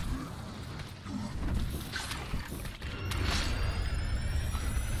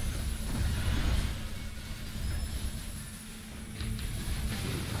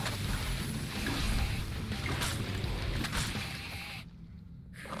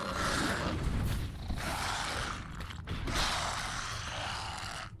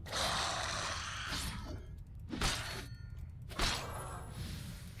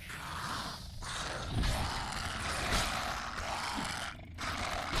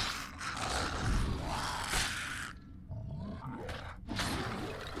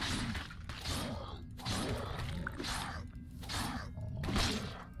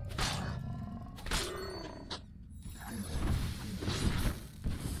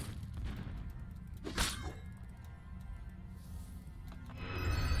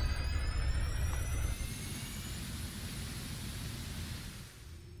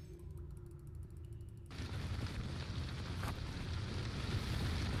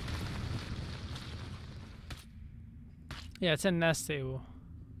 Yeah, it's a nest table.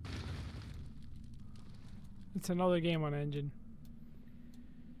 It's another game on Engine.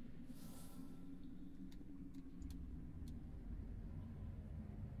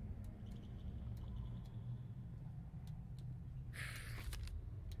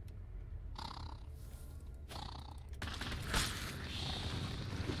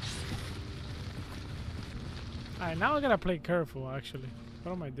 Alright, now I gotta play careful actually.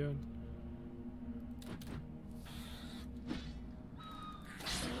 What am I doing?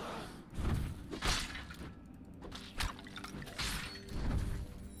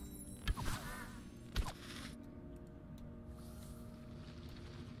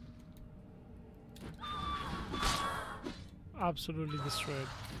 Absolutely destroyed.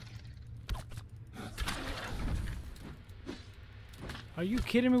 Are you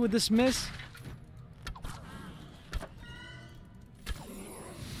kidding me with this miss?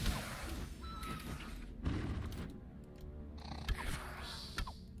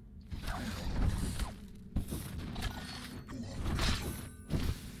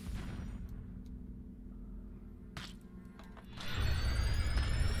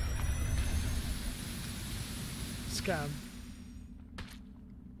 scam.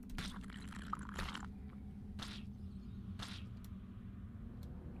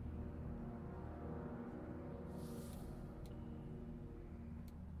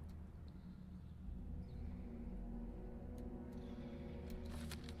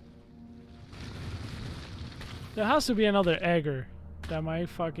 There has to be another egger that my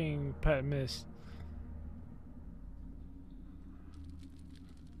fucking pet missed.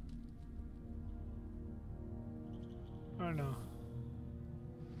 Or no.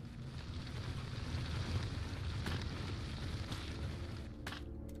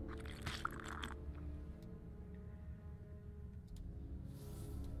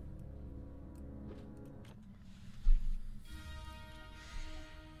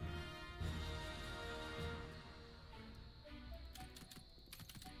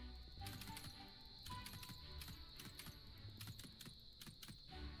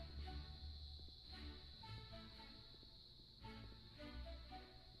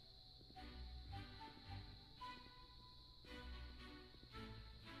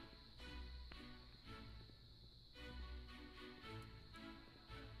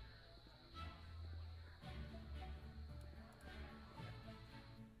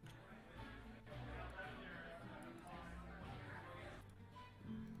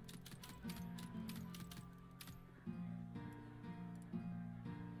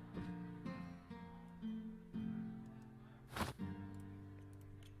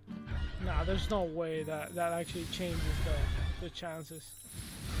 Nah, there's no way that actually changes the chances.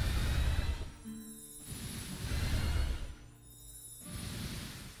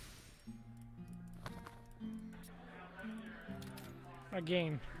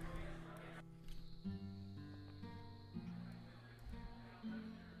 Again.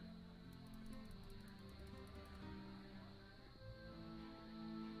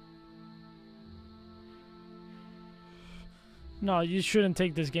 No, you shouldn't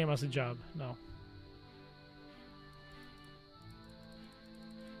take this game as a job. No.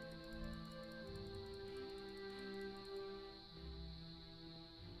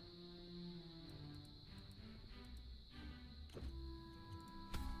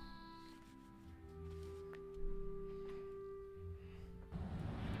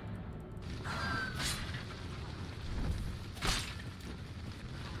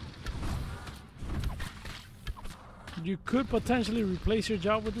 You could potentially replace your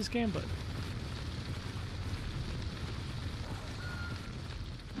job with this game, but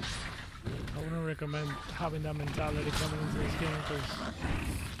I wouldn't recommend having that mentality coming into this game because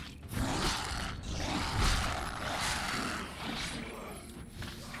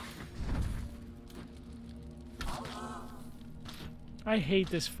I hate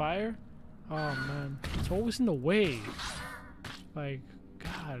this fire. Oh man, it's always in the way. Like,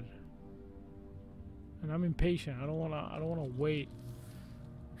 God. And I'm impatient. I don't wanna wait.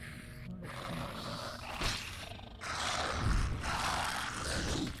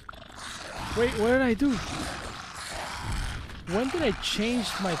 Wait, what did I do? When did I change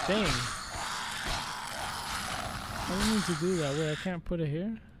my thing? I didn't need to do that. Wait, I can't put it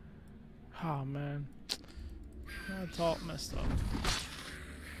here? Oh man. That's all messed up.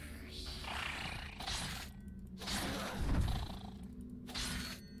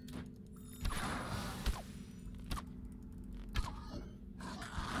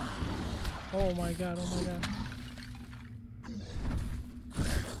 Oh my god, oh my god.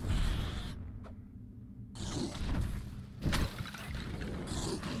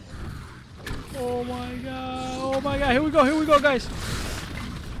 Oh my god, here we go, guys.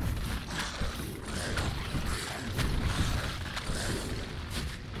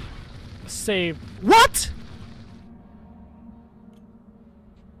 Save. What?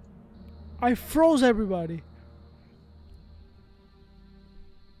 I froze everybody.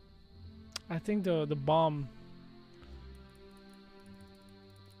 I think the bomb.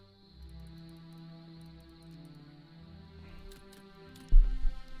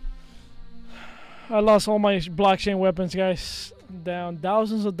 I lost all my blockchain weapons, guys. Down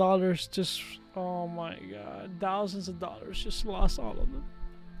thousands of dollars. Just, oh my god, thousands of dollars. Just lost all of them.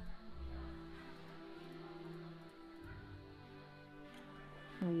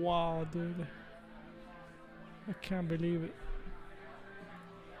 Wow, dude. I can't believe it.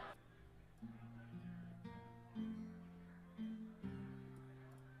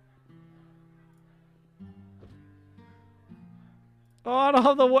 Oh, I don't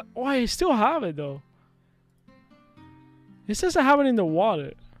have the what? Why? I still have it though. It says I have it in the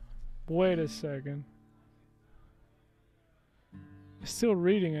wallet. Wait a second. It's still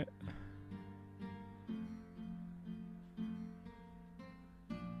reading it.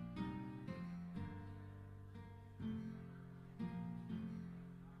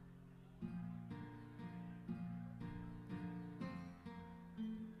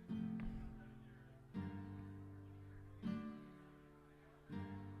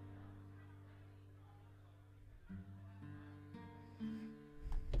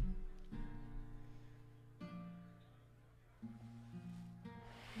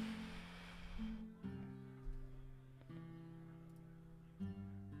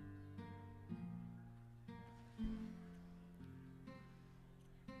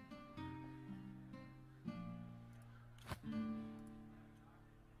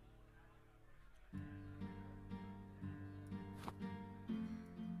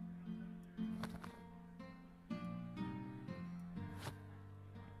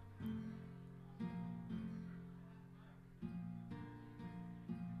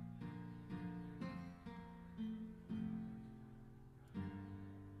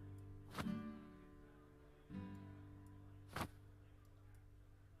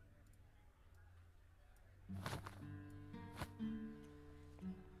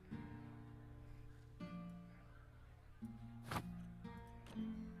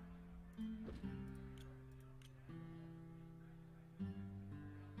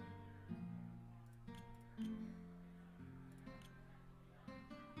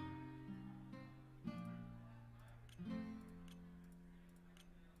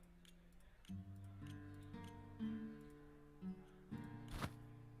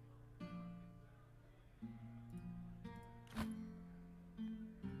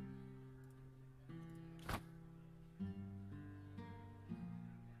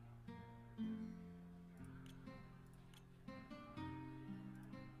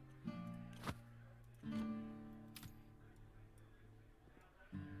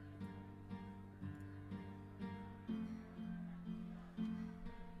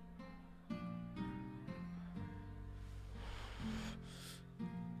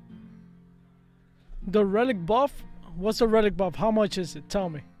 The relic buff? What's the relic buff? How much is it? Tell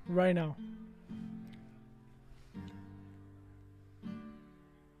me right now.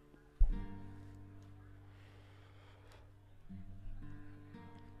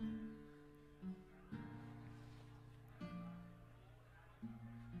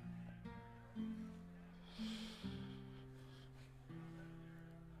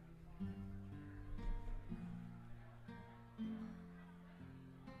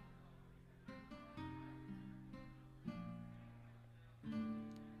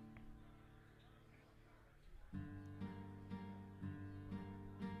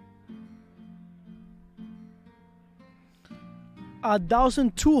 A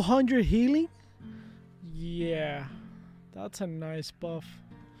 1,200 healing? Yeah, that's a nice buff.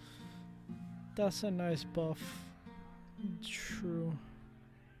 That's a nice buff. True.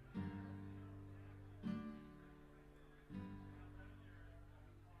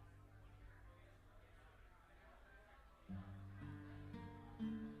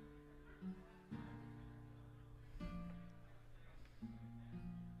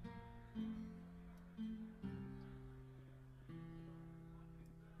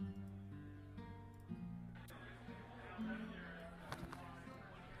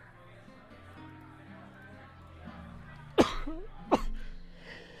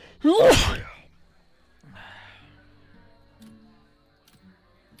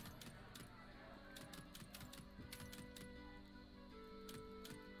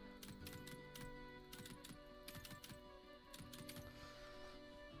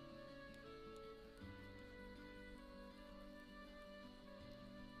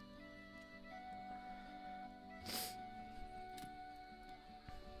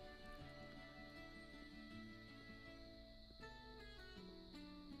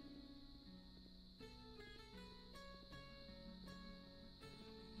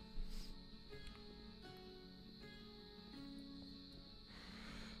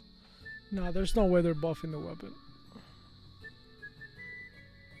 Nah, there's no way they're buffing the weapon.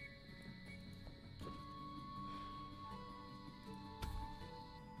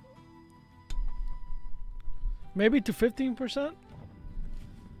 Maybe to 15%?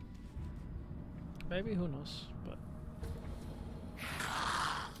 Maybe, who knows? But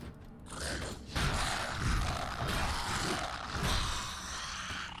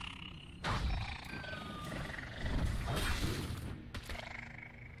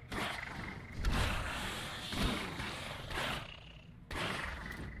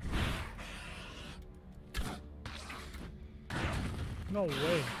no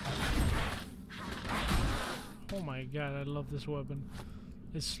way. Oh my god, I love this weapon.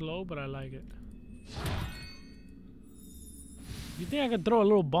 It's slow, but I like it. You think I could throw a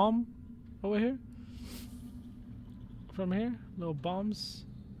little bomb over here? From here? Little bombs?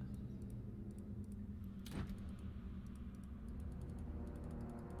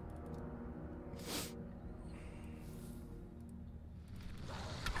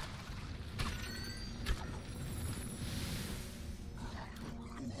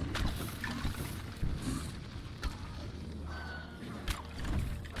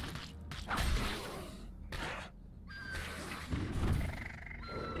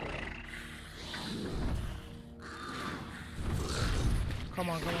 Come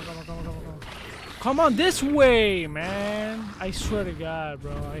on, come on, come on, come on, come on, come on. Come on this way, man. I swear to God,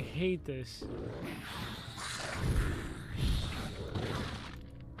 bro. I hate this.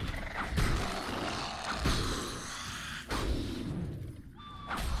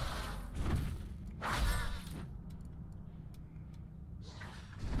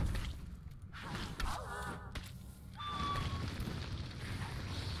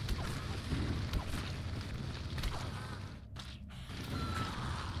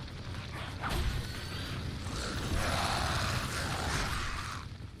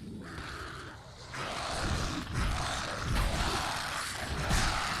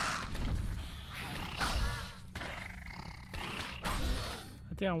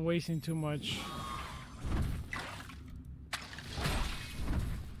 I think I'm wasting too much.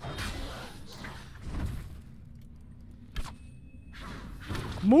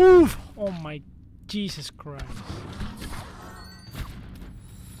 Move! Oh my Jesus Christ.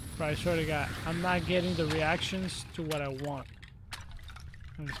 Bro, I swear to God, I'm not getting the reactions to what I want.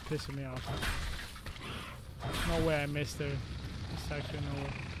 And it's pissing me off. No way I missed her. It's actually no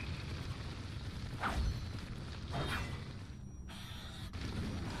way.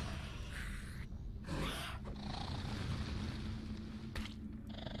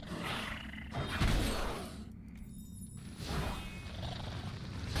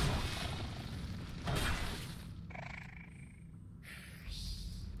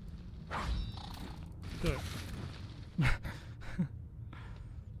 Good.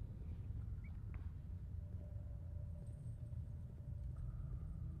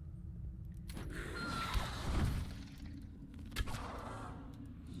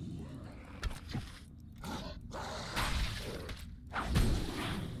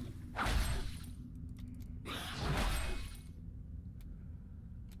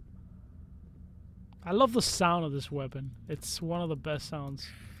 I love the sound of this weapon. It's one of the best sounds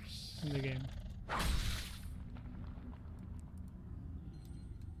in the game.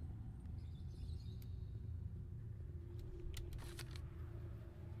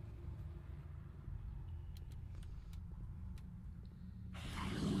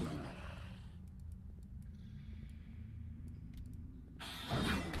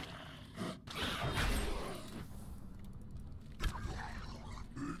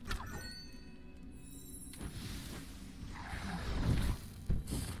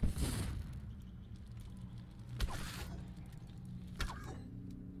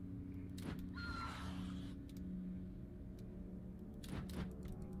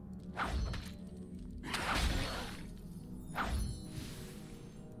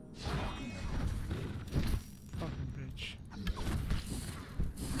 Fucking bitch.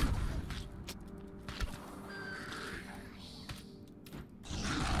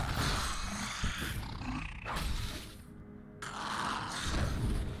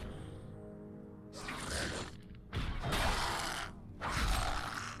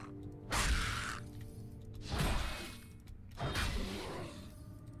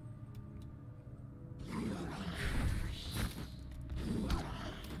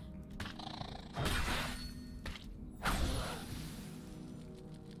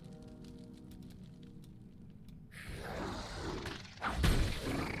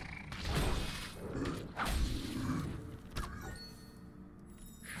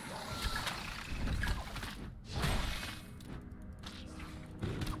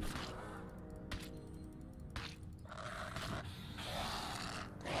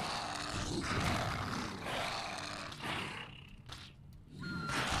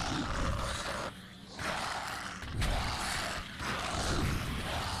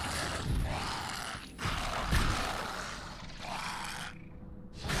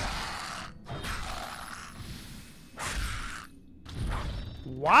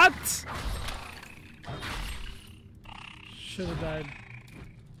 What? Should have died.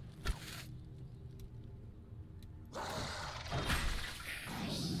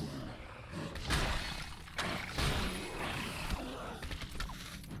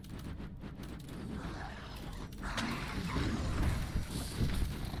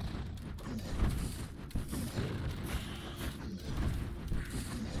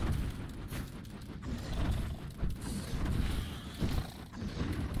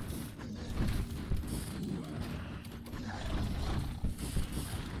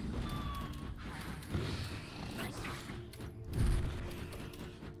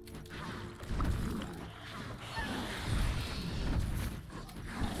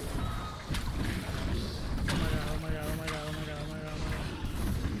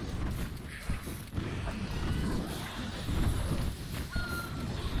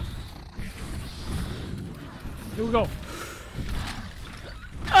 Here we go.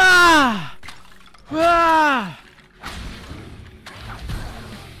 Ah! Ah!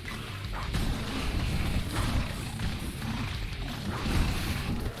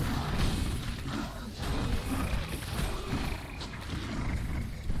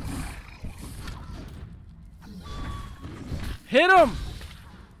 Hit him!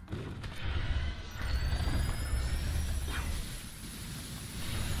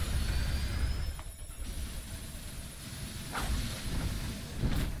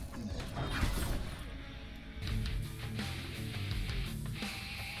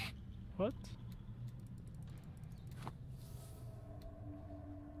 What?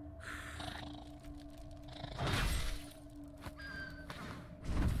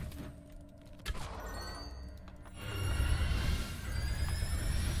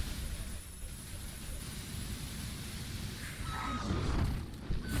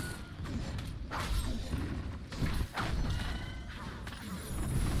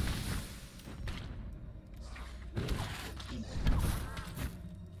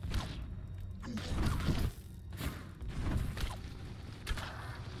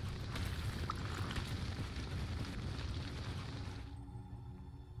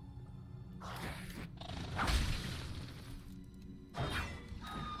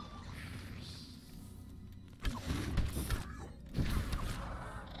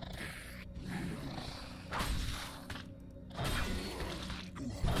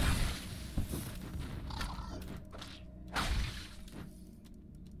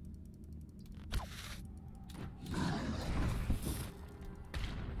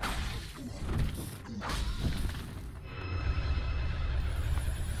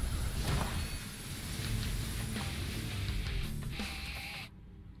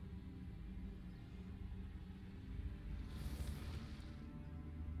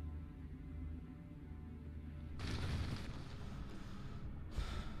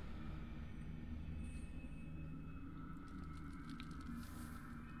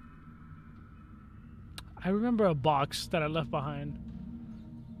 I remember a box that I left behind.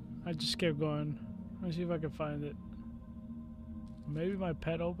 I just kept going. Let me see if I can find it. Maybe my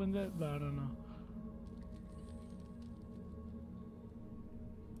pet opened it, but I don't know.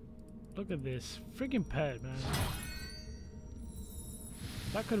 Look at this freaking pet, man.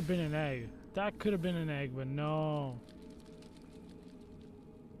 That could have been an egg. That could have been an egg, but no.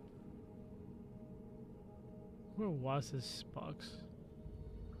 Where was this box?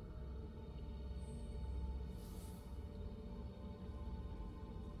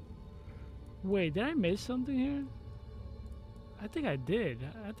 Wait, did I miss something here? I think I did.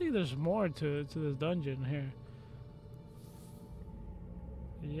 I think there's more to this dungeon here.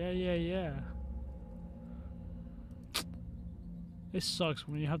 Yeah. It sucks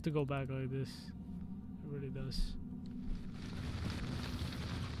when you have to go back like this. It really does.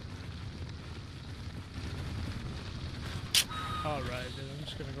 Alright, then I'm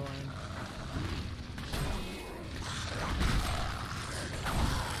just gonna go in.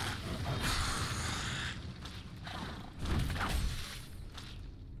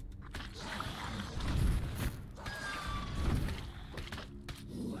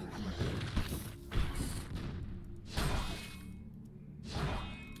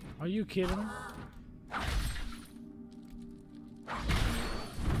 Are you kidding?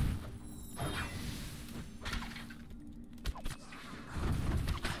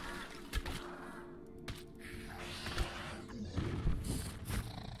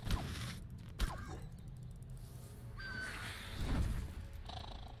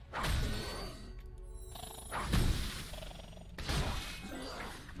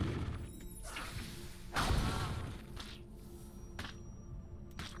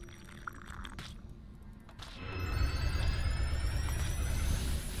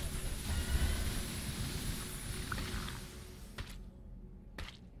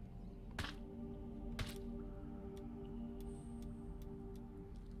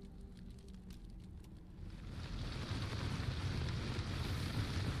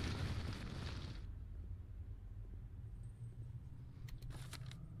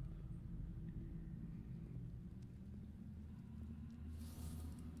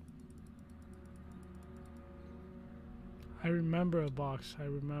 I remember a box. I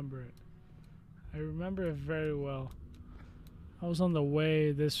remember it. I remember it very well. I was on the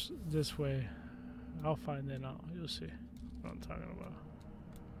way this way. I'll find it now. You'll see what I'm talking about.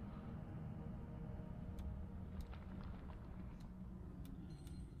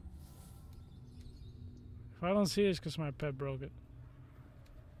 If I don't see it, it's because my pet broke it.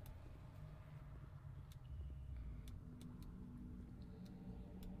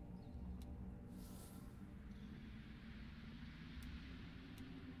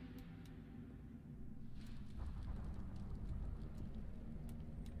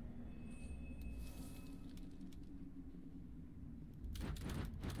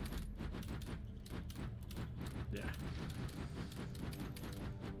 Yeah.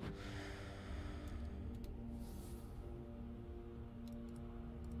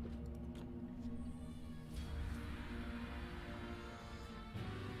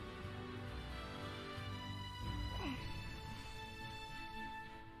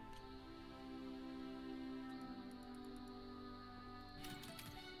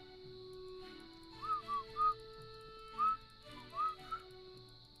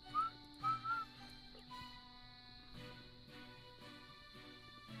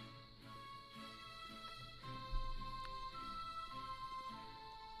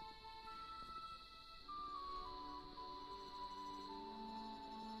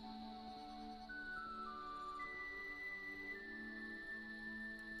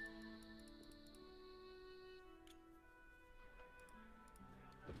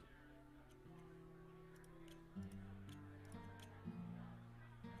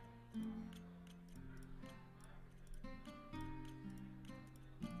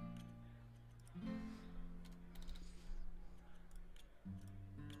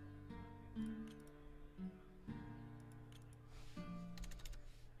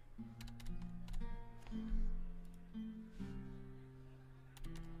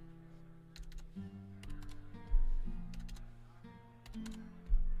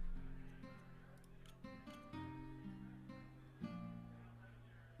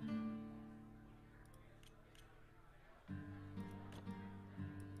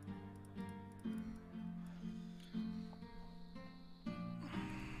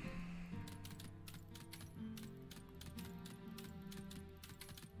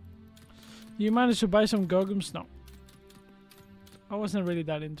 You managed to buy some Gogums? No. I wasn't really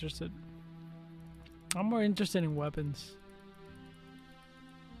that interested. I'm more interested in weapons.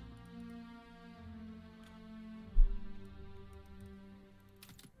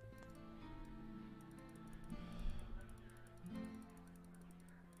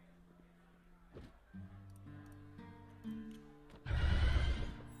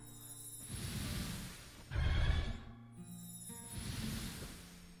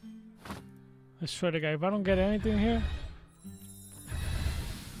 I swear to God, if I don't get anything here.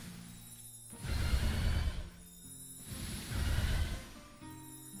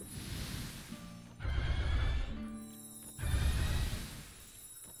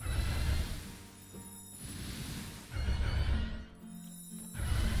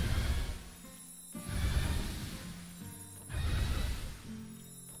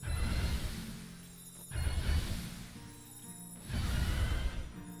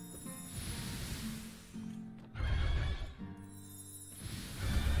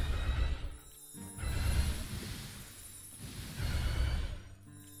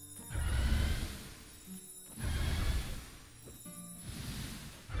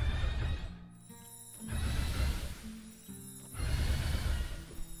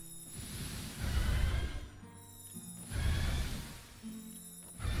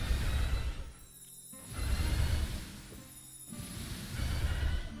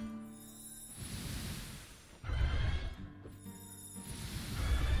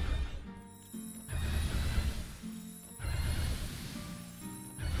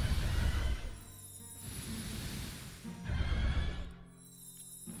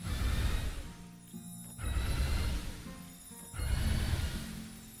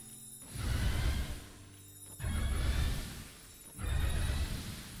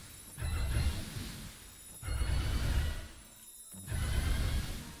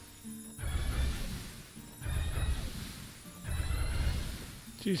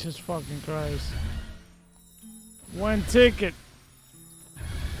 Jesus fucking Christ. One ticket.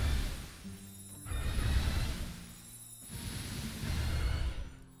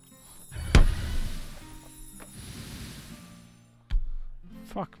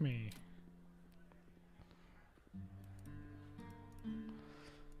 Fuck me.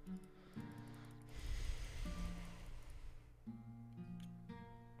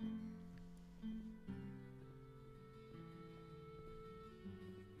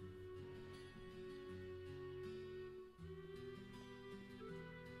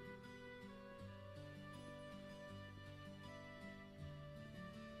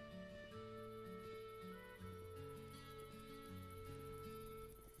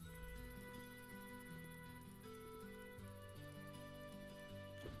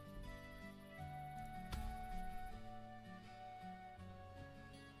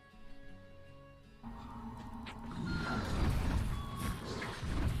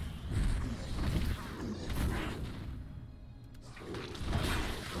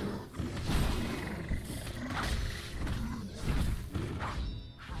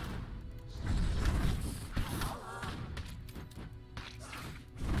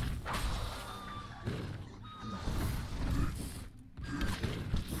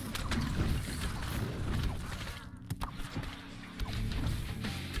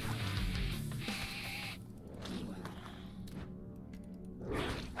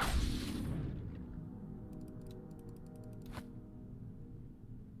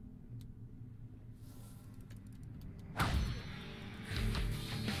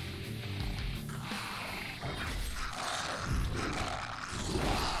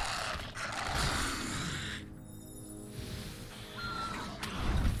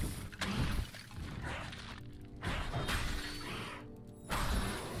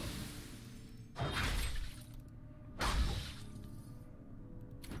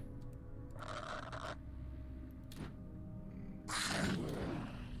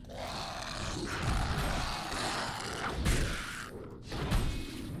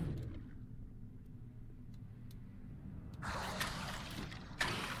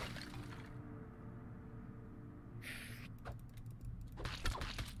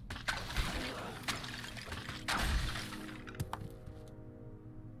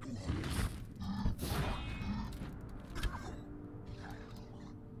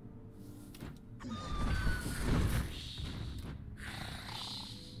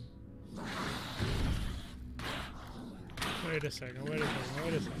 Wait a second, wait a second,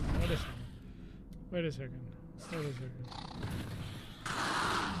 wait a second, wait a second. Wait a second, wait a second.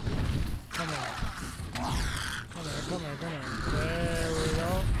 Come on. Come on, come on, come on. There we go.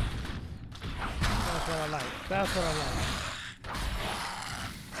 That's what I like. That's what I like.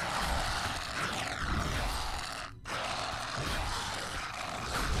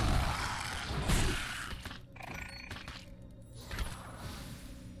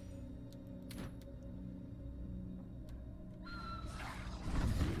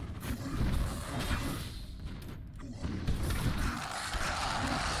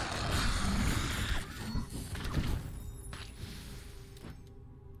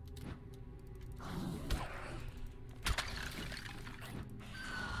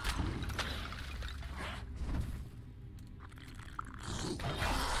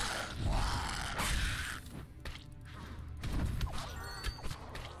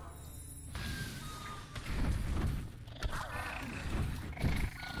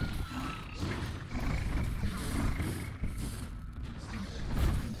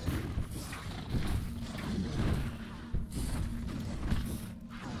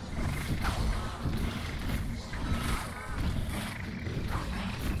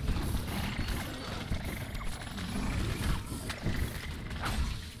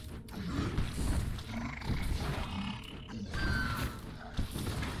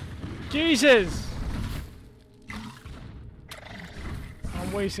 Jesus!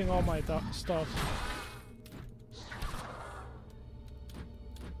 I'm wasting all my stuff.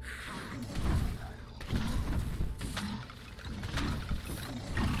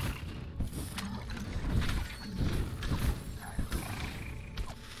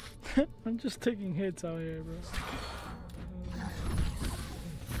 I'm just taking hits out here, bro.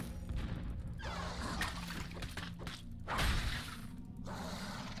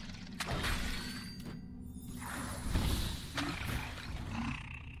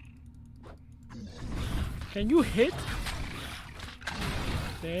 Can you hit?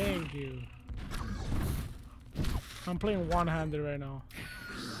 Thank you. I'm playing one-handed right now.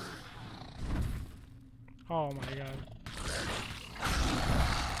 Oh my god.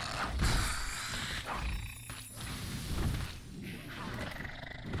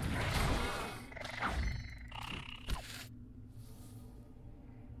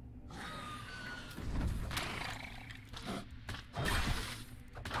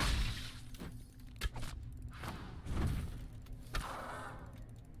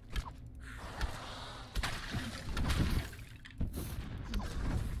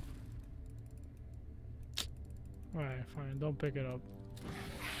 Alright, fine. Don't pick it up.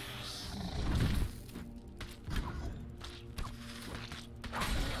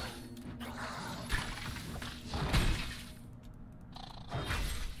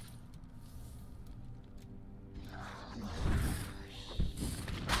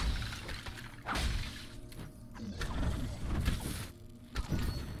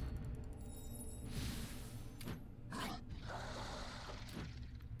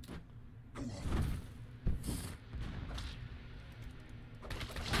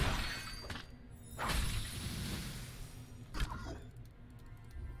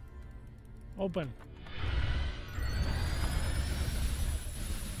 Open.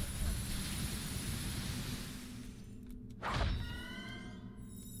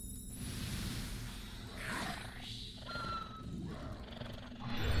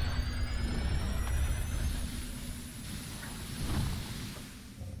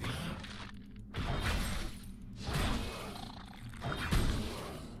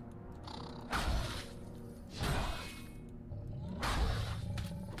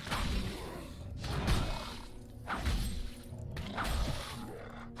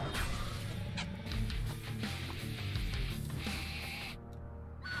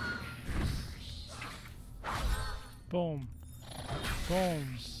 Boom. Boom.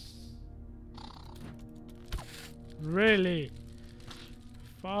 Really?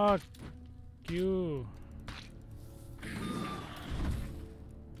 Fuck you.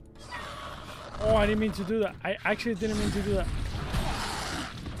 Oh, I didn't mean to do that. I actually didn't mean to do that.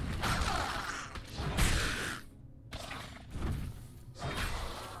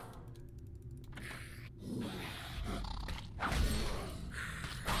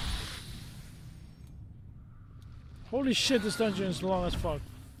 Holy shit, this dungeon is long as fuck.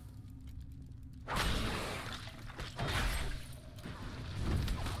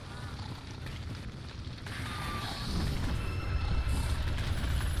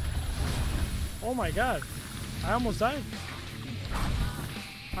 Oh my god. I almost died.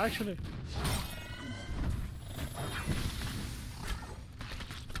 Actually.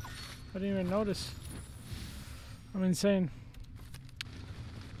 I didn't even notice. I'm insane.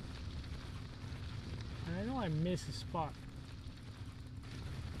 I know I missed a spot.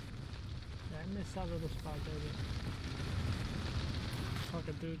 Yeah, I missed that little spot, baby. Fuck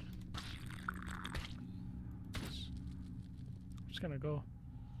it, dude. I'm just gonna go.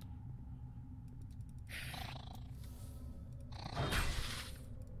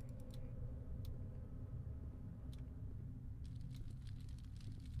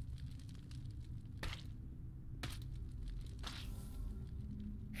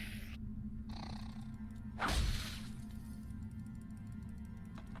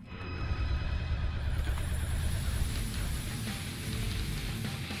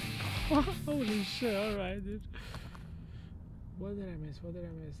 Holy shit, alright, dude. What did I miss? What did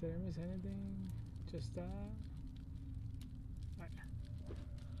I miss? Did I miss anything? Just that? Right.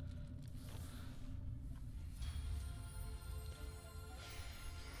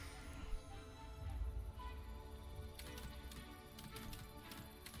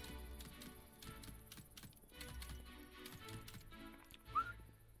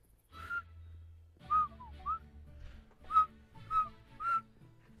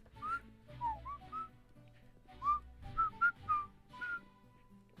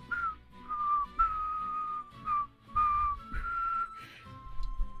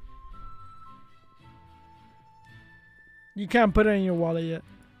 You can't put it in your wallet yet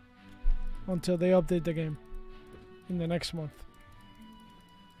until they update the game in the next month.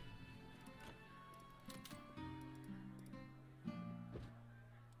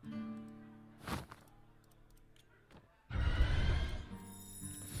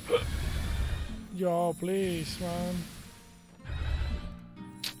 Yo, please, man.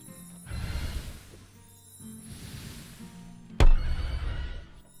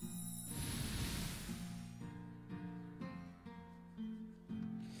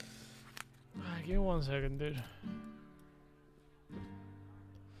 Give me 1 second, dude.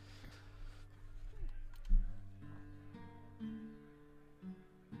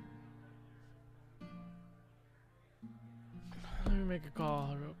 Let me make a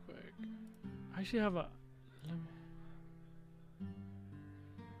call real quick. I actually have a. Let me,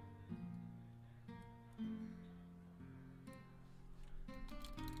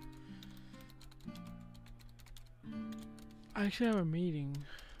 I actually have a meeting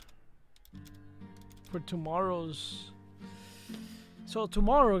for tomorrow's. So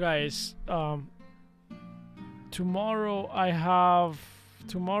tomorrow, guys, tomorrow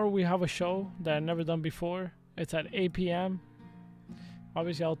we have a show that I've never done before. It's at 8 p.m.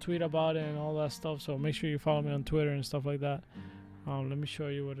 Obviously I'll tweet about it and all that stuff, so make sure you follow me on Twitter and stuff like that. Let me show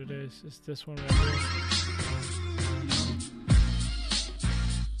you what it is. It's this one right here.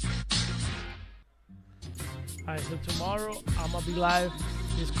 Alright, so tomorrow I'm gonna be live.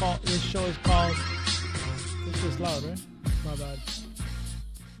 This show is called. This is loud, right? My bad.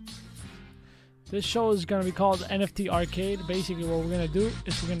 This show is gonna be called NFT Arcade. Basically, what we're gonna do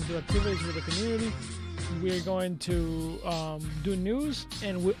is we're gonna do activities with the community. We're going to do news,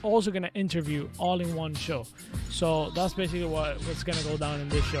 and we're also going to interview all in one show. So that's basically what's going to go down in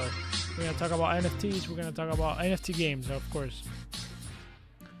this show. We're going to talk about NFTs. We're going to talk about NFT games, of course.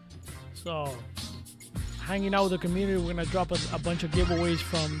 So hanging out with the community, we're going to drop a bunch of giveaways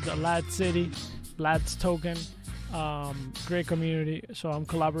from the Lad City, Lad's Token. Great community. So I'm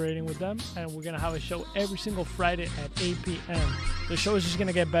collaborating with them, and we're going to have a show every single Friday at 8 p.m. The show is just going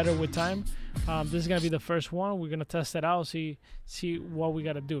to get better with time. This is gonna be the first one. We're gonna test it out, see what we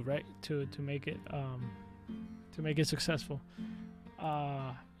gotta do, right, to make it successful.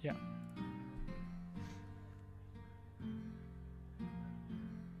 Yeah.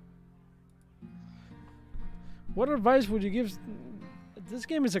 What advice would you give? This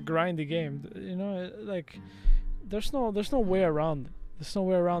game is a grindy game, you know. Like, there's no way around it. There's no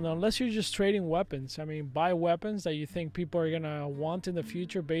way around it unless you're just trading weapons. I mean, buy weapons that you think people are gonna want in the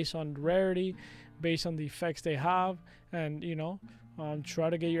future based on rarity, based on the effects they have, and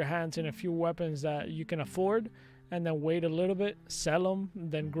try to get your hands in a few weapons that you can afford, and then wait a little bit, sell them,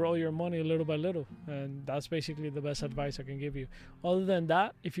 then grow your money little by little. And that's basically the best advice I can give you. Other than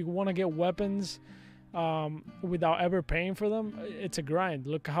that, if you want to get weapons without ever paying for them, it's a grind.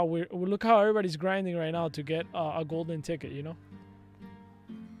 Look how everybody's grinding right now to get a golden ticket, you know.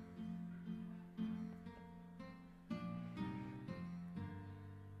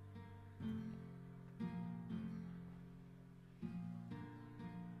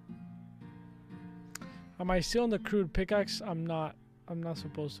 Am I still on the crude pickaxe? I'm not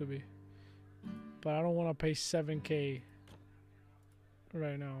supposed to be. But I don't want to pay 7K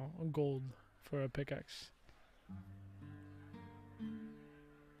right now on gold for a pickaxe.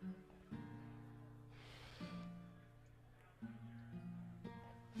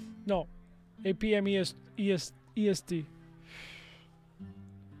 No. 8 p.m. EST.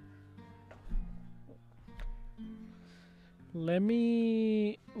 Let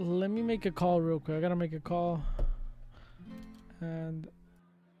me make a call real quick. I gotta make a call. And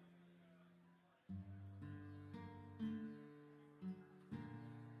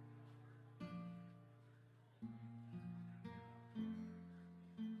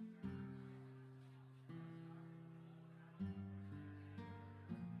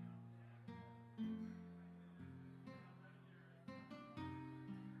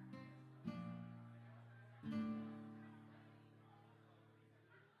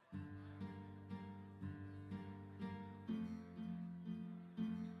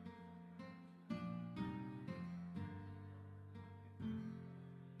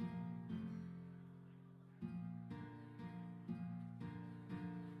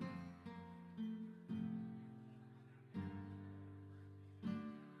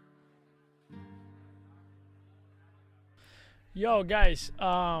yo, guys,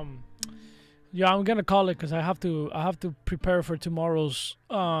 yeah, I'm gonna call it because I have to prepare for tomorrow's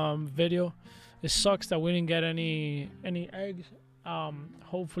video. It sucks that we didn't get any eggs.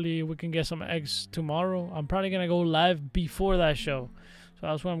 Hopefully we can get some eggs tomorrow. I'm probably gonna go live before that show, so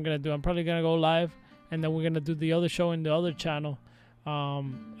that's what I'm gonna do. I'm probably gonna go live and then we're gonna do the other show in the other channel.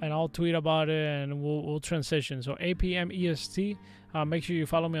 And I'll tweet about it, and we'll transition. So 8 p.m. EST. Make sure you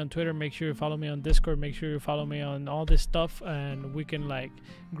follow me on Twitter. Make sure you follow me on Discord. Make sure you follow me on all this stuff, and we can like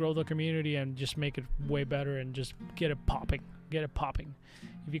grow the community and just make it way better and just get it popping. Get it popping.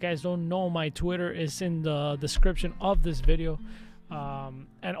 If you guys don't know, my Twitter is in the description of this video,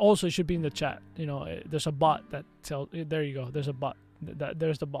 and also it should be in the chat. You know, there's a bot that tells. There you go. There's a bot.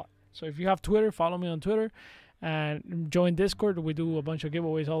 There's the bot. So if you have Twitter, follow me on Twitter. And join Discord. We do a bunch of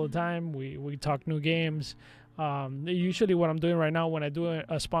giveaways all the time. We talk new games. Usually what I'm doing right now when I do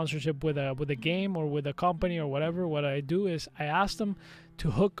a sponsorship with a game or with a company or whatever, what I do is I ask them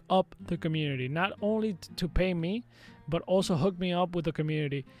to hook up the community, not only to pay me, but also hook me up with the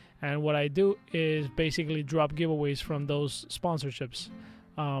community. And what I do is basically drop giveaways from those sponsorships,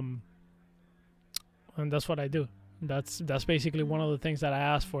 and that's what I do. That's basically one of the things that I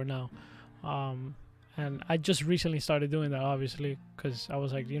ask for now. And I just recently started doing that, obviously, because I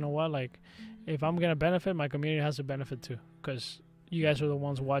was like, you know what, like, if I'm gonna benefit, my community has to benefit too, because you guys are the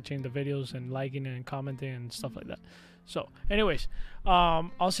ones watching the videos and liking and commenting and stuff like that. So anyways,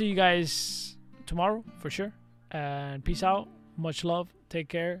 I'll see you guys tomorrow for sure, and peace out, much love, take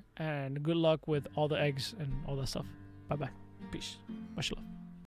care, and good luck with all the eggs and all that stuff. Bye bye, peace, much love.